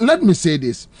 Look, let me say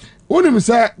this. Uni mi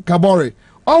say Kabore,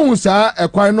 on sa e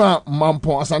kwai no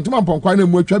mampo asante mampo kwai na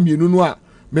mu atwa mienu no a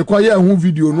me kwaye hu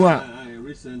video no a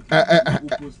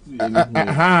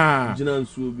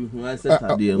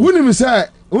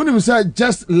uni mi say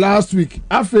just last week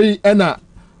afei ena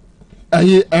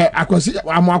akwasi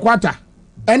amakwata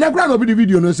ena kra no bi the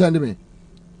video no send me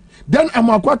then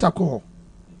amakwata call.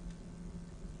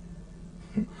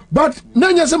 But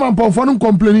nanya se mampofo no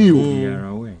complaining you.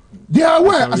 They are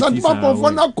aware. Asante mampofo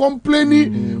no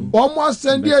complaining. Almost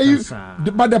send you.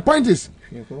 But the point is,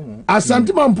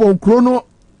 asante mampofo krono.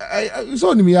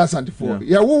 So ni me asante for.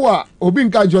 Ya wo obi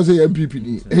nka jose MPP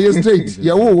ni. He straight.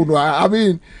 Ya wo no. I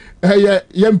mean,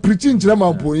 ye preaching nchira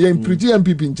mampofo. Ye preaching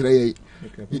MPP nchira ye.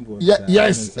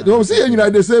 Yes, they will say in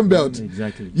the same belt.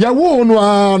 Exactly. Ya wo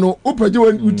no upeje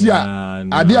utia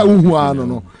ade a wo hu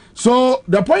no. So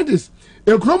the point is,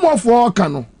 a chromo for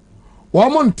cano,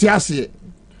 woman tiasie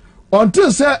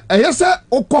until say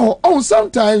oh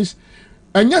sometimes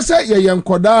and yes ye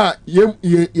enkoda ye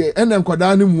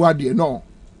enkoda ni muade no.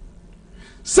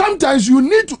 Sometimes you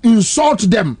need to insult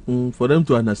them for them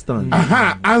to understand.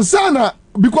 Ansana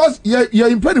because you're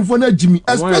impeding for Jimmy,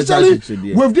 especially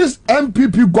with this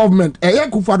MPP government.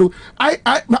 Kufado, I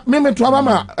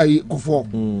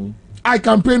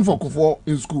campaign for Kufo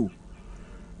in school.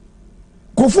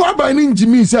 Kufo abayin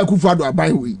Jimmy say Kufado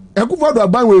abayin we. Kufado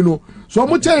abayin we no. So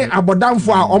omo chen abodam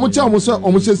for omo chen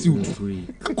omo say siwutu.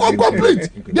 Complete.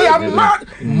 They are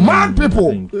mad people.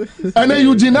 And then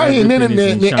you deny him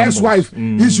the ex-wife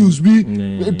issues be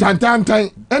tan. And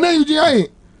then you deny him.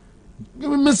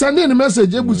 me sending a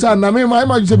message ebusa na me my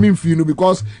imagine me feel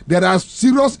because there are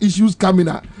serious issues coming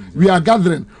up. We are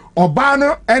gathering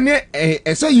Obano any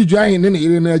say you join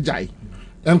in the jai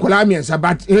and Kolamians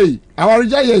but hey our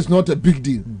jai is not a big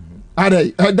deal. Are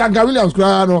they Duncan Williams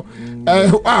Crano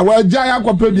well jai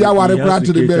compare be our reply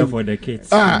to the bed for the kids.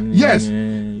 Yes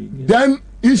then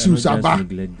issues about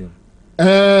dear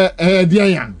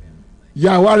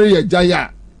ya worry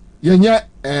jaya yenye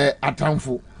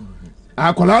atamfo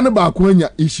akola no ba ko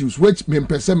anya issues which me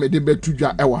pese me de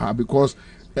betudwa ewa ha because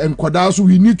enkoda so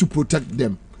we need to protect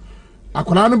them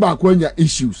akola no ba ko anya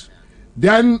issues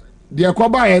then the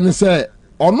akoba yen say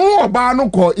ono oba no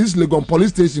ko East Legon police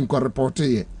station ko report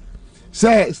here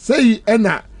say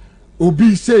ena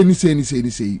obi say ni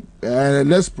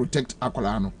let's protect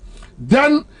akola no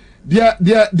then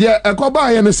the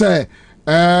akoba yen say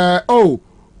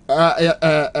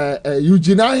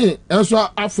Eugene and so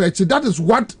affect that is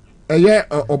what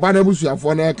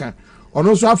Obanabusuafo na eka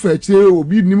ono so affect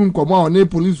obi nim nkoma on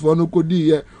police for no kodi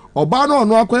ye oba na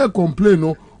ono akoye complain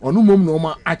no ono mom no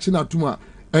ma achi na tuma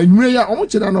anwure ya omo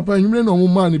chira no pa anwure na omo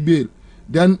ma ni bail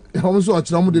then omo so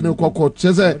ochira omo de ne court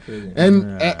chese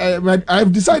and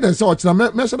I've decided so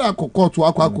ochira me should court to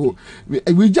akwa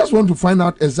we just want to find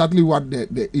out exactly what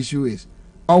the issue is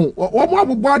omo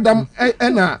abubu adam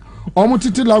na omo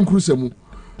titi Land Cruiser mu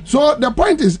so the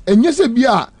point is enyese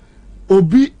bia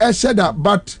obi esheda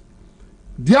but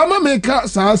the America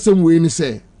sa asem we ni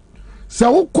say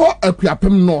wo ko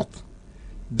Akuapem North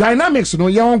dynamics no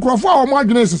ye onkrofo a omo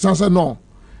adwene sesa no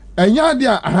enya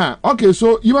dia aha okay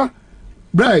so yiba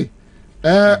brai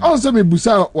on se me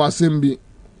busa wasem bi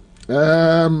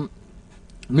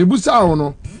me busa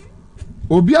no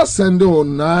obi asende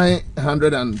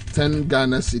 910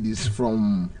 Ghana cedis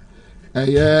from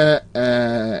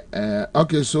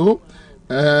okay so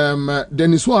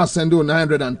Dennis was sending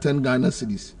 910 Ghana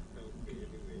cedis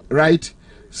right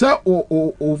so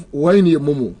when you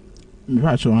momo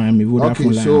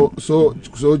okay so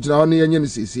jrawni yenye ni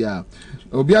sisi ya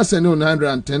obi sending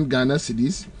 910 Ghana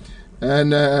cedis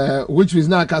and which means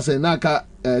na ka say na ka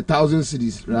 1000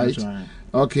 cedis right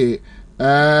okay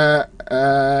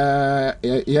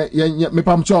me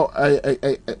pamcho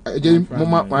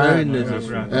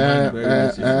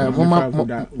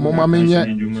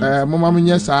mama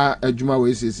menye sa adwuma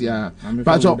we sisi ya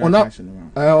pacho ona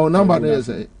number na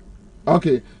say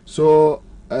okay so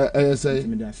say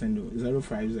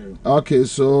 050 okay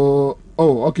so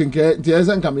okay nke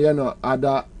ntiyesen kam ye no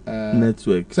ada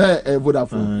network say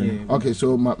Vodafone okay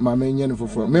so ma menye no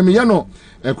foforo me ye no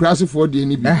ekurase for de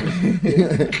ni bi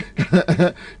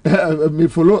me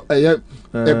follow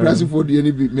ekurase for de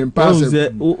ni bi me pass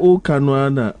o kanwa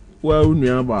na wa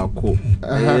unua ba ko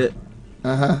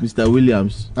Mr.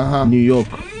 Williams New York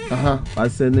I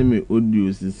send me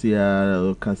audio sisi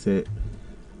ya kase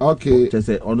okay just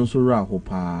say ono so ra ho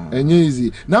pa enye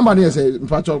easy number na say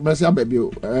mpacho message ababi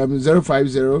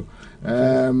 050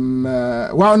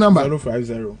 wow number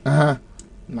 050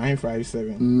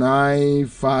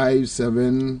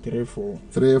 957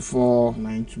 34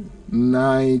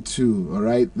 92 all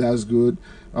right that's good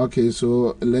okay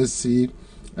so let's see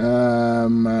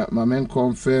my man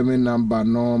confirming number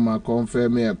no my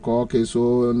confirming a call okay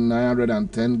so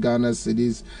 910 Ghana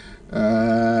cedis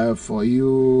for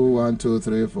you 1 2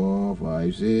 3 4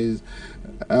 5 6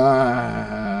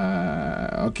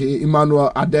 okay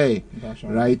Emmanuel Ade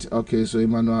right okay so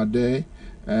Emmanuel Ade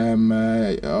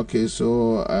okay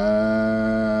so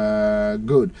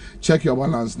good check your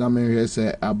balance now me here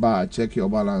say aba check your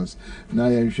balance now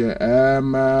you share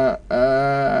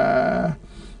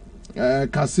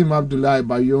Kasim Abdullah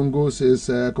Bayongo says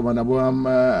Commander Boam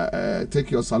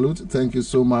take your salute, thank you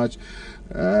so much.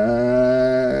 These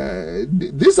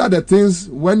are the things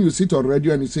when you sit on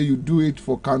radio and you say you do it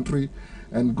for country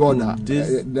and God,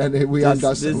 then we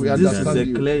understand. This is a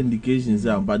clear indication,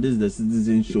 but this is the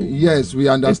citizen show. Yes, we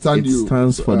understand you. It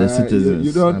stands for the citizens.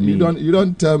 You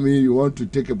don't tell me you want to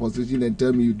take a position and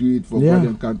tell me you do it for God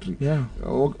and country. Yeah.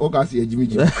 Okay,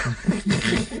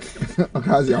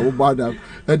 okay, I will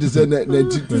that is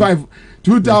 95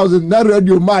 2000 na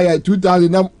radio Maya 2000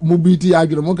 na mobility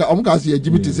argument omuka see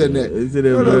Jimmy to say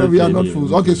we are not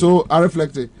fools. Okay, so I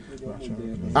reflected.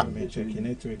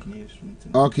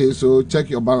 Okay, so check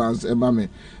your balance, mami.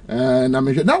 Now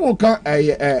we can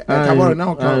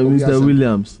Mr.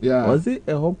 Williams. Yeah. Was it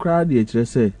a whole crowd here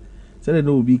say? Say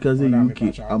no because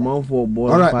UK amount for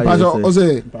boy. All right, Pastor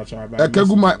Ose.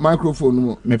 Kegu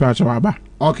microphone. Me Pastor Aba.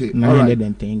 Okay,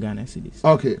 910 Ghana cedis.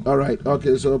 Okay, all right.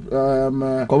 Okay, so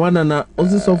Commander na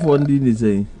Ose so for ndi ni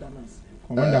say.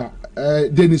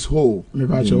 Dennis Ho. Me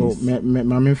pacho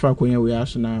me fa konya we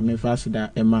aso na me fa da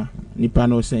Emma nipa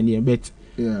no send here bet.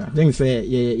 Yeah. I think say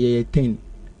yeah 10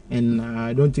 and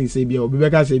I don't think say bia obi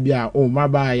beka say bia oh my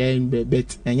ba yeah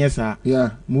bet enye sa.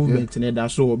 Yeah. Movement ne da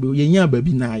so obi ye nya ba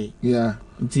bi na ye. Yeah.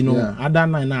 Nti no ada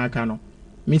na aka no.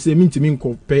 Me say me ntimi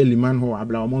nko peli man ho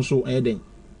abla omo so eden.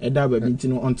 Eda ba bi nti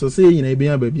no until say yin e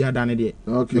bia ba bi ada ne de.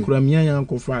 Okay. Me kura miya yan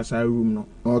ko fa sa room no.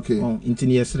 Okay. Nti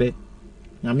ne yesre.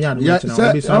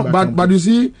 But you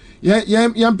see,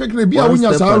 yeah, picking be a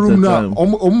winner room now.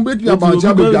 Bet you about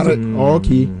Jabby.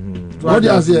 Okay. What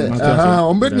you say?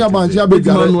 Bet you about Jabby.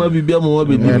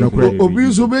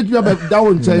 Obi so bet you about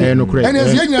down say. And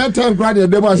as young time crying,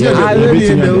 they must say,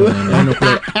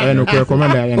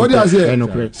 what you say?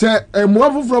 Say, a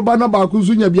move from Banaba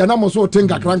Kuzunya, be an almost so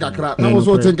think a crank a crack. I was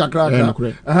so think a crack.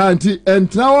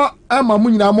 And now I'm a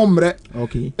munina mombre.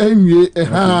 Okay. And ye,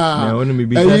 only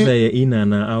because they in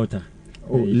and outer.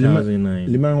 Oh,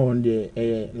 Liman on the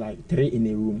like 3 in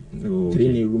a room, 3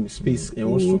 in a room space, and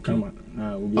also come.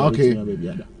 Okay,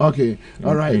 okay,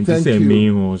 all right. Thank you.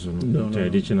 Main also,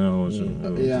 traditional also.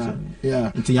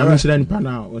 Yeah. It's a young student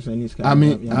panel. Was any? I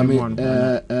mean,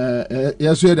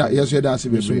 yes, we that. Yes, we that.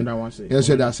 Yes,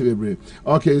 we that.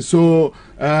 Okay, so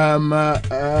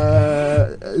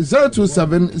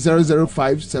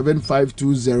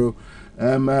 027-005-7520.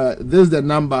 This is the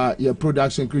number, your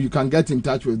production crew. You can get in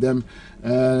touch with them.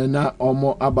 Na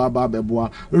omo ababa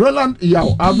beboa. Roland, yeah,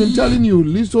 I've been telling you,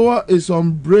 Liso is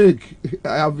on break.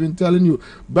 I have been telling you.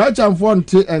 Batch and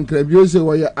Fonte and Krebio say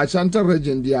we are Ashanta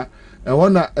region there. I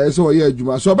wanna so yeah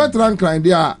Juma. So better and crying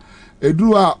there. A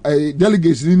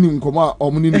delegation in Koma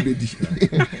Omni Bedi.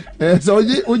 So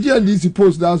Oji and this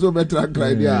post now so better and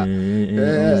crying there.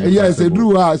 Yes, a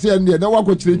drew say and there no one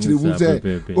could say,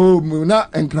 oh, Muna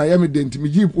and Cryami didn't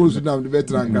me post now the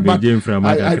veteran. But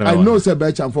I know Sir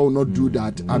Betcham will not do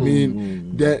that. I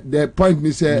mean, the point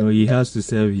me say he has to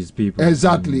serve his people.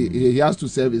 Exactly, he has to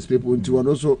serve his people into and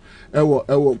also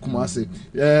Ewo Kumasi.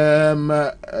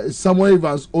 Samuel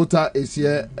Evans Ota is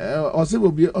here. Also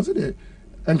will be also there.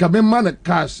 And can be man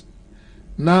cash.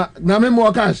 Na me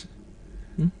more cash.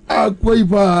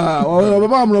 Akwepa or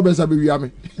mama no besa be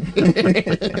wiame.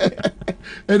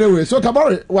 Anyway, so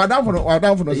Kabore, we down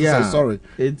for no sorry.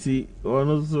 Eti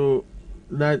also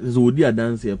that is Odi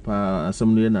dance here pa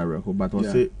assembly na record but we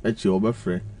say echi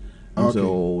obefre.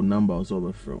 So number also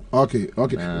obefre. Okay.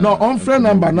 No, on friend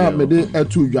number now me dey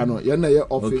 2 Jano. Ye na your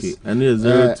office. Okay. And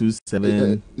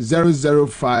 027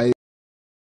 005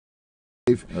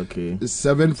 okay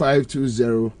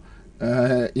 7520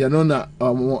 you know na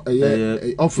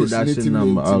office production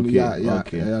number.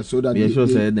 Okay. Yeah, so that they sure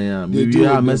say maybe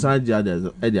a message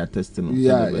they are testing.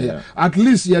 Yeah. At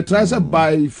least you try say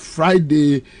by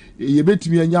Friday you bet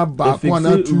me anya ba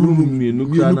kwana to room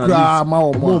nukra ma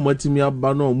omo matimi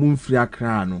aba no mu mfiri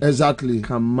akra no. Exactly.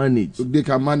 Can manage. They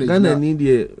can manage. Gana need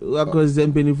the because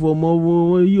them penifo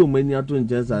mo you many ato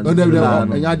njensa. No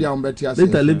anya dia on betia say.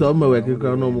 Later o ma work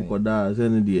kra no mo koda say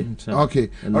ne die. Okay.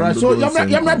 All right. So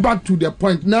you're back to the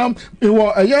point now.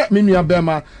 Me nua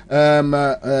bema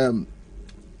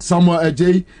Samuel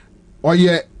Ej or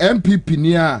MPP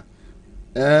near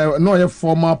no, a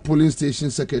former polling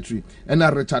station secretary and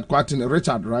Richard Quatin.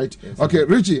 Richard, right? Yes, okay,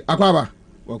 Richie Akwaba.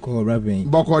 Boko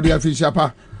de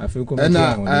Afishapa. And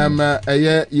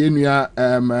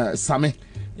Sami.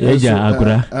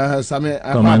 Sami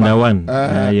Commander 1.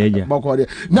 Boko de.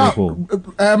 Now,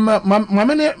 my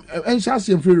many and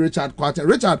free Richard Quatin.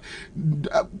 Richard,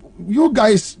 you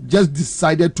guys just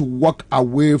decided to walk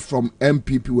away from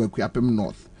MPP Wekwapem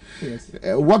North. Yes.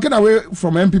 Walking away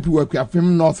from MPP work, we have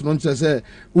him North. Non say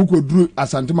who could do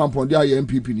Asantuma Pondia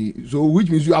MPP. So which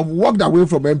means you have walked away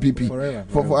from MPP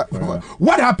forever.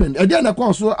 What happened? And then, of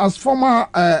course, so as former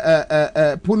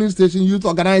polling station youth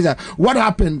organizer, what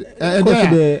happened?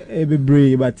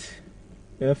 But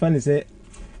funny say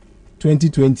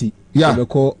 2020. Yeah. We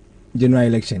call general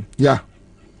election. Yeah.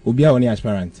 Obia only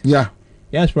aspirant. Yeah.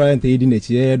 Aspirant leading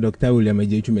the Dr. William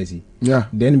Ejechumesi. Yeah.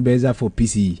 Then Beza for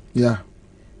PCE. Yeah.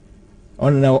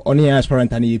 On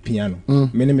aspirant and piano.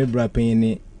 Many bra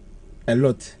paying a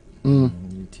lot.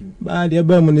 But the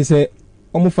Burman say,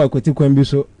 almost 5 quote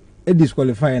so a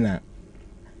disqualify now.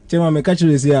 Chema me catch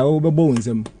this here over bones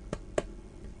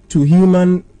to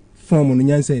human form on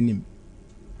Yansa him.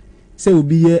 Say will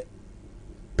be a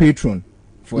patron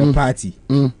for a party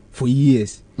for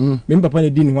years. Me papa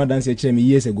didn't want dance a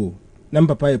years ago. Nam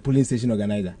papa a polling station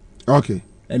organizer. Okay.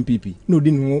 MPP. No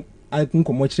didn't I think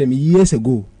much years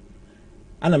ago.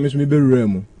 And I miss me be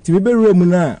room. To be room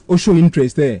na o show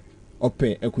interest there.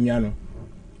 Ope ekunyano.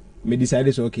 Me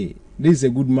decided okay. This is a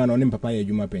good man on him papa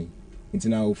Juma pen. It's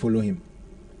now follow him.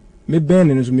 me ben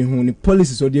no so me hu ni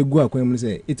policies or dey go akwan mu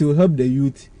say it will help the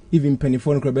youth even penny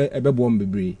for no be bomb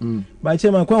bebre but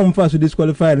chairman kwa mfa so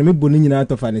disqualify me boni nyina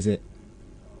atofa ne say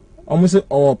almost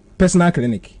or personal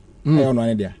clinic I don't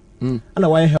know there and a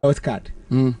wire health card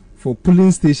for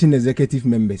polling station executive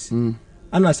members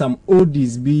and some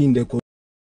ODs be in the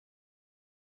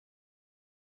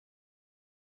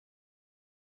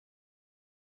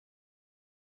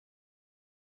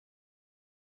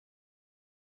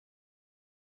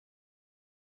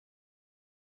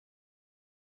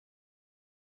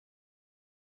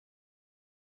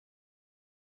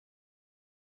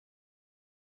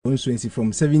constituency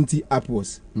from 70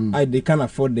 upwards. They can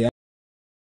afford the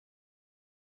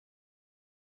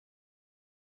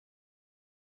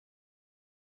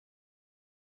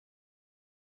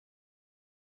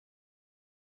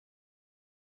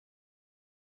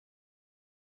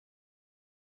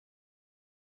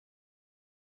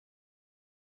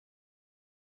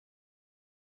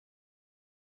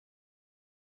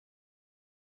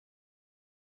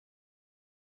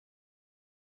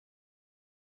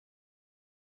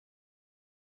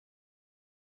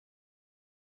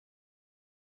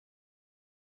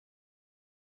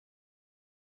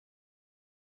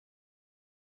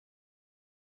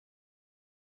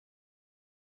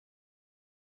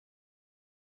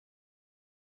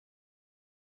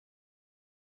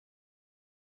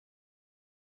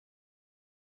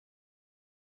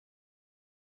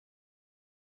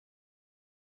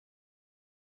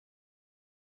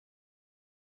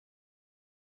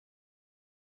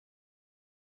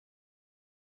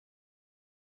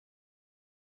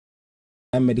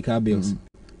medical bills.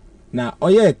 Now,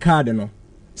 a card no.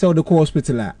 So the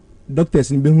hospital doctors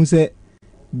in who say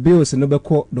bills no be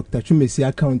call Dr. Chumesi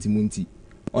account munti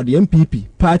or the MPP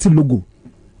party logo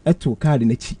eto card in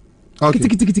echi.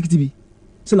 Okay.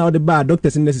 So now the bar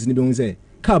doctors and nurses in who say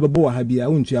car bebo ha bia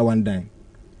untua one dime.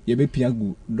 Ye be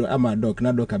piagu do ama doc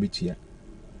na doc abitia.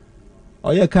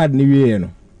 Or card ni wie no.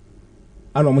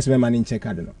 Ano almost be man in check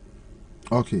card no.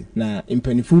 Okay. Na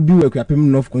impenifu bi we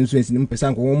kwapem north constituency ni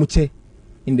mpesa nko wo che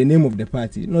in the name of the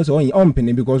party. No, so on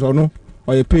penny because or no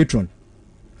or a patron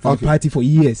for the party for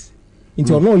years.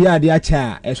 Into no ya dia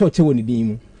cha e so che woni din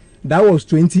mu. That was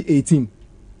 2018.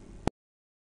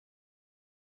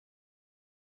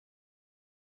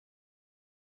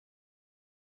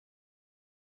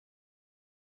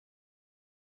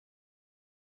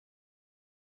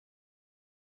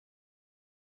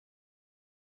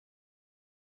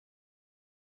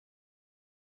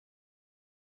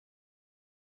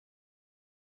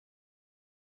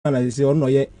 And I say, oh no,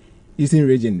 yeah, Eastern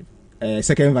Region,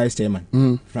 second vice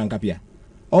chairman, Frank Apia.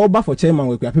 All but for chairman,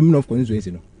 we have him of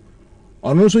constituency.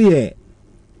 Or also, yeah,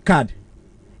 card,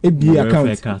 it be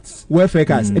account, welfare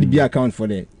cards, it be account for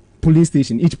the police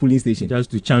station, each police station.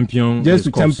 Just to champion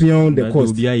the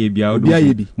cost.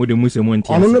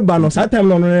 On the banner,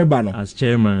 sometimes on the banner as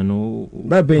chairman, oh,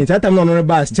 but sometimes on the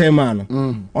bar as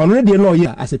chairman. Already, no,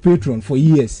 yeah, as a patron for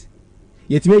years.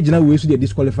 Yet, imagine we should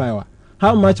disqualify.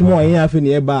 How much more I have in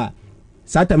the bar?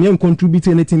 Satam young contribute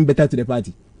anything better to the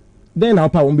party. Then our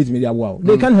power won't beat me. Wow,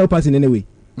 they can't help us in any way.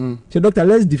 So, doctor,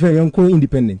 let's defend young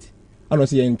co-independent. I don't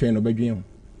see you in train or bedroom.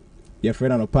 Your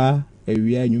friend on a par, a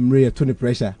real numerator to the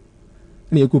pressure.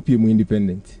 And you could be more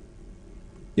independent.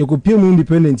 You could be more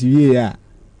independent, yeah.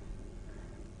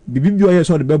 Bibi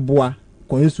saw the beboa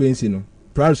constituency no.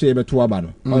 Proud to say about 2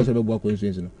 abano. Also, beboa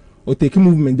constituency no. Or take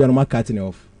movement down my cutting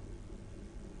off.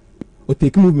 Or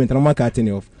take movement and I'm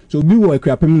cutting off. So be work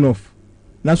him off.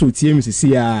 That's what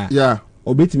TMC yeah.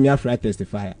 Or bet me after I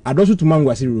testify. I don't to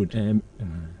Mangwasi Road.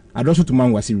 I don't to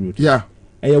Mangwasi Road. Yeah.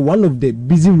 And one of the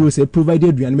busy roads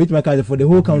provided we and make my card for the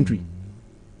whole country.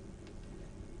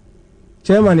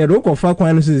 Chairman, you don't confirm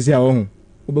quantities here on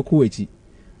Obekoechi.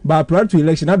 But prior to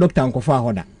election, a doctor and confirm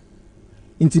order.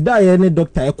 Into that, any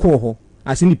doctor a call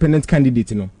as independent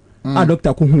candidate, no. A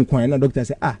doctor could coin, a doctor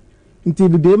say, until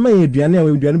the day my Adriana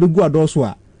will be go at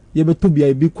Oswa, you be to be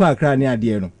a big quack near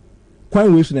dear. Quite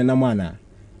wish in a manner.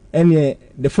 And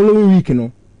the following week,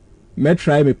 no, may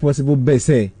try my possible best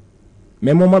say.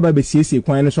 My mama baby says,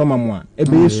 quite a summer one, a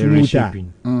base smoother,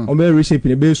 or very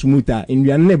reshaping a base smoother in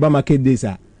your neighbor market days,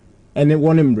 and it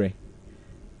one embrace.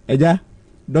 Eja,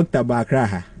 Dr.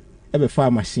 Bakraha, every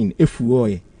fire machine, if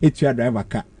we it's your driver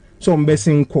car. Some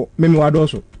besting co, memoir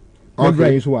also.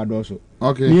 Okay, so also.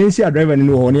 Okay, you see a driver in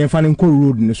the horn and finding co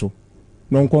road in the so.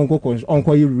 Non concourse,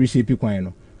 uncle you reshape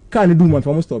quino. Can't do my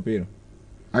former stop here.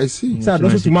 I see. So,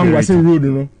 also to Mangwasi Road,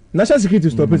 no. National security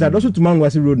stop is also to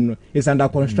Mangwasi Road, no. It's under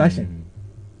construction.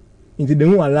 Into they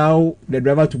won't allow the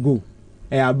driver to go.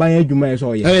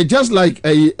 Just like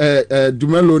a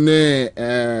Dumelone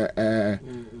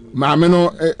maame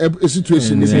no a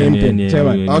situation is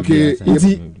chairman. Okay,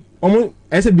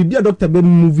 I said be a doctor be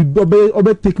movie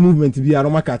be take movement be a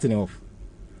Roma cutting off.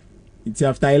 It's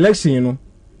after election,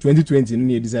 2020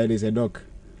 no decided say doc.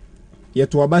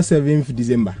 Yet to about 7th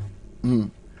December.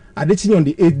 I did on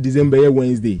the 8th December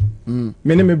Wednesday.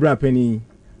 Many me bra penny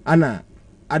Anna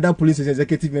other police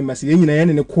executive members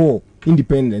in a core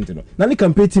independent. Now the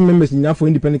campaign team members enough for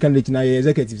independent candidates now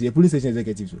executives, police station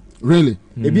executives. Really?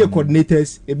 It be a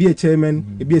coordinators, it be a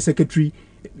chairman, it be a secretary,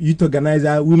 youth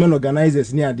organizer, women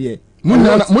organizers near there.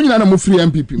 Munina mo free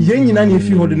MPP. Yen na if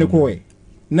you hold the core.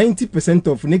 90%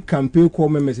 of the campaign core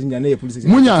members in the police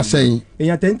station. Munya saying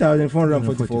in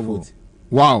 10,444 votes.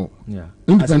 Wow. Yeah.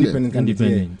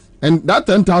 Independent. And that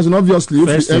 10,000 obviously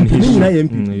first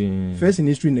MP. First in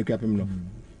history in the capital.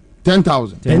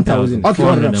 10,000. 10,000.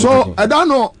 Okay. So I don't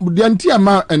know the entire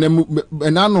man and I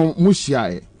know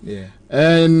Mushia. Yeah.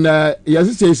 And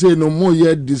yes, say no more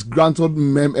yet disgruntled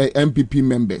MPP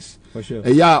members. For sure.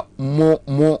 Yeah, more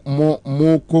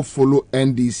co follow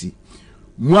NDC.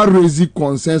 More raising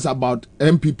concerns about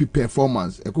MPP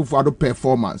performance. Ekufado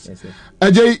performance.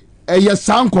 Yes, yes,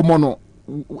 sound common.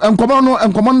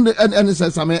 And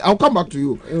says, I'll come back to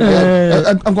you.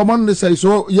 And common say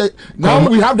so. Yeah, now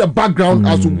we have the background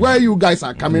as to where you guys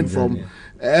are coming from.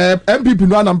 MPP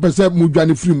no and percent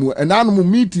mujani free and animal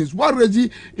meetings. What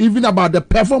really even about the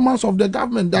performance of the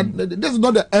government? That this is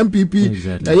not the MPP.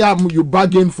 Exactly. You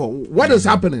bargain for. What is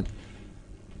happening?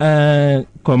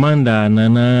 Commander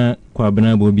Nana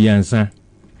Kwabena Bobie Ansah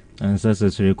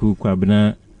Sesereku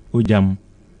Kwabena Ujam.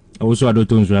 Also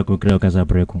adotonzu la kokre okasa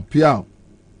preko. Pia.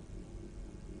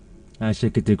 A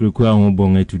shekete kruku a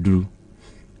honbon etuduru.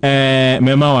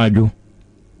 Mema wadu.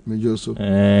 Mejoso.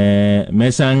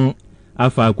 Mesan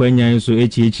afa akwanya nso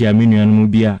echi aminu mu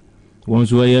bia.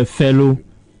 Wonso ye fellow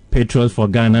Patriots for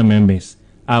Ghana members.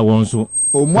 Wonso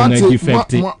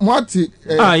Mwati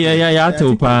yeah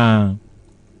topa.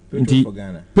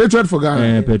 Patriot for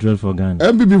Ghana. Patriot for Ghana.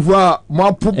 MPP for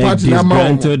more party na ma.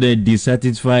 Disgruntled the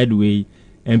dissatisfied way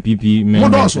MPP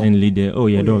members and leader. Oh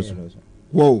yeah, those.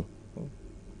 Whoa.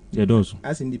 Yeah, those.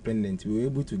 As independent, we were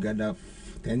able to gather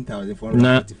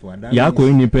 10,444. Yako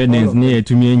independence near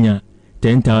to me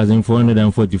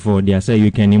 10,444. They say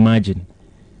you can imagine.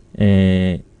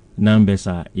 Numbers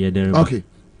are there. Okay.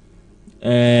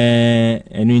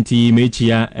 And unti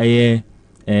mechia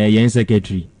yen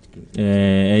secretary.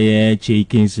 Che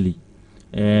Kingsley.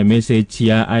 Message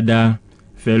here other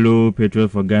fellow Patriot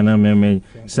for Ghana member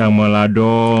Samuel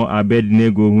Ado,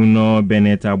 Abednego Huno,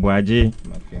 Bennett Abuaje.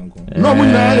 No, we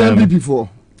know MPP for.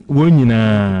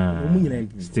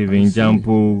 Stephen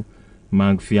Jampo,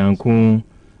 Mark Fiancon.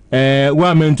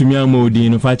 What meant to me a modi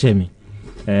no fachemi.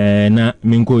 Na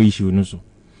minko issue no so.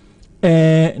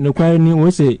 No kwa ni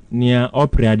wose nia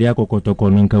opera dia kokotoko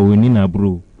nka woni na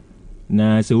bro.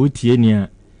 Na se wotie nia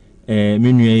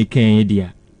menu ya iken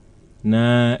dia.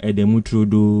 Na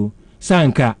edemutrudo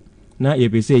sanka na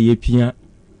yepese yepia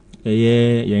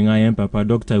yenga yen papa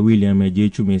Dr. William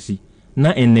Ejechumesi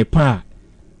na enepa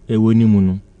ewoni mu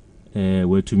no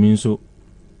watumi nso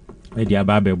edi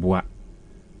ababeboa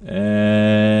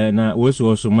na woso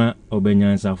osoma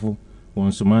obanyansafo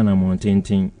wonsoma na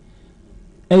montenten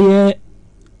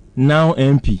now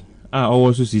MP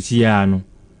owo so sisi ya no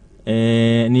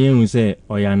ni ehun se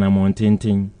oya na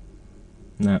montenten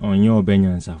na onye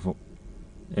obanyansafo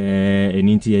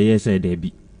eninti ye say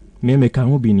debi me ka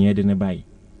ho bi ne ye de ne bai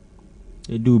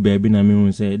edu baabi na me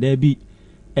hu say debi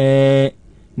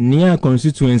near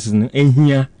constituencies no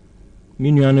ehia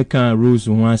minua no kan rules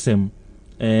ho asem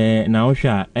na wo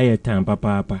hwa tan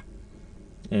papa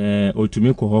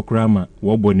otumi ko hokra ma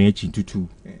wo bo na echi tutu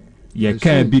ye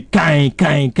kan bi kan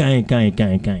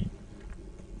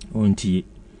onti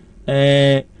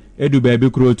edu baabi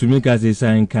kro otumi ka se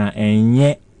sanka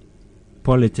enye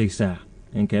politics a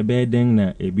nke be den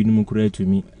na ebinum kura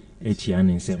tumi echi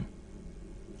anensem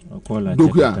okola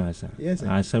tekasa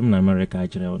asem na America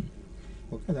akire on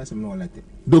okaza asem na olate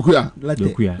dokuya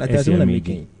asem na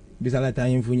meke bisalata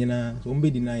yimfunyina so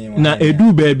mbedi na yen na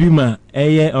edu baabi ma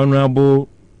honorable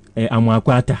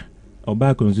Amwakwata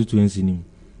oba constituency nim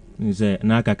nse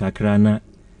na aka kakra na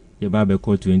ye ba be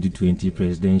call 2020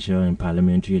 presidential and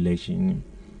parliamentary election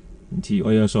nti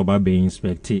oyo so ba be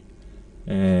inspect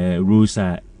rules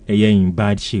are in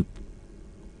bad shape.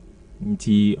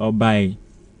 Nti obai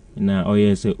na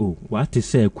oye say oh what is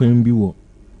say kwen bi wo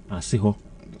ase ho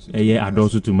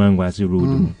adoso to mangwase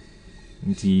road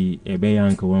nti ebe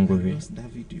yanka wongo hwe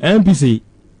MPC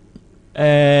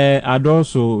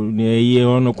adoso ne ye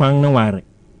ono kwan na ware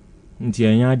nti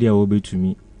anya dia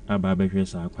obetumi aba behwe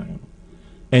sa kwan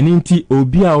eni nti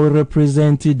obi a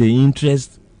represent the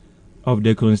interest of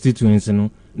the constituency no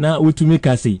na wotumi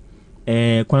ka say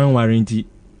kwan warranty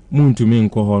muntumi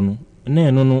nkɔ hɔ no na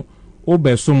eno no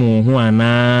obesom ho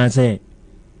ana say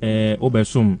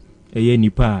obesom eye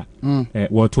nipa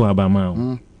woto abama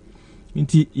o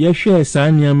nti yehwe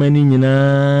saa nneɛma ni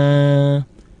nyina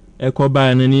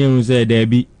ekoba na ne hu say da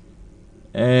bi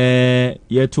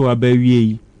yeto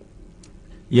abawie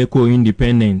yeko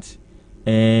independent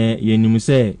yenim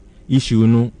say issue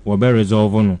no wo be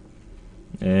resolve no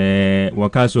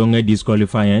wakaso nga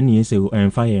disqualify and ye say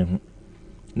fire ho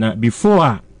na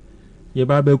before ye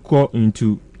ba be call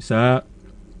into sa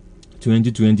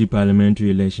 2020 parliamentary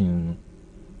election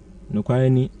no kwa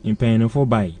ni impen for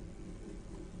by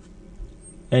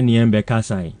any embe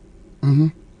kasai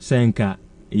senka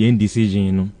yen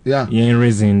decision no yen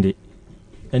reason de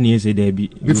and ye say there be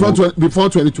before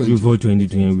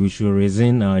 2020 we should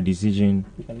resign our decision.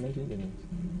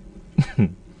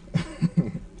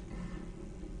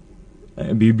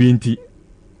 Bibinti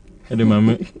ede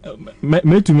mama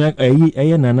metumi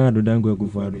ayi nana adodango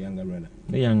akufado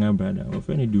younger brother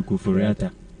ofeni Duke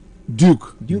Oforiata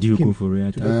Duke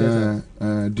Oforiata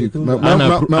Duke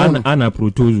ana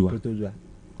protozua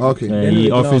okay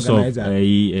the office of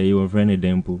your friend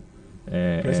Dempo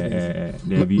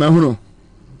mahuno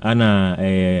ana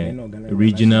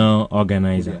regional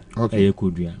organizer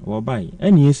kodua wo bai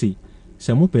ani ese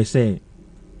se mo pese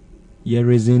ye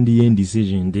reason the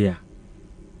decision there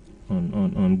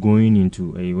on going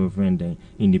into a referendum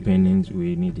independence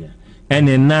we need there and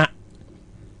then na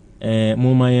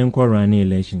moma yen run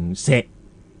election say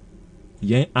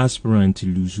yen aspirant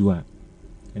lose wa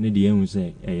and the yen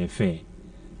say fair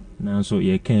now so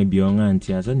ye can be on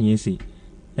anti as an say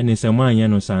and say man yen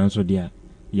no san so there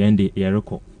yen de ye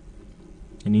record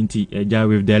and inti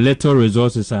with the little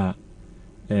resources are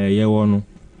ye wono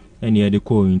and ye de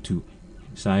call into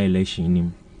sa election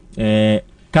nim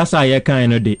kasa ye kan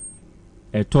no de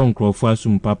ton krofo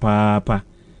asum papa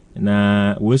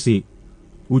na we say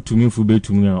utumi fu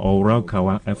betumi a owra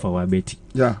kawa efa wa beti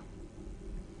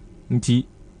nti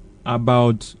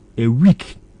about a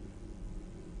week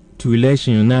to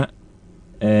election na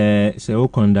say o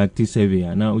conduct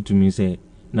survey na utumi say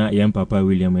na yem papa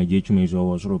William Ejechumi so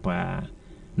was ropa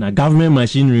na government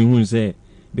machinery hu say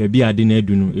baby ade na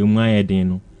edu no emu ayeden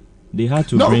no they had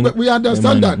to bring but we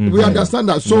understand that we understand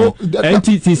that so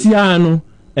no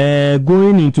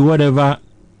going into whatever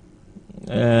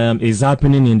is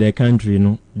happening in the country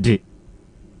no de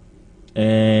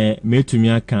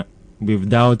metumiaka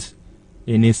without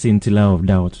any scintilla of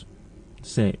doubt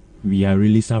say we are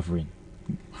really suffering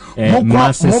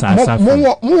masses are suffering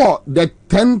more the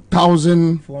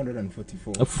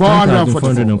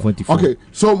 10,444 okay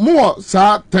so more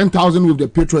sir 10,000 with the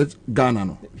Patriot Ghana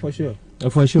no for sure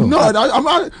no I'm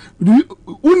not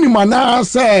unimana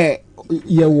say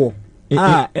yewo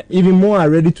even more are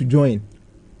ready to join.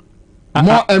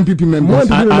 More MPP members.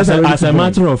 As a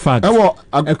matter of fact, they don't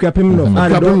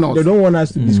want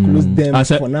us to disclose them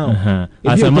for now.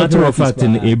 As a matter of fact,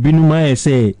 Ebinuma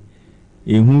say,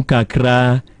 "Ehu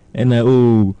kakra ena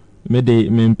me de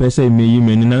me mpese me yi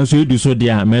me na so edu so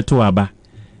dia meto aba."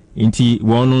 Inti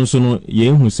won so no ye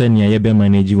hu se ne ye be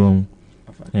manage won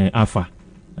afa.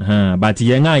 But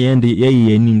ye nga ye de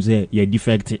ye anim say ye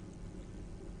defect.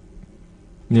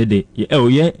 Ne de ye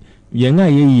nga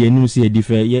ye anim say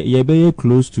defect ye be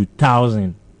close to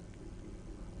 1,000.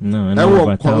 No,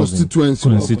 over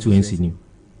constituency.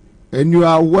 And you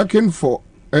are working for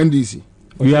NDC.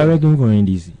 We are working for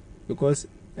NDC because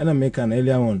an American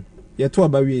earlier on. You told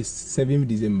about 7th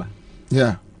December.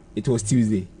 Yeah, it was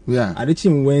Tuesday. Yeah, I reached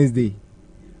him Wednesday,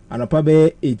 and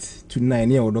probably 8 to 9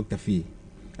 near Dr. Fee.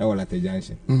 I was at the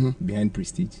junction behind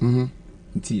Prestige.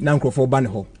 Now for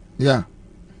Banho. Yeah,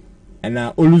 and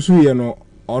Olusu, you know,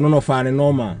 or no fan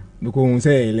normal because we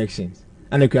say elections.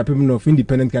 And the people of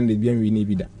independent candidate being we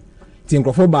need that. Think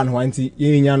of Banho, anti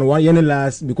yen one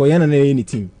last because yen any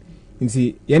team.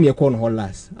 Inti yen ye corn hall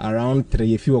last around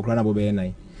 3 few o'clock about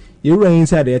 9. You were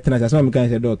inside the eternal. That's why I'm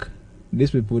say, doc, these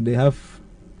people they have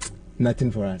nothing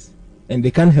for us, and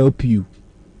they can't help you,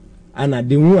 and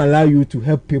they won't allow you to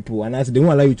help people, and they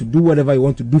won't allow you to do whatever you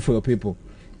want to do for your people.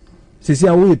 See,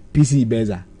 I will PC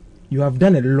Beza. You have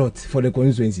done a lot for the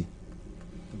constituency.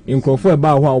 In Crawford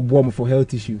about how bomb for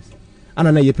health issues, and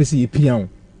I know you PC piano.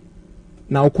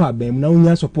 Now Kwabena now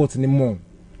you support anymore.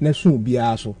 Next soon be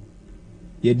also.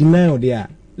 You deny or there.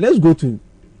 Let's go to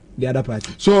the other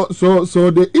party. So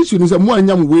the issue is a more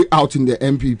way out in the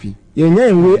MPP.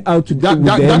 Yeah, way out to that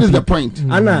is the point.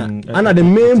 Anna, the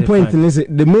main point was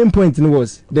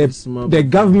the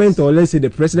government or let's say the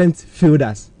president failed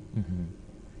us.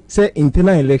 Say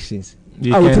internal elections.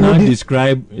 You cannot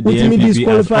describe the NPP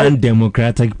as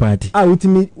undemocratic party.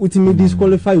 Ultimately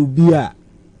disqualify Ubia.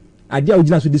 Idea would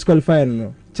just disqualify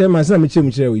no. Chairman,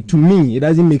 to me, it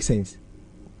doesn't make sense.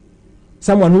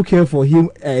 Someone who cares for him,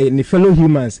 fellow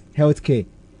humans, healthcare.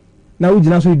 Now we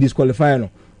just disqualify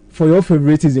no for your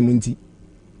favoritism,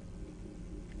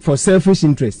 for selfish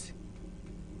interest.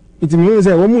 It means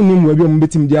that one name will be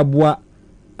meeting the Abua,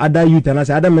 other youth and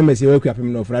other members here. I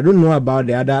don't know about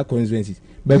the other constituencies,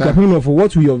 but for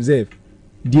what we observe,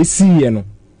 they see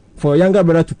for a younger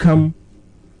brother to come.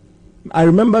 I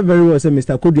remember very well,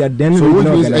 Mr. Kodia then. So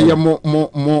it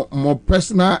means more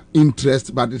personal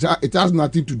interest, but it has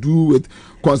nothing to do with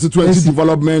constituency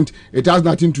development. It has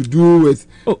nothing to do with.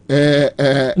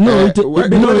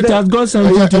 It has got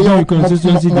something to do with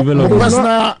constituency development.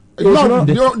 Personal.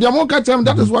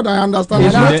 That is what I understand.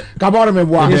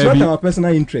 It's not our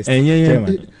personal interest. Thank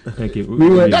you.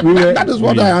 That is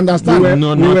what I understand.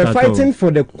 We were fighting for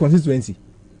the constituency.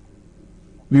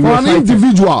 For an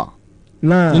individual.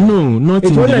 Nah. No, not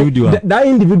individual. That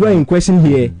individual in question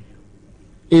here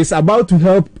is about to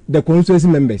help the constituency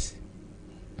members.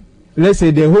 Let's say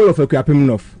the whole of Kwabena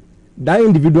North. That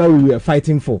individual we were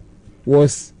fighting for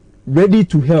was ready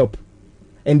to help,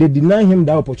 and they deny him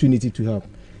that opportunity to help.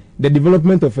 The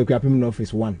development of Kwabena North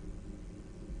is 1.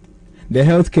 The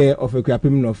healthcare of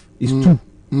Kwabena North is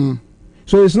 2.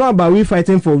 So it's not about we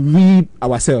fighting for we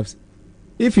ourselves.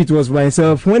 If it was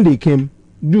myself, when they came,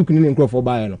 Duke didn't call for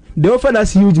buy. They offered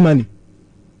us huge money.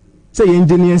 Say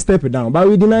engineer step it down, but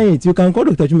we deny it. You can call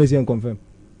Dr. Chumesi and confirm.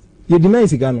 You deny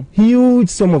it, huge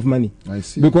sum of money. I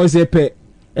see. Because they pay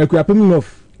Kwabena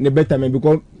North the better man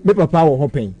because paper power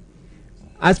hopping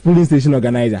as polling station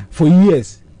organizer for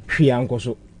years. She uncle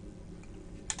so.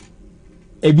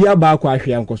 Ebia ba kwa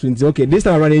hwe ankoso nti okay this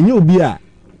time around enye obi a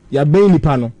ya ban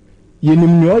nipa no ye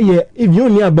nim no ye if you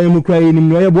ni aban mu kra ye nim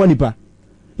no ye bo nipa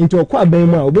nti okwa aban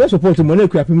mu a obi support mo na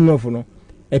Kwabena North no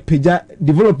e pagya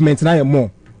development na ye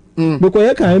more because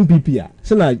ye kan MPP a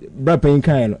se na bra pen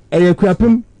kan no e ye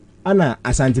Kwabena ana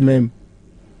asantemem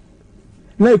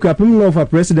na Kwabena North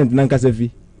president na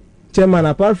nkasafi chairman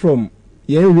apart from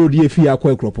ye road ye fi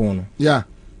akwa Ekropon no yeah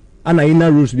ana ina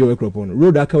rules be Ekropon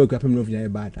road aka Kwabena North na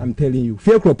bad I'm telling you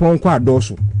fear Ekropon kwa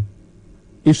doso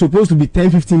it's supposed to be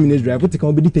 10-15 minutes drive but it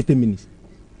can be 30 minutes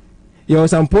there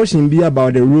was some portion be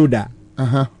about the road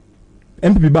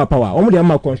MPP ba power omo dey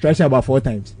am construction about 4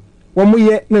 times omo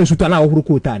ye na nsuta na ohuru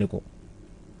ko ta ko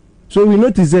so we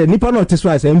notice that nipa no teso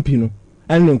as MP no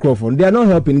and in Crawford they are not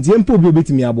helping the MP obi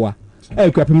obetimi aboa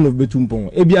Kwabena North betumpon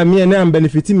e bia me na am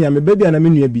benefit me am baby na me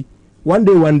nua bi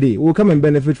one day we will come and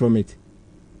benefit from it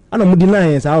and I'm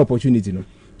denying our opportunity no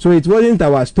so it wasn't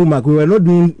our stomach we were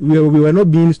not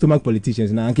being stomach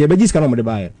politicians now okay but this kind of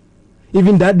buy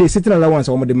even that day sitting allowance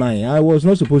on the mine I was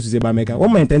not supposed to say by maker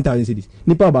 1,10,000 cities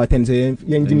nipa about 10 say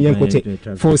engineer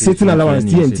for sitting allowance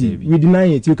TNT we deny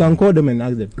it you can call them and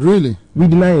ask them really we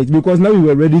deny it because now we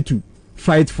were ready to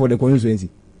fight for the constituency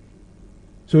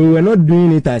so we were not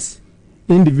doing it as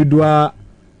individual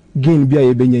gain bia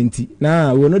ye benyanti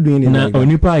na we are not doing it na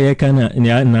onipa ye kana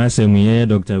na asem ye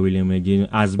Dr. William Agin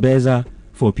as beza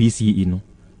for PCE no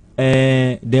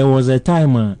there was a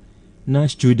time na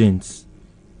students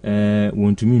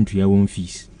want to mean to your own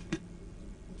fees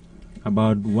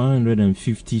about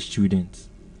 150 students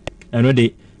I know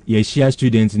they share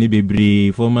students ni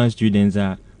bebre former students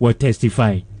are what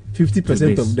testify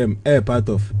 50% of them are part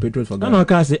of Patriots for Ghana. No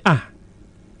can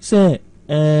say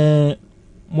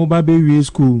mobile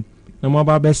school na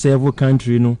mobile serve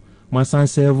country no masan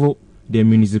serve the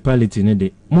municipality ne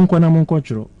de monko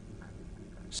chiro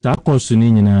sa cost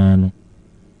ni nyina no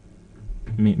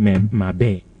me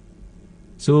be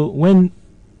so when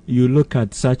you look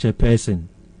at such a person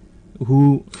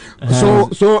who so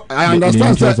I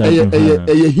understand that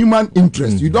a human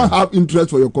interest you don't have interest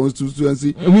for your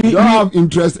constituency you don't have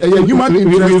interest a human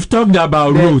interest we've talked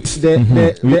about roads the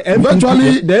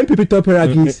MPP top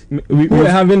hierarchies we were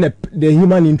having the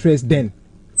human interest then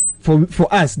for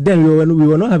us then we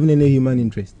were not having any human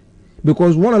interest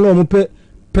because one alone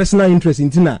personal interest in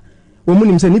tina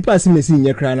woman say nipa si mesi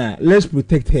nyekra na let's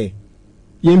protect her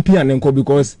yempi anenko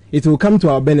because it will come to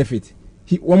our benefit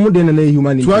one more than a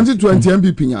human interest 2020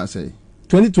 MPP nya say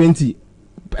 2020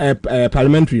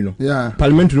 parliamentary no yeah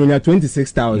parliamentary no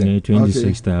 26,000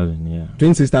 26,000 yeah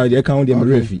 26,000 account dem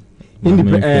refi in the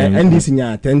NDC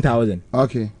nya 10,000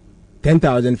 okay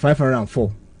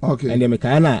 10,504 okay and the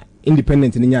mekana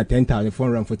independent nya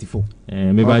 10,444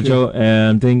 maybe I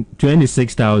think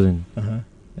 26,000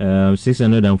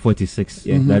 646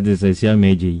 yeah. That is a Sia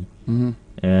Meji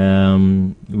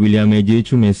William Eji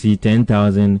Chumesi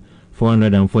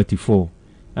 10,444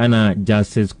 ana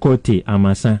Justice Kote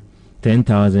Amasa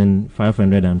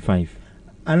 10,505.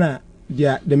 Ana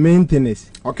the main thing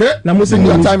is okay na mo say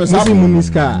your time is up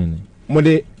munisika mo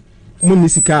de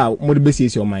besi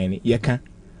esi o mine ye ka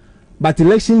but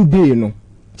election day no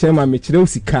chairman me kire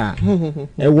osika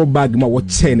e wo bag ma wo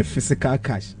chain physical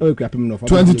cash o ku apem no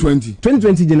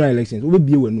 2020 general elections wo be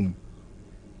bie wanum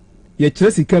ye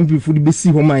kire sika mpi fu de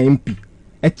besi ho man mp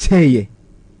e cheye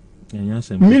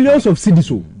millions of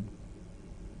cedis o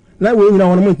na we nyina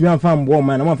wono mo timi amfa mbo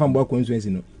man na mo amfa mbo constituency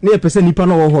no na ye pese nipa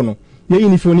no wo ho no ye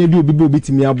ni fo ne bi obi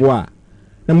bitimi abo a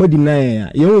na modi na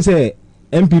ye hu say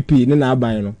MPP ne na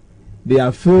aban no they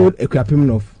have failed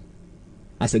Ekwapim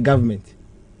as a government.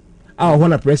 Our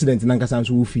one president Nankasa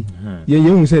so wufi. Ye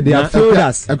hu say they have failed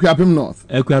us. Ekwapim North.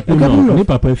 Ni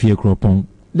papa fie kropon.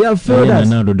 They have failed us.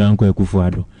 Na do danko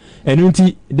Ekufuado. Enu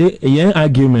nti the yen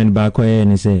argument ba ko ye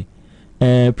ni say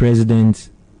president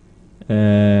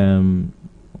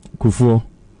Kufuor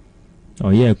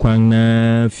oye kwan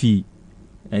na fi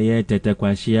tete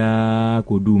kwashia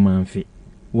kodu manfi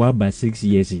wa ba 6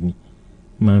 years ni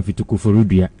manfi to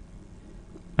Kufuorudua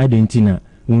adentina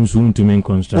unsu ntumen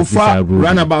construct this road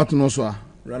runabout no so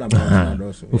runabout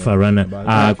ufa runa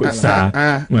sa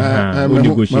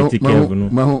negotiate kev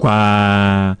no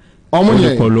kwa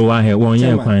omo kolo wa he won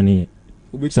ye kwan ni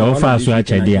so fa so a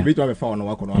chede a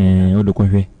odo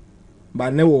kohwe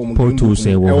ba ne wo mo porto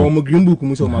say wo green book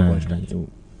mu so ma construct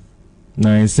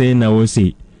na say na wo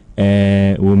say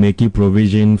we make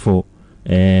provision for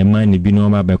money be no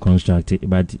ma be construct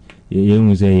but ye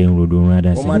hu say ye rodo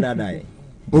rather say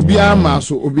obia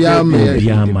maso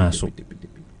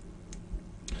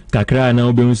kakra na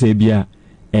obi hu say bia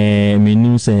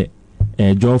menim say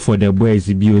job for the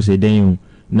boys bi o say den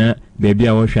na baby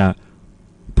a wo hwa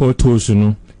portos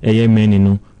no meni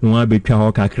no no abetwa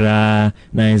ho kakra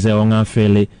na say onga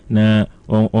fele na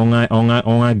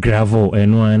onga gravel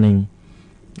eno anin.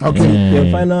 Okay,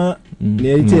 your final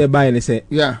reality buy and say,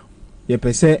 yeah, you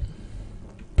per se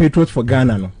Patriot for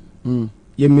Ghana no.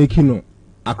 You making no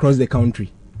across the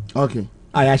country. Okay.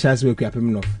 I actually work up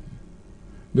enough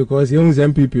because young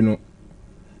MPP no.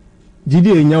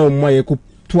 GD enya o mo ye ko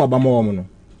to abama o mo no.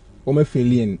 O me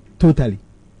failing totally.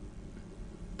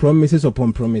 Promises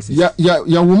upon promises.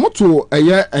 Yeah, wo moto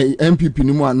MPP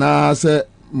ni mu ana say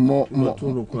me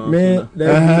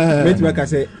make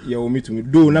say you me to me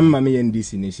do na mama me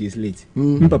NDC ni she is late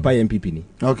papa MPP ni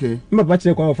okay papa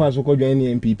chire kwa fa so ko join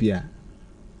ni MPP a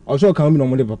also kan me no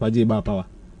mo de papa je ba power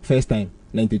first time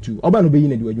 92 oba no be yin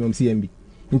na di wadwum CMB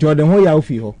nti o de ho ya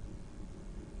ofi ho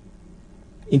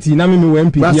nti na me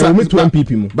MPP ya me to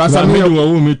MPP mu basa me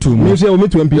wo me to me say o me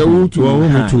to MPP ya wo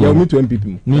me to MPP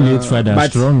mu ni late father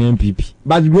strong MPP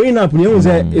but growing up you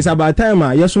say it's about time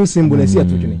yesum symbol na see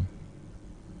atodwene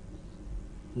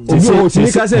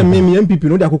Tika say me MPP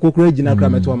no da kokokoro gina kra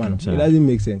meto ma no it doesn't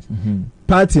make sense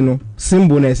party no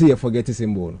symbol na say you forget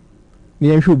symbol ni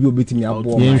yen hwe obi obetimi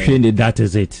abo yen hwe that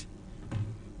is it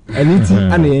anything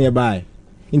and yen buy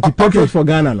into Patriot for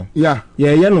Ghana no yeah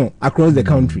no across the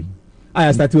country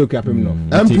I start work up no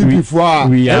MPP for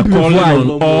we are calling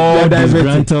on all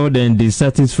disgruntled and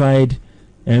dissatisfied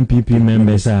MPP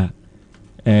members are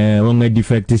when a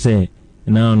defect say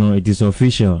now no it is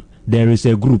official there is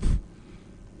a group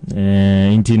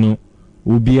intino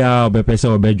ubia obepesa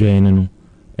obedwen no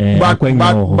but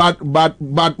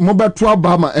mo beto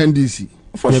abama NDC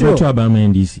for sure beto abama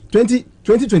NDC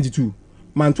 2022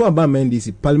 manto abama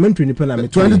NDC parliamentary ni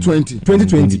parliament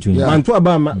 2020 yeah. Manto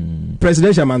abama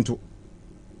presidential manto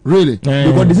really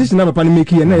because decision na papa ni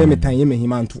make here na ye metan ye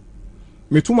mehimanto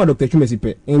metuma Dr. Chumesi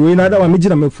pe we na da wa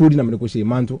mejina me frodi na me ko she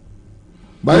manto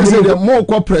but you say the more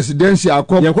co presidential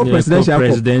co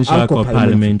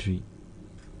parliamentary.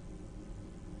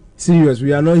 Serious,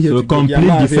 we are not here so to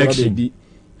complete defection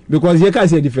because you can't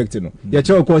say defect no.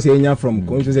 You of course from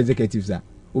constituency executives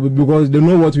because they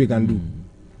know what we can do.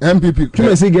 MPP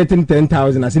you say getting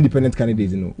 10,000 as independent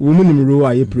candidates you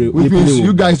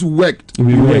guys worked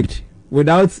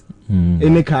without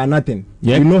any car nothing.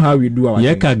 You know how we do our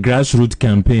grassroots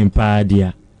campaign pa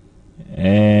dia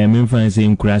me fan say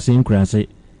nkrase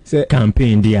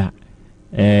campaign dia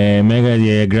mega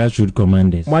the grassroots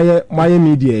commanders my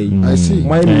media I see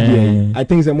my media I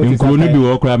think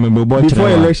before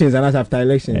elections and after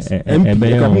elections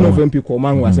MP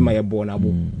command was my born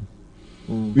abo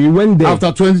we went there after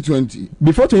 2020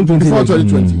 before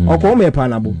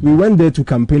 2020 we went there to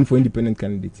campaign for independent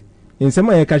candidates in some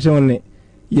way catch on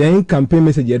yen campaign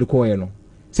message you call you know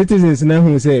citizens now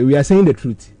who say we are saying the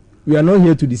truth we are not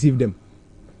here to deceive them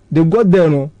they got there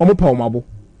no omo pa omabo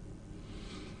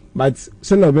but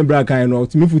send November kan no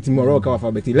to me futi mo rock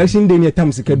alphabet election day near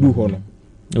tam sika du ho no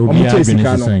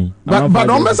But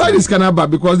on the side is Canada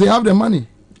because they have the money.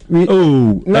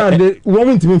 Now they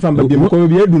want to be from Bobie because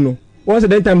we do know. Once at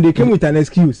that time they came with an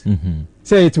excuse.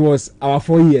 Say it was our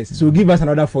 4 years, so give us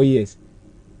another 4 years.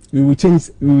 We will change.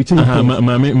 Mami.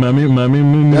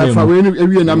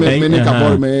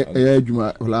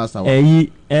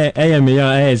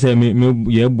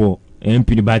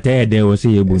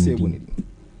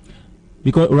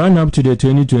 Because run up to the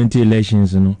 2020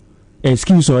 elections,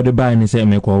 excuse or the buy and say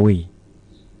make away.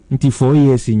 Until 4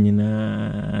 years in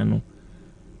no.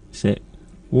 Say,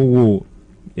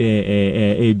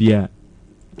 Abia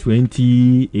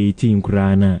 2018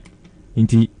 krana.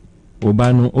 Inti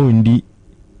Obano ondi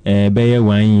beye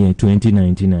 1 year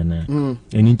 2019 ana. And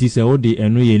inti say oh the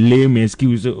eno ye lame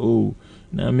excuse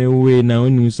na me we na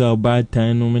onu say bad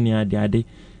time no many ade.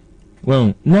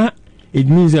 Well, na it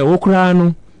means that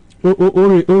okrano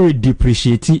or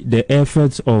depreciate the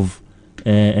efforts of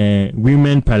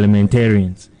women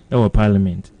parliamentarians or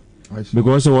parliament.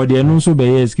 Because what they know so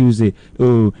be excuse and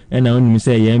I only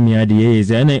say yeah me ade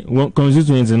is and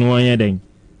constituents no one then.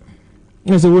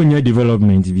 That's a one year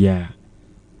development via.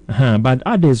 But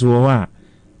others were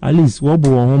at least what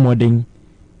bo one modern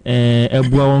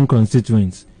ebua one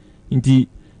constituents. Inti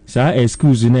sa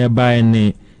excuse na buy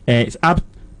ne up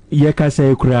yeka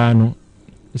say kura no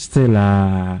still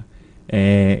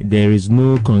there is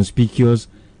no conspicuous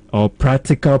or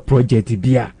practical project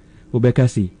bia obeka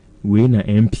say we na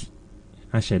MP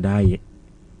ashadaye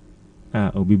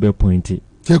obi be pointed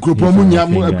tekropo munya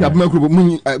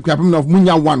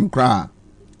one kra.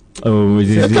 Oh,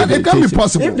 it can be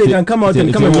possible if they can come out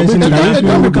and come and mention it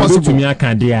can be possible to me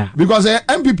because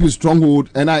MPP stronghold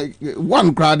and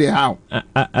one crowd they how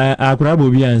akura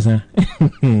Bobie Ansah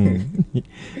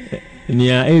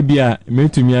nia ebia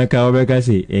metumi aka obeka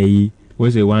say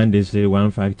was a one district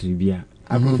one factory bia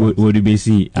would be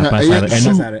see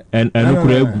apasara and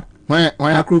kura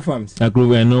Agro farms.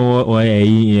 Agro no or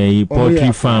a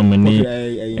poultry farm and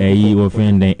a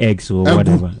offend eggs or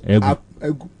whatever.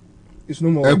 It's no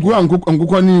more.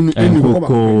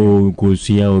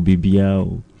 Kusia or Bibia.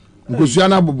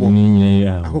 Kusiana Bobo.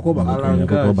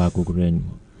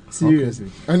 Seriously.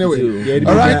 Anyway,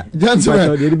 all right,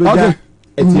 gentlemen. Okay.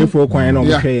 It's here for quiet on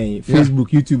Facebook,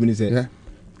 YouTube, and say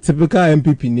typical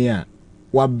MPP near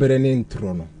Wabernin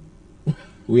Trono.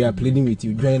 We are pleading with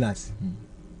you, join us.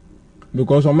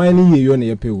 Because on my knee, you're on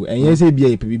your pill, and yes, a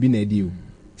BA na deal.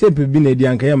 Say, Pibina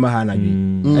Dianca Mahana.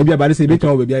 I be about to say,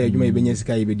 Beton will be a Jumabian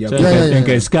Sky with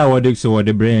the Sky or Dix or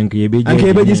the brain, I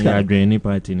drain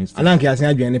party. And I can't say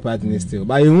I drain party still.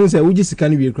 But you won't say, we just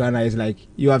can't be crying. It's like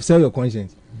you have sell your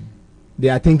conscience. They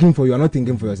are thinking for you, are not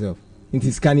thinking for yourself.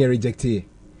 Into Scania rejected.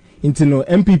 Into no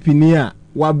MPP near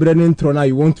Wabernin Trona,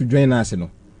 you want to join us, no?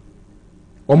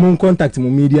 Or contact my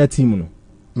media team,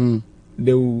 no?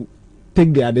 They will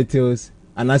take their details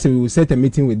and I say we will set a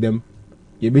meeting with them.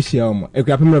 You be share more. If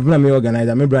you have me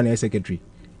organizer, me brand secretary.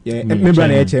 Yeah, me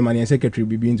brand chairman and secretary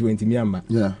be being 20 miamba.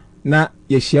 Yeah. Na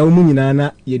ye share mu nyina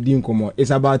na ye din komo. It's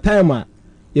about time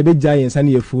you be giants and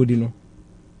your food, you know.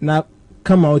 Now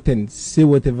come out and say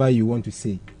whatever you want to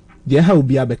say. There how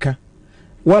be abeka.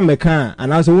 One meka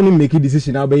and also only make a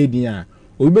decision about dia.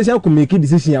 We be say make a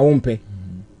decision I won't pay.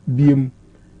 Bim.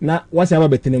 Na what's our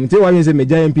betting? Tell why you say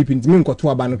major MPP ntimi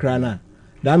nkoto aba no kra na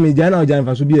da major na ojan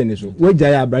fa so bi ene so we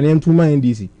jaya abrane ntuma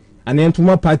NDC ana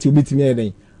ntuma party obetimi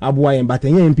eden aboa yen but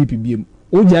yen MPP biem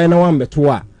o jaya na wan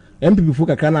beto a MPP fu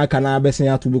kakra na aka na abesen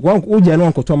ato be ko o jaya na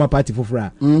nkoto ma party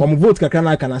fofora o vote kakra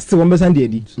na aka na still won de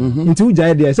edi nti o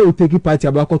jaya de say o take party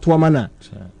abakoto ma na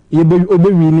ye be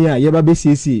obewini a ye ba be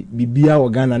siesie bibia o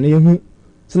Ghana na ehu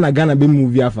se na Ghana be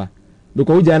move afa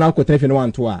because o jaya na akoto efe no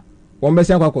wanto a one best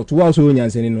to was so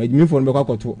nyanseni no edimi for be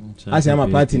kwakoto asia ma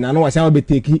party na no wasia be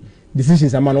take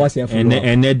decisions ama no wasia for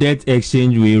and that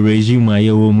exchange we regime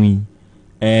aye wo mu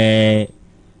we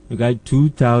got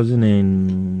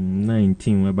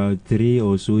 2019 about 3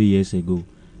 or so years ago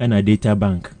and a data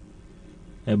bank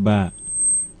about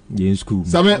in school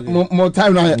more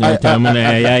time now time na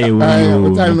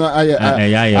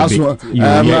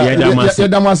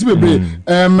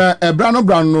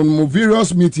brown no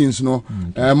various meetings no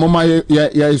mama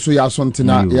ya so ya something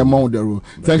ya model.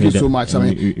 Thank you so much. All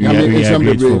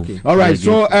right,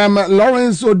 so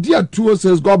Lawrence so dear two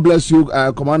says God bless you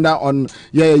commander on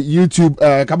YouTube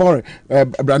kabore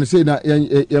brand say na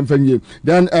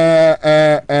then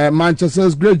Manchester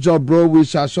says great job bro, we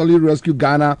shall surely rescue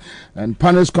Ghana and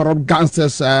punish corrupt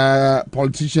gangsters,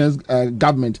 politicians,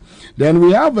 government. Then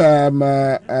we have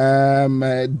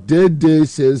Dede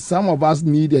says some of us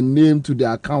need a name to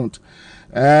the account.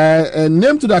 A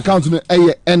name to the account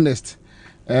Ernest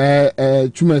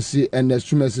Chumesi.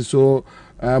 So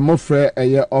mo frɛ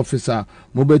ɛyɛ officer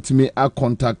mo betimi a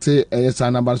contact ɛyɛ sa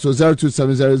number so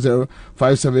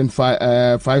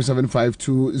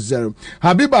 02700575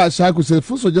 Habiba Shaku says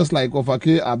food so just like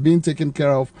Ofake are being taken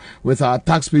care of with our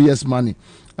taxpayers money.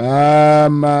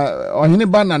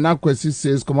 Ohiniba Nana Kwesi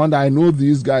says, Commander, I know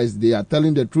these guys, they are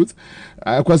telling the truth.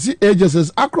 Kwesi Aja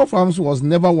says, Acro Farms was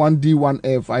never 1D,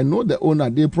 1F. I know the owner.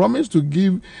 They promised to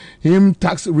give him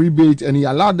tax rebate and he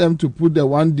allowed them to put the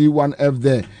 1D, 1F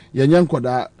there.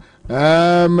 Yanyankoda.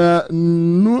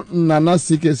 Nana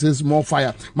Sike says more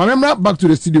fire. My member back to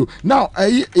the studio. Now,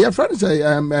 your friend say,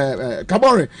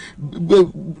 Kabore,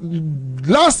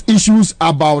 last issues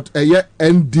about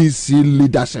NDC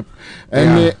leadership.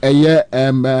 And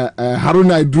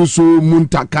Haruna Idrusu,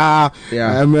 Muntaka,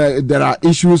 there are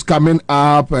issues coming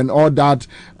up and all that.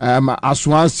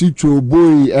 Aswansi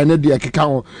Choboy, and the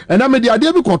account. And I mean, the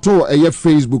idea because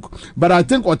Facebook. But I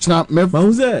think what's not,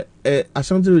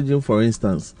 Ashanti region, for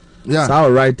instance. Yeah. So I'll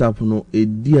write up a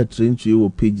dear train to your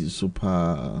pages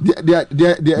super.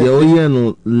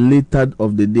 The later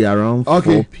of the day around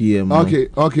 4 p.m. Okay.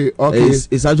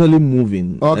 It's actually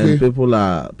moving. Okay. And people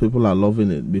are loving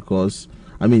it because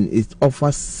it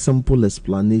offers simple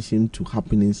explanation to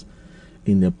happenings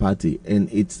in the party and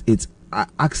it's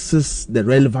access the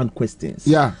relevant questions.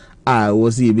 Yeah. I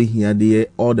was even here there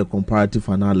all the comparative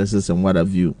analysis and what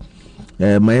have you.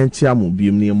 My chairman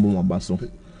be near Mumabaso.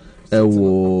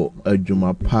 Ewo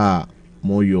adwuma pa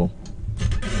moyo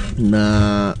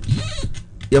na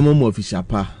yamomo official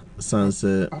pa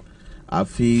sanse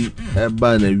afi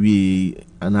eba na wi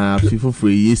ana afi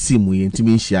foforo yesi mu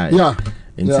yentimi hia yeah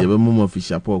enti ebe momo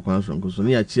official pa kwan so nkoso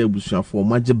ne ya che abusuafo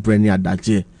maje brani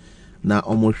adaje na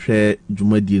omohwe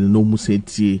dwumadi no mu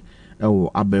setie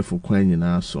ewo abefo kwan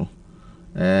nyina so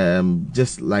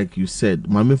just like you said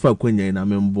mamefa kwanya na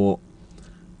membo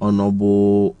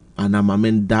onobo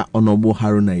Anamamenda Honorable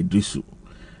Haruna Idrisu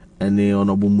and the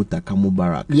Honorable Mutaka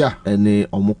Mubarak. Yeah. And the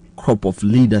crop of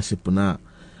leadership now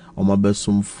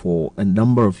Omabesum for a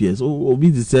number of years.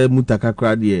 Obi to say Mutaka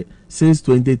Kradi since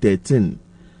 2013.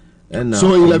 And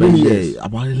so 11 years.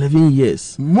 About 11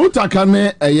 years. Mutaka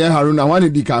ne Haruna wani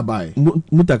dika bai.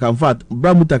 Mutaka in fact,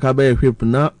 Bra Mutaka bai whip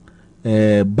na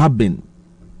Babin.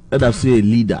 That's say a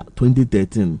leader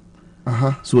 2013.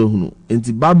 So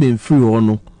and Babin free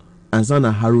ono.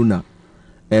 Ansah Haruna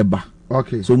Eba.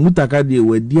 Okay. So Mutaka de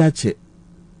were diache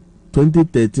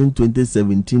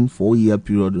 2013-2017 4-year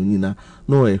period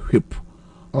no a whip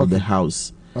of the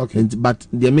house. Okay. But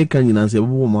the American say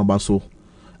Mabaso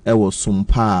was some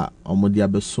pa omodia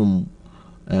besum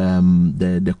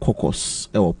the caucus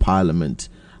or parliament.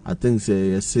 I think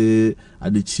say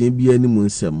at the chimbi any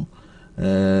munsem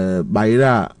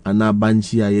Baira ana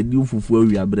banchi a yedi fufu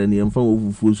wi abrani emfa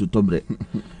fufu so tobre.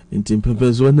 Nti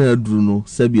mpempezo na aduru no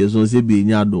sabi ezo se bi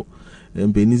nyado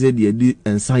mpeni se de edi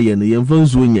ensa ye no yemfa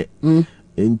nso nye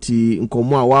nti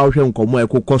nkomo a wahwe nkomo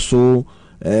ekokoso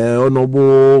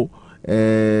onobo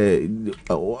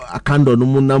akando no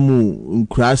mu namu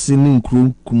nkurase ni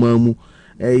nkuru kuma mu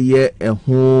ye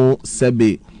eho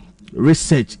sabi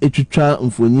research etwitwa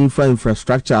mfonyi fa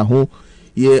infrastructure ho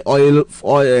ye oil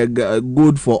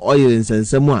good for oil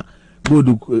nsensem a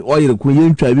good oil ko ye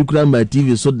ntwa bi kura ma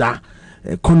TV so da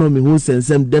economy who send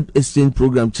some debt exchange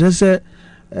program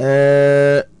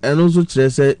and also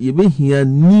you be here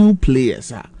new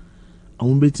players I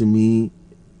won't be to me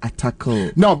tackle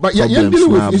no but you're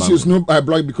dealing with issues no by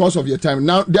block because of your time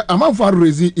now the amount for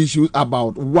raising issues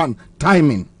about one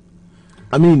timing.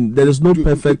 There is no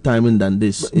perfect timing than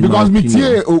this because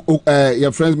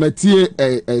your friends Metier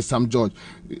Sam George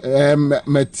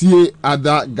Metier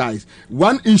other guys.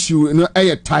 One issue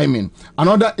timing,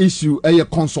 another issue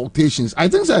consultations. I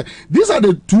think these are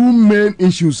the two main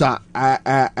issues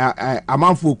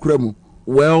amount for Kremu.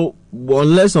 Well,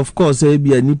 unless of course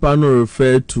be a nipa no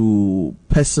refer to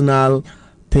personal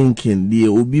thinking, the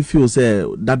Obi feel say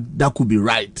that could be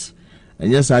right.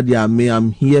 And yes,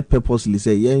 I'm here purposely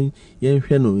say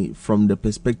from the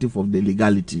perspective of the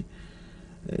legality.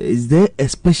 Is there a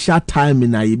special time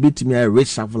in a bit me a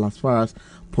reshuffle as far as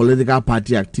political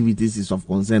party activities is of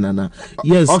concern? And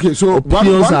yes, okay. So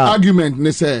one argument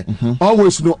they say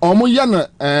always no omuyana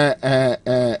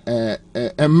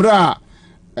emra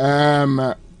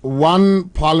one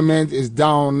parliament is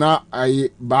down now a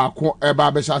bako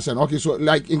eba. Okay, so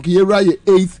like in Kiyera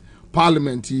 8th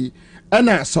parliament.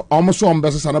 And so almost on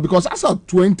basis because as of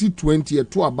 2020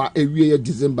 to about a year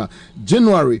December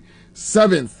January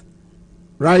 7th,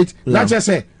 right? Let's just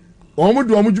say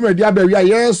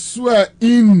yes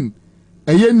in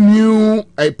a new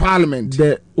parliament.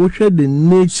 The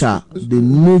nature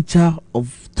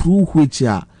of through which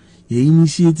He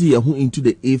initiated into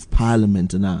the 8th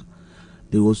Parliament now.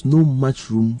 There was no much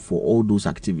room for all those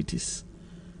activities.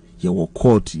 You were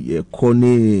court, you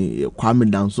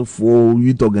Kwabena down so for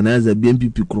youth organizer,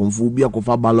 BNPP Kromphobia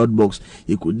Kofa ballot box.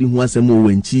 You could do one some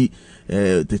when she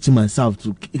teaching myself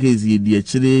to crazy the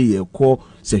chile, you call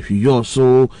Sefiyo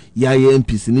so ya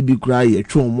MPs ni be cry, you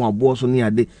throw more boss on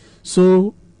your day.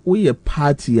 So we a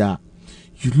party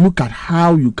you look at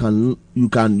how you can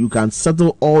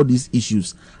settle all these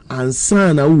issues.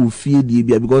 Ansah na who fear the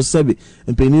because sabi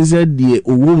and penisa the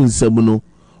owo nsebuno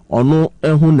ono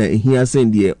ehun na ehia sen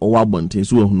the owabonten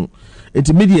so ehunu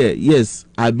intermediate. Yes,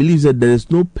 I believe that there is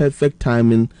no perfect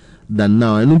timing than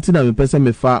now. And until na me person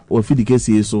me fa or fi the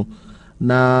case so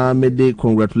na me de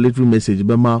congratulatory message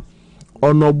bema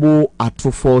honorable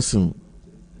atforcing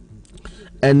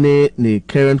any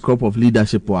current crop of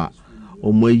leadership wa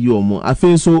omo I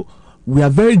feel so we are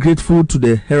very grateful to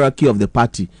the hierarchy of the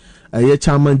party.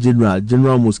 Chairman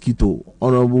General Mosquito,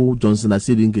 Honorable Johnson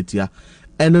Asidi Nketia,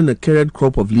 and then the current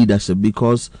crop of leadership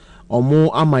because Omo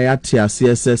Amayatia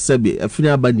CSS Sebi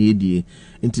Afina Bani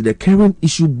into the current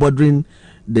issue bordering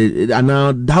the and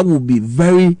now that will be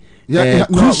very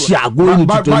crucial going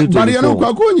into 2024.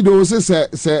 But you know, say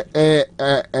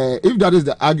if that is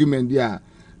the argument, yeah,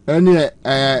 any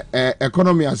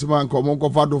economy as one common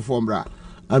confado formra.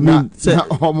 I mean,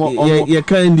 you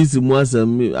can't this once.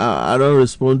 I don't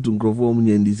respond to microphone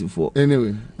in this before.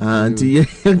 Anyway, and you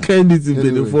can't this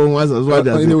before once as well.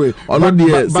 Anyway,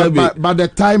 but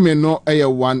the timing no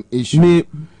one issue. Me,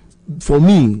 for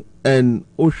me, and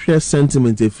share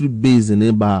sentiment a free base in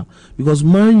a bar because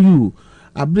man you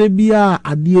abrebia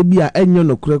adiebia enyo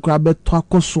no krekra beto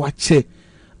akoswache.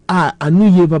 Anu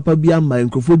ye papa bia ma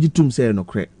nkrofo gitum say no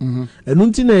kre enu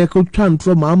nti na ye ko twan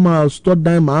tro mama store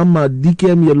dan mama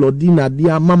DKM ye lodina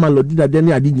dia mama lodina dia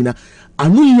ne adi nyina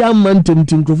anu ye man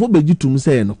temtim nkrofo be gitum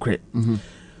say no kre.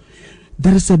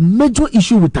 There is a major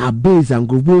issue with our base and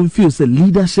global feels the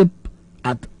leadership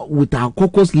with our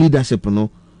caucus leadership no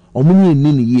omuni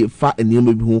ni ye fa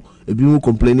enema bi ho ebi ho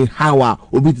complaining how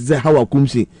obi ti say how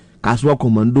kumsi kaswa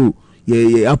commando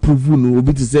ye approve no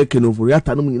obi ti say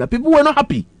kenoforiata no nyina people were not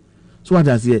happy. So what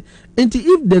I say, and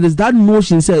if there is that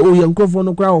notion, say, oh, young for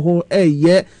no crowd,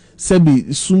 sebi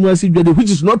sumasi,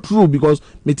 which is not true because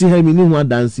meti have me one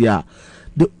dance here.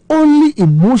 The only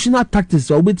emotional tactics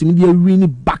are waiting to really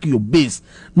back your base.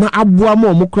 Now,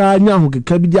 abuamo mokra nyahu ke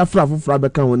kabidia fra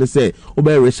beka when they say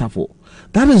obey reshuffle.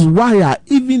 That is why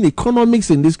even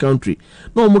economics in this country,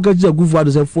 no mokaji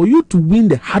good say for you to win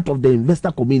the heart of the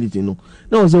investor community, no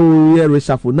say oh yeah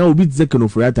reshuffle. Now we be second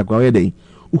of right day.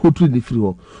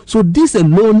 So this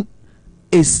alone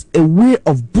is a way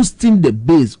of boosting the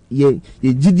base. Ye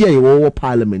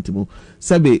parliament mo.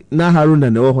 Sabe na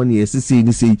Haruna na ho ne yesisi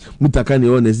ni sei mutaka ne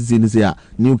ho na yesisi ni sei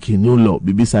new law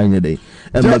bibi sanya day.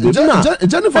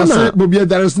 Jennifer said, Bobie,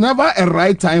 there is never a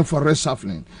right time for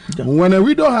reshuffling. When a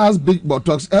widow has big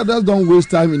buttocks, elders don't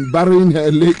waste time in burying her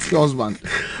late husband.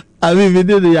 I mean, we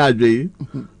did the yardway.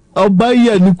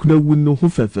 Obaya nukuna wunu ho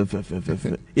fe.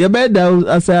 You better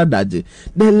answer that. The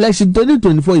election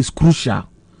 2024 is crucial.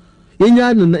 But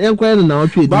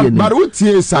what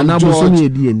here, Sam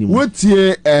George? What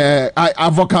here,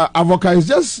 Avoca is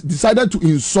just decided to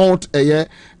insult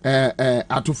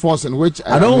Atu Force, in which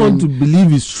I don't want to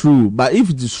believe it's true. But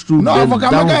if it is true, no,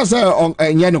 Avoca say on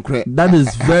that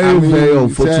is very very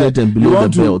unfortunate and below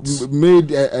the belt.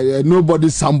 Made nobody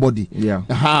somebody.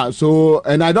 Yeah. So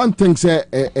and I don't think say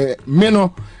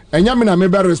Meno. And Yamina may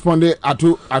better respond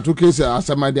to case as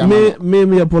a my dear.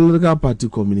 Maybe a political party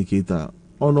communicator.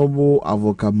 Honorable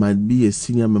Avoca might be a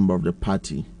senior member of the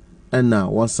party, and now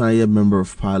was a member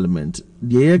of parliament.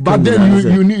 But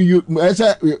then you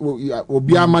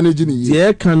be managing.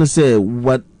 The can say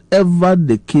whatever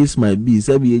the case might be.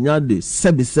 Say we the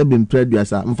sebi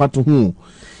previous. In fact, who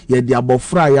ye the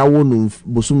abofra ya wonu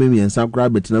bosumi and sakra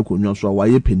betina konyo so wa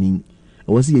ye penin.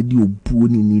 I was ye di obu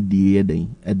ni di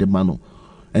at the mano.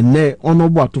 And then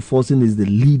Honorable Atuforcing is the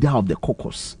leader of the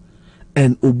caucus.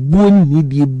 And Obuni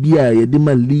need be a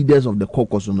leaders of the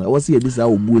caucus. I was here. This is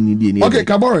how Obuni need. Okay,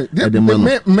 Kabore.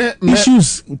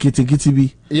 Issues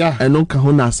kitty. Yeah. And no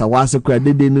kahuna sawase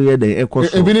credit. They know the echo.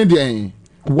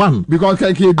 One because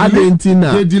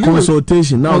Argentina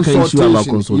consultation now can issue about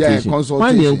consultation. Yeah,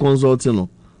 consultation. Consulting.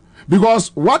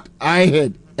 Because what I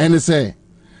heard and say,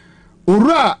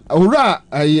 Ura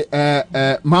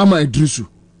Mama Idrisu.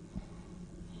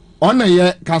 On a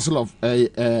year Council of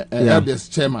Elders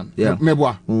Chairman,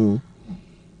 Mebwa.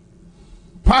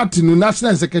 Party no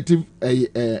National Executive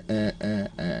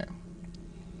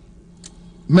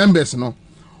members no.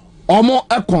 Omo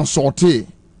a consulté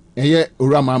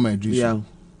Ura Mama Idrisu.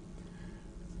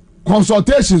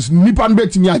 consultations nipa no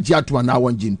betimi agye ato ana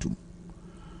won gintum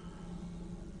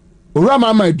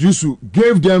Orama Idrisu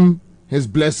gave them his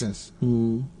blessings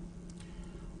omo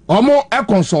e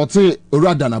consulte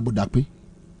Orada na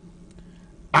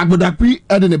Agbodakpi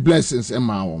had the blessings and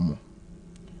my omo.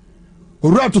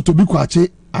 Orato to be kwache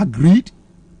agreed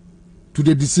to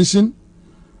the decision.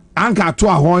 Anka to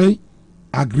Ahoy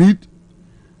agreed.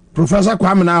 Professor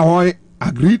Kwabena Ahoy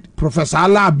agreed. Professor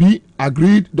Alabi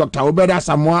agreed. Dr. Obeda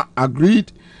Samoa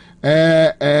agreed.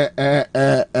 Kenneth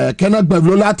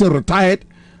Bevlolate retired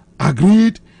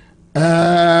agreed.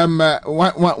 One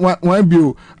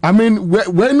bill. I mean,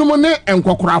 when no money and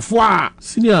Kwokrafwa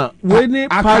senior when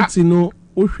party no.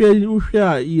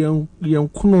 Uhwe yen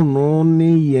kuno no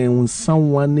ne yen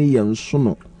sanwa ne yen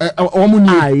sono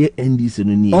omunye NDC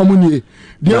no ni omunye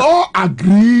they all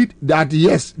agreed that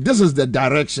yes this is the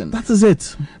direction, that is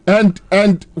it,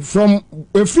 and from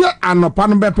if you anopa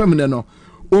no be pemne no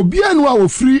obi anu a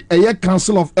ofri eye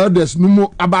council of elders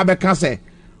numu ababeka say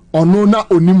ono na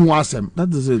onimu asem,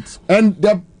 that is it, and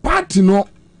the party no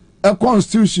a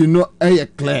constitution no eye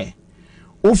clear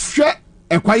ofwe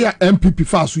ekwaya MPP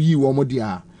faso yi wo mo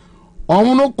dia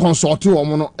omo no consult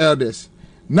omo no elders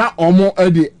na omo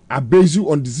edi based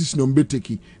on decision on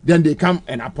beteki then they come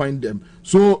and appoint them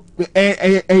so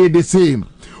the same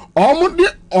omo de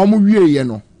omo wiye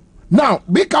no now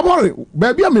be kabore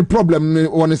baby am problem ne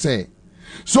won say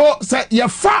so say ye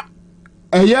fa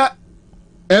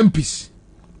MPs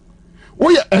wo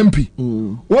ye MP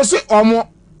wo say omo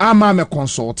ama me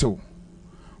consult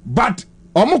but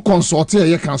omo consult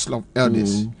a council of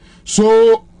elders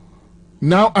so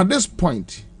now at this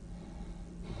point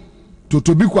to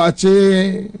be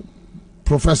kwache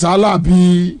Professor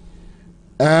Alabi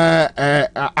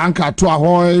Anka to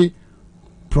Ahoy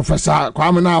Professor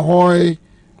Kwabena Ahoy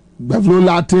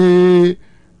Bevlolate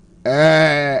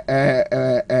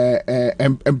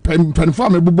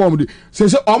penfam ebubom say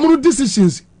omo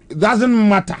decisions doesn't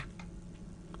matter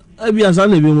abi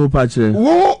asana bi mo pa kire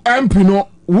wo MP no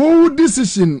who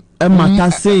decision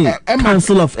matter say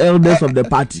council of elders of the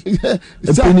party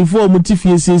penifo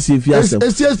mutifie fiasem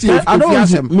I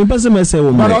don't me person say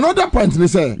wo but another point they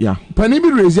say yeah penny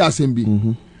be raise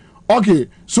assembly okay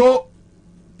so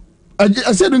I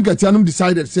said Nkatianum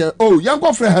decided say oh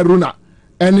yanko fre Haruna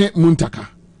any Muntaka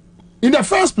in the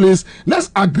first place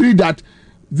let's agree that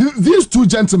these two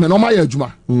gentlemen Omaya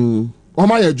Ejuma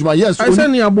Omaya Juma, yes. I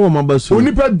send you a bomb, Mabasu.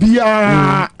 Onipa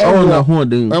Bia, Ewan,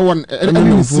 Ewan,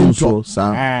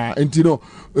 and you know,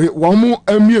 one more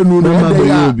Emmy,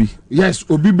 yes,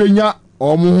 Obibenya,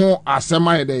 Omo,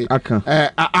 Asema day,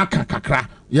 Aka Kakra,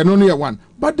 you know, near one.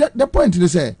 But the point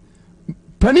is, say,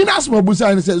 Peninas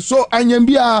Mabusa says, so I am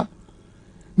Bia.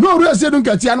 No, we say don't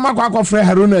get Yanma Kwako Fre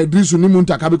Haruna Idrisu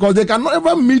Nimuntaka because they cannot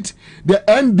ever meet the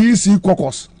NDC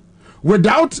caucus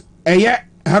without a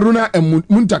Haruna and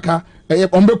Muntaka.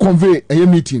 Ombe convey a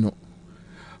meeting. No.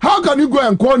 How can you go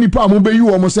and call Nipa Mube you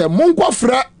almost say Monko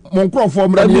Fra Monko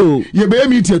from Radio? You be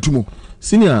meeting to me.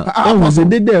 Senior, I was a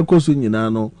day there question you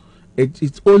know.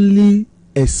 It only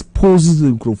exposes the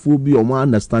microphobia or my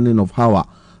understanding of how a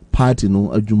party no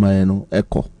Ajumayano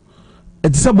echo.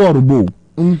 It's about bow.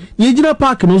 Yejina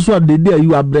Park no so the day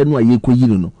you are brand new yeko you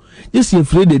know. Just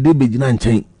afraid the day be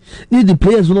chain. Need the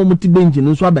players no motivate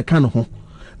no so be can ho.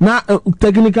 Na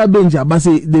technical bench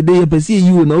abase the day you see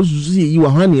you na see you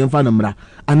honey and fanamra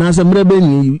and as a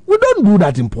mrebe we don't do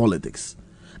that in politics.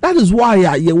 That is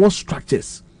why you want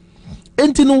structures.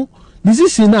 And you know this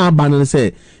is in our banner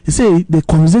say the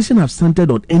conversation have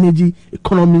centered on energy,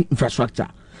 economy, infrastructure.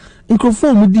 In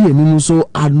conform with the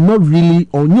so are not really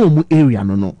on your area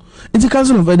no. It's a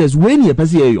council of elders when you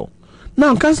pass here.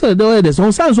 Now council of elders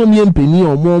on sounds on me penny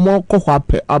or more cocoa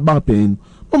about pain.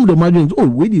 The margins, oh,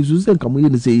 wait, you say, come in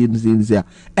and say,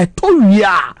 I told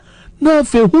ya. Now,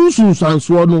 for who's and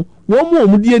so on, one more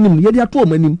with the enemy, yet you told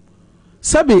me.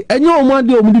 Sabe, and your one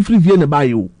day only free Vienna by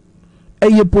you.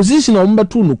 And your position on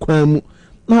Batuno Quam.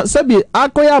 Now, Sabe,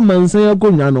 Akoya man say,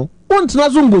 Gonyano, once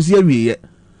Nazungos here.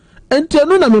 And tell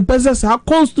no, me possess our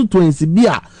constituency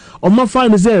beer. On my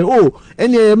fine say, oh,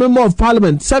 and a member of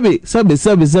parliament, Sabe.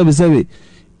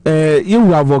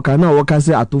 You have now what can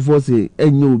say at 240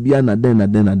 and you be an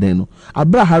then.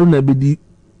 Abra Haruna be the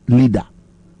leader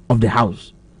of the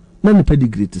house. None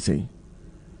pedigree to say.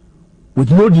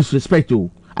 With no disrespect to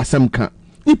Assam can.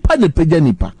 Nipa de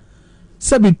Pejanipa.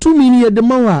 Sabi 2 million at the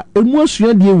Mawa, a more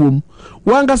sure dear womb.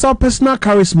 One gas our personal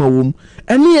charisma womb,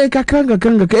 and near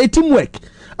Kakanga, a teamwork.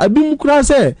 I be Mukra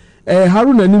say,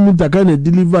 Haruna Nimutakane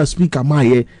deliver speaker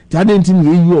my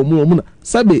Jadentin you or more.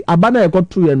 Sabi, Abana got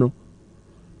 2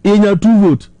 in your 2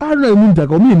 votes. I don't know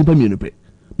Muntaka, me in the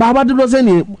Baba de was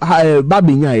any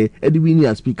Bobie nya e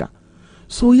as speaker.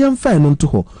 So yam fair no to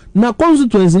ho. Na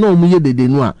constituency no mu ye dede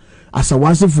no a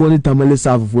asawase fo ni tamale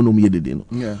safo fo no mu ye dede no.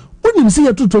 Yeah. When you see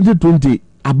 2020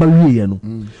 abawie ye no.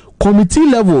 Committee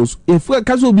levels, if we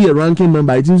can be a ranking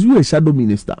member, it is you a shadow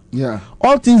minister. Yeah.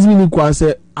 All things meaning equal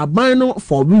say abino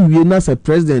for we as a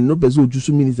president, no person choose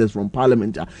ministers from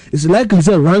parliament. It's likely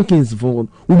say rankings for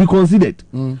will be considered.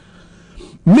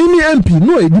 Many MP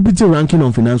no a deputy ranking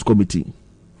on finance committee.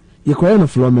 You call a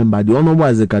floor member, the honorable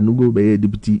as a can go by a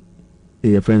deputy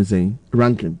a friend saying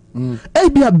ranking.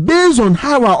 Based on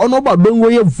how our honorable don't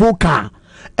go vocal.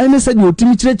 And they said your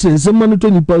team church and some money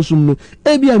 20%.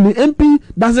 MP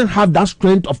doesn't have that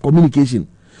strength of communication.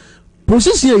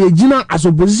 Position a Gina as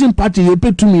opposition party, you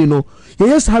pay to me, you know.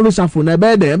 Yes, Harris are for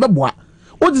Nabeda.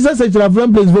 What is that such a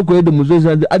friend place vocal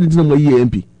demonstration? I didn't know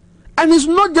MP. And it's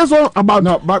not just all about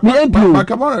no, but, the MP. But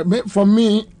come on, for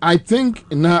me, I think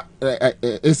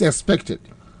it's expected.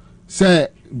 Say,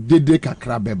 did they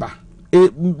kakrabeba?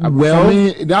 Well, for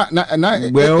me,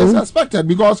 it's expected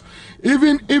because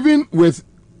even with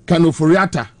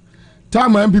Kanoforiata,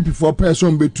 time MPP for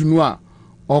person betunua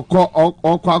or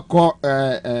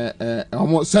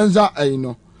almost sensor, you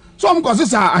know. Some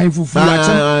causes are info. Some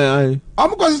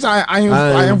causes are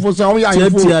info. Some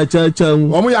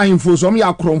are info. Some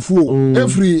are cromfo.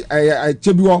 Every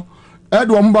chebuo,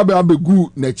 Edward be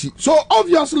good nechi. So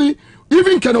obviously,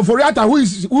 even Kanoforiata,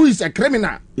 who is a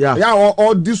criminal, yeah,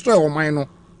 or destroy or minor.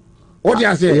 What do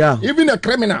you say? Yeah. Even a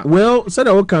criminal. Well, said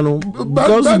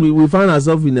because we find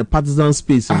ourselves in a partisan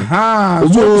space. Aha.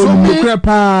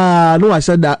 No, I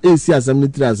said that AC Assembly.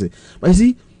 But you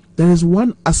see, there is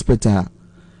one aspect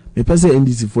the person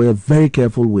NDC for you very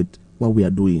careful with what we are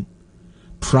doing.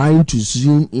 Trying to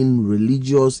zoom in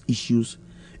religious issues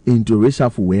into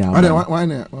racial way. Why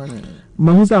not?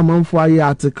 Mahusa Manfire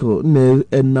article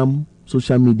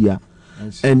social media.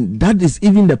 And that is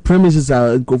even the premises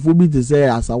are Kofobi to say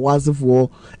as a was for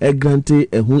a grantee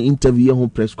a whole interview home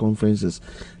press conferences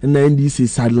and the NDC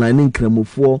sidelining Kremo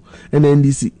 4 and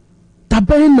NDC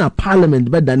Tabena Parliament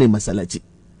better than Masalachi.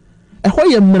 A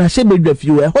hoya Marashe the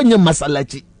few, a hoya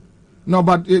Masalachi. No,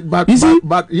 but you see,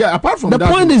 but yeah, apart from the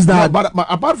that, point is that but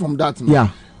apart from that, yeah,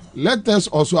 let us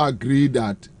also agree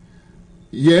that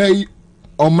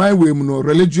on my way,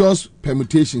 religious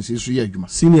permutations is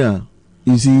senior.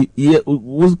 You see,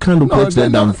 what kind of coach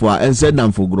said them for and said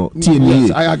them for grow? Yes,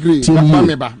 I agree.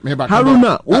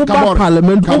 Haruna, Oba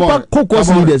Parliament, Oba Cocos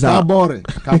leaders are.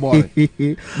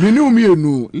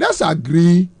 Let's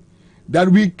agree that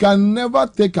we can never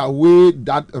take away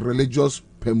that religious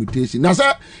permutation. Now,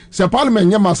 say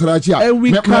Parliament, Masarachia, and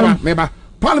we can.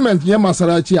 Parliament,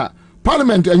 Masarachia,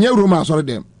 Parliament, and Roma, sorry,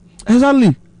 them.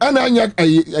 Exactly. And I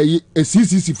a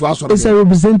CCC for us. It's a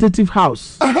representative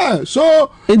house.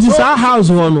 So it is our house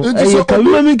one. A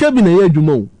Kwabena cabinet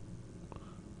yeduma.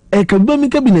 A Kwabena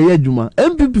cabinet yeduma.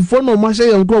 MPP for no masha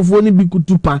yanko for ni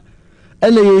bikutupa.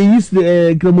 And they use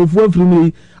the Kremofo from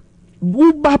me.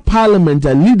 Uba Parliament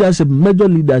leadership, major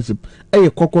leadership. A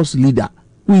caucus leader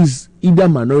who is either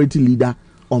minority leader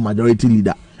or majority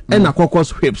leader. And a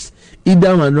caucus whips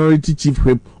either minority chief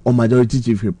whip or majority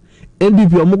chief whip.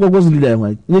 MPP omo caucus leader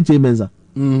why nye Mensa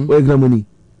we gramoni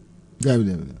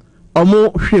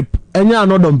omo whip enya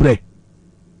another bre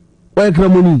we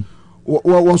gramoni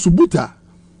wa subuta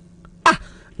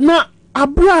na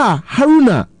abra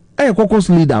Haruna caucus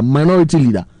leader minority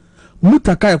leader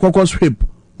Mutaka caucus whip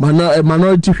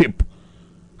minority whip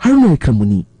Haruna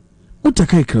gramoni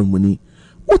Mutaka gramoni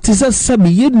what is that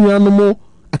sabi yenuanomo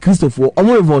a Christopher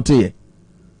omo revolte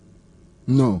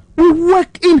no we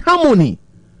work in harmony.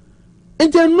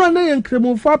 And then no na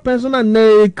Kremofo person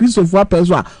and Christopher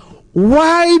person.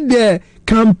 Why the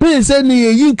campaign say ni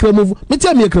yin Kremofo? Me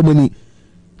tell me Kremoni.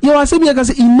 You are saying you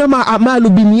say inama amalu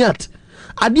biniat.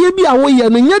 Ade bi awo ye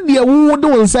no nya de wo de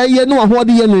won say ye no ho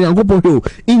de ye no Yankopon ho.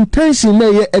 Intention na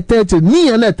ye etete ni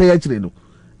ya na etete no.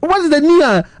 What is the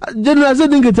near general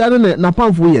saying get na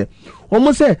pamfo ye.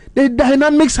 Omo say the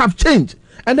dynamics have changed.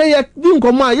 And then you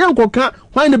come on yankoka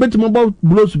why the bet about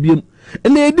blows be.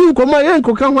 And they do come out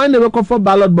and why never call for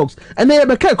ballot box. And they have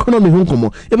a economy home come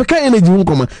on, a energy home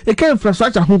come on, a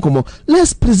infrastructure home come on.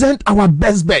 Let's present our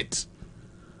best bet.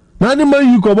 Now the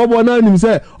man you come up on him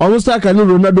say, almost like I know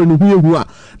Ronaldo in here.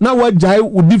 Now what Jai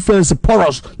would defense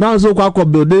porous. Now so quack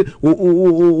build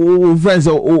friends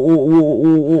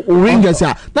or ringers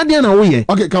here. Not the other way.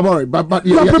 Okay, come on, but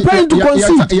you are preparing to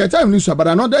concede. Yeah, time Lucia, but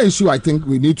another issue I think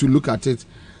we need to look at it.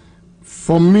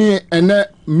 For me, and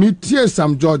me tear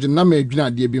some George and Name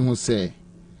Gina de Bihun say,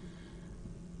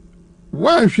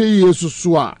 why she is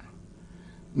so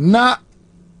na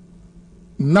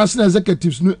national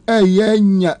executives no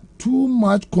too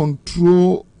much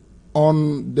control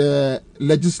on the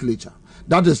legislature.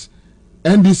 That is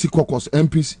NDC caucus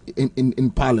MPs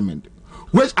in parliament,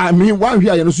 which I mean, one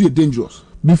here you know so dangerous.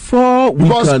 Before we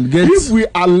Because can get, if we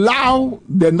allow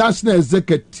the national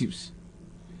executives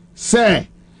say,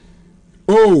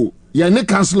 oh, the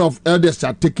council of elders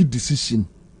shall take a decision,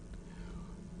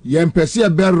 you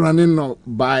MPC be running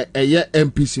by a year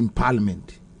MPs in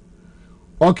parliament.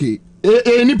 Okay,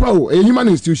 any power, a human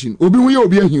institution, obi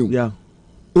a human. yeah,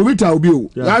 Obi ta obi.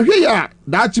 Now here,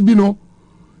 that should be no.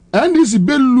 And this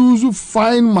be lose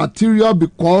fine material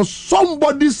because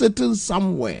somebody sitting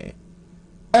somewhere.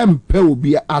 MP will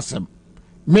be asem.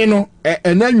 Me no,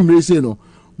 and then you may say no.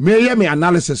 Me me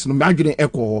analysis no. Me getting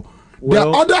echo. The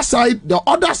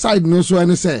other side no so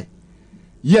any say.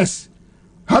 Yes,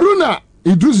 Haruna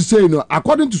Idris say no.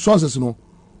 According to sources no,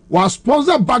 was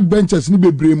sponsor backbenchers ni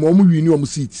be brave mo win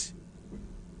seats.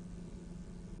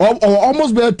 Or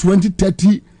almost be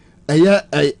 20-30 a year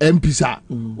MPs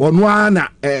or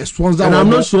one sponsor. and I'm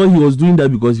not sure he was doing that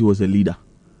because he was a leader.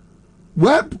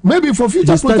 Well, maybe for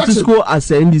future protection. The status quo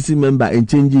as a NDC member and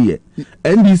changing it.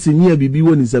 NDC near BB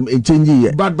one is changing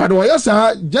it. But yes,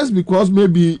 just because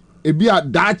maybe it be a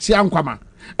Dutch young kwama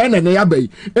and then they bay.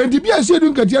 And the be a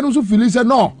shading Katiano so feel say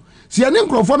no. See an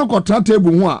incrophone contract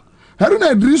table one.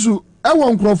 Haruna Drisu, I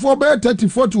want crofo bear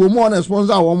 30-40 or more and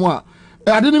sponsor or more.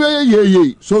 I didn't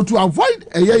ye. So to avoid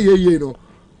a ye no.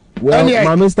 Well,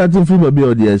 I'm starting from a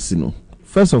BODS, you know.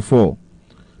 First of all,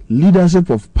 leadership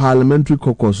of parliamentary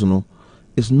caucus, you know,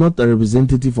 is not a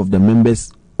representative of the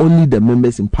members, only the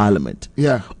members in parliament.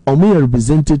 Yeah. Or me a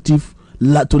representative,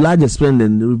 to large extent,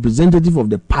 the representative of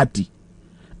the party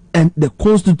and the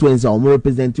constituency or more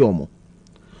representative.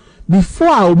 Before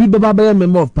I will be a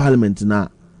member of parliament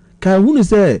now, can you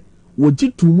say, would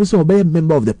you to be a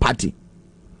member of the party?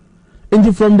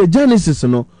 And from the genesis, you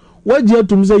know, what you have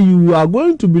to say, you are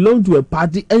going to belong to a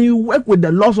party and you work with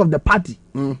the laws of the party.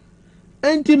 And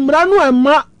Timrano and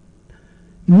Ma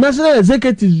national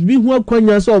executives be who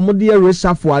kwanya so omo dey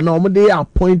reshuffle na omo dey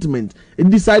appointment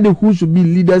and decided who should be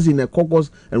leaders in a caucus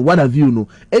and what have you know.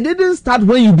 It didn't start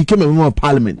when you became a member of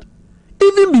parliament.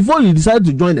 Even before you decided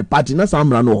to join the party, na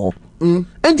samra no ho.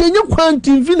 And then you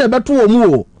quantum fin beto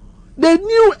omo. They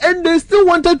knew and they still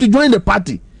wanted to join the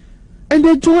party. And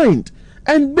they joined.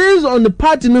 And based on the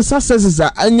party no successes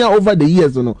anya over the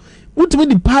years, you know, what mean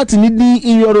the party need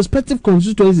in your respective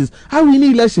constituencies, how we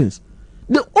need elections.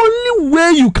 The only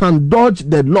way you can dodge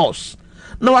the laws.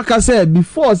 Now, like I said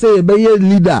before, say a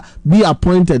leader be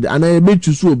appointed and I be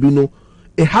choose no,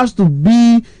 it has to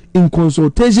be in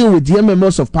consultation with the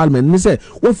members of parliament. And they say,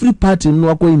 what free party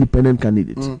no independent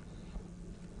candidates.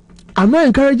 I'm not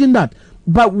encouraging that,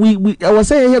 but I was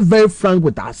saying here very frank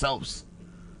with ourselves.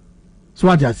 So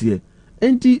what I say,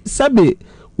 and Sabe,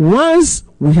 once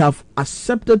we have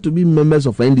accepted to be members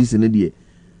of NDC in the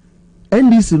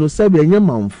NDC no Sabe any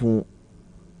manfo.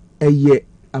 Eye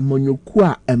amonyoku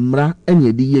a emra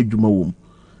enye de ye adwuma wom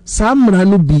samra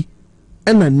no bi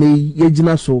ena ne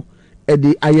yegina so e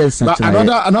de aye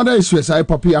sacha another issue is I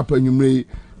pop up anwumre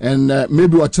and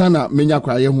maybe watana menya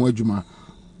kwa ye ho adwuma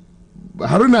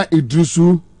Haruna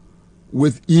Idrisu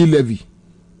with e-levy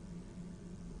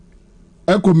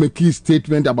Eko make a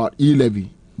statement about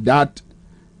e-levy that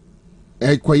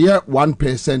Ekoye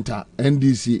 1%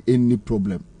 NDC any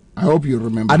problem. I hope you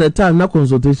remember. At the time, na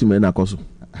consultation me na koso.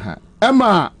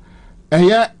 Emma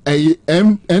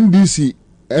NDC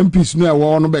MPs no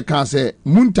e no be can say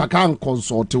muntaka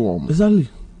consult wom. Exactly.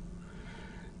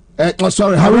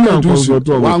 Sorry, Haruna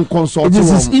Idrisu one consult. It is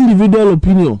his individual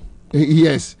opinion.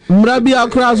 Yes. Mrabi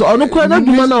across or no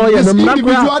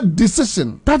individual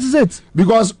decision. That is it.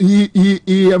 Because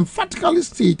he emphatically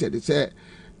stated it said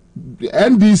the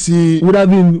NDC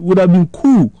would have been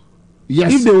cool.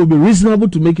 Yes. If they will be reasonable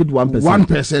to make it 1%.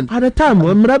 1%. At the time,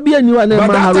 when Mrabi and you and that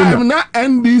time now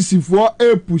NDC for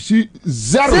a pushy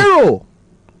zero.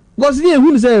 Because here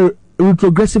who say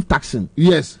retrogressive taxing.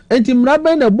 Yes. And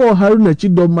Mrabi and the boy Haruna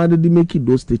Chido man they make it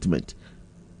those statement.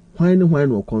 Why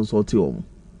no consult you?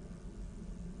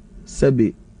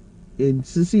 Sebe in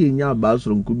sisi nya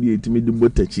basro nkubi etimi de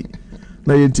botachi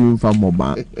na yetimi fa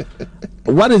moba.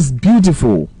 What is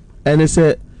beautiful and it's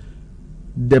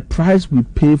the price we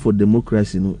pay for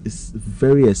democracy, you know, is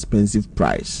very expensive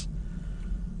price.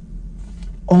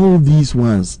 All these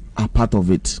ones are part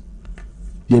of it.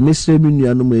 The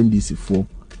NDC for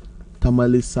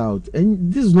Tamale South,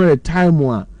 and this is not a time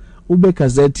where Ubeka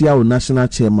Zetia or national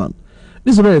chairman.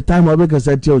 This is not a time where Ubeka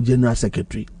Zetia or general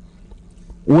secretary.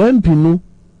 When Pino,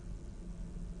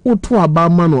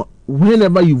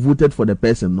 whenever you voted for the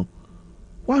person, no,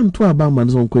 One to Obama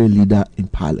is a leader in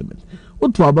parliament.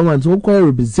 What to Obama is a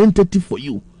representative for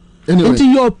you. Anyway. Into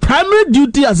your primary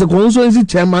duty as a constituency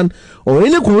chairman or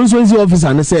any constituency officer,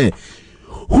 and say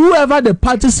whoever the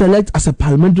party select as a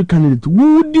parliamentary candidate,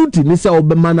 who duty is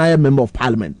Obama member of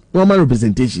parliament, normal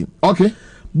representation. Okay.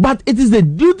 But it is the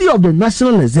duty of the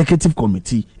National Executive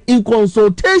Committee in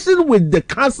consultation with the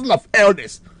Council of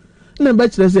Elders. Na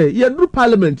bachelor say, you do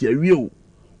parliament here, you.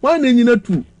 Why then you not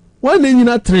 2? Why then you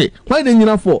not 3? Why then you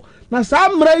not 4? Na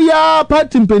some ya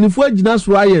party penifo jina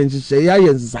swaya nse ya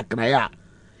sakraya.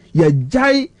 Ya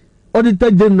jai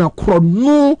auditor general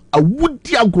krono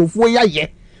awudi agrofo ya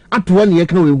ye. Atwan ye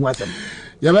kan we hu asem.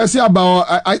 Yeah, let's see about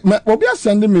Bobie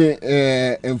sending me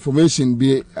information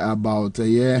be about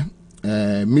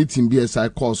meeting BSI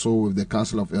call so with the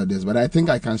Council of Elders, but I think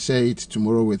I can share it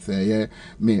tomorrow with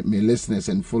me listeners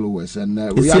and followers. And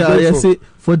we are say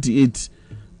 48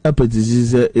 a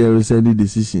petition rescinding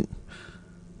decision.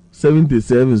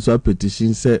 77 so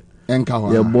petition said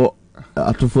Enkawa. Yeah, but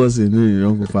at first in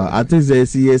wrong far. I think they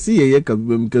see a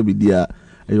can be there.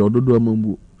 All right,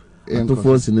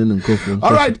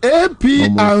 AP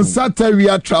Ansah we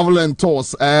are traveling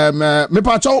tours. Me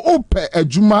pacho ope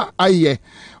ejuma aye.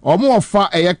 Omo offer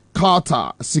a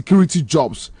Carter security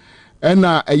jobs and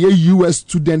a US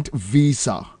student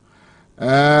visa.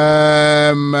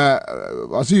 So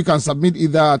you can submit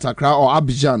either at Accra or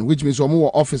Abidjan, which means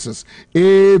more offices.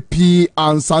 AP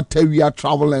Ansah we are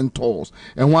traveling tours.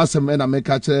 And once a man make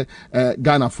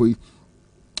Ghana for you.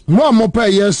 More per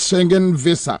year Schengen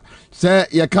visa. Say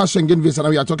your cash Schengen visa. Now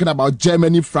we are talking about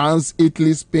Germany, France,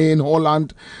 Italy, Spain,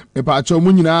 Holland. Mepacho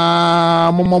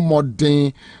munina momo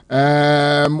modern.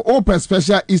 Open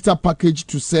special Easter package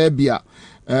to Serbia.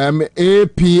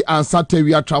 AP Ansah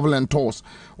we are travel and tours.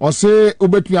 Or say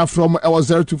Ubet from our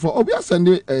 024. Oh, we are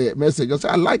sending a message. I say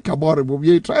I like about it.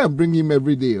 We try and bring him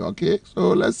every day. Okay, so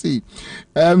let's see.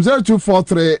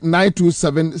 0243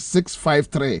 927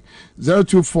 653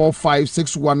 0245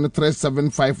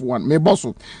 613751. Me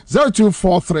bosso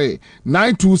 0243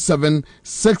 927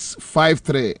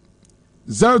 653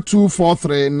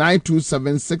 0243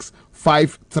 927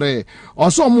 653.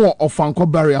 Also more of Fanco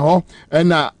Barrier and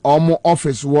more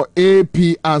office wo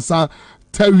AP Ansah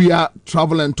Tewia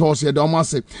travel and tours here. Don't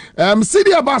say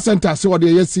CD Aba Center. So what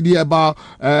they CD Aba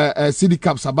CD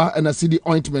caps aba and a CD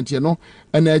ointment, you know,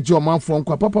 and a Joe man from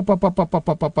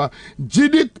papa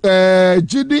GD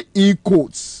E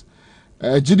codes.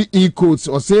 GDE codes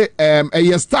or say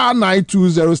a star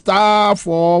 920 star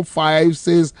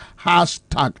 456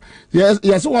 hashtag.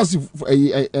 Yes, what's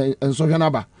a social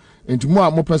number. And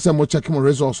more person mo check my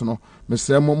resource no.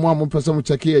 Mr. More person mo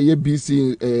check a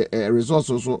BC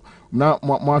resources so now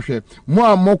more share.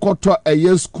 More koto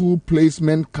a school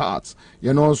placement cards.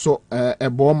 You know so a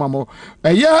bomb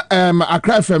a year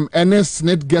Accra FM NS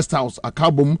Net Guest House a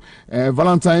kabum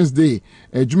Valentine's Day.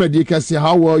 Jumedi can see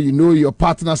how well you know your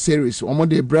partner series.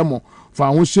 Omode Bremo for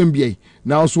our Shembie.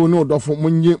 Now so no do for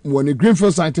when the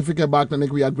Greenfield Scientific back and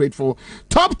we are grateful.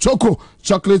 Top Choco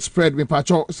chocolate spread me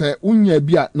pacho say unye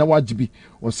bia na wajibi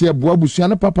or say boa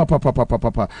busuana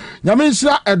papa.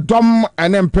 Nyamenshira edom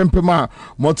and pempema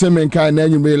motemenka and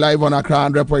then you may live on Accra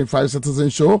 100.5 Citizen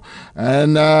Show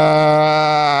and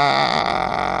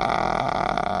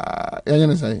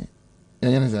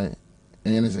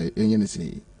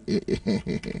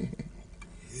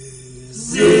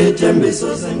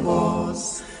Zitembiso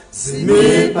zenkosi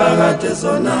zimi phakathi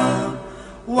zona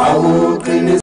wawuqinisa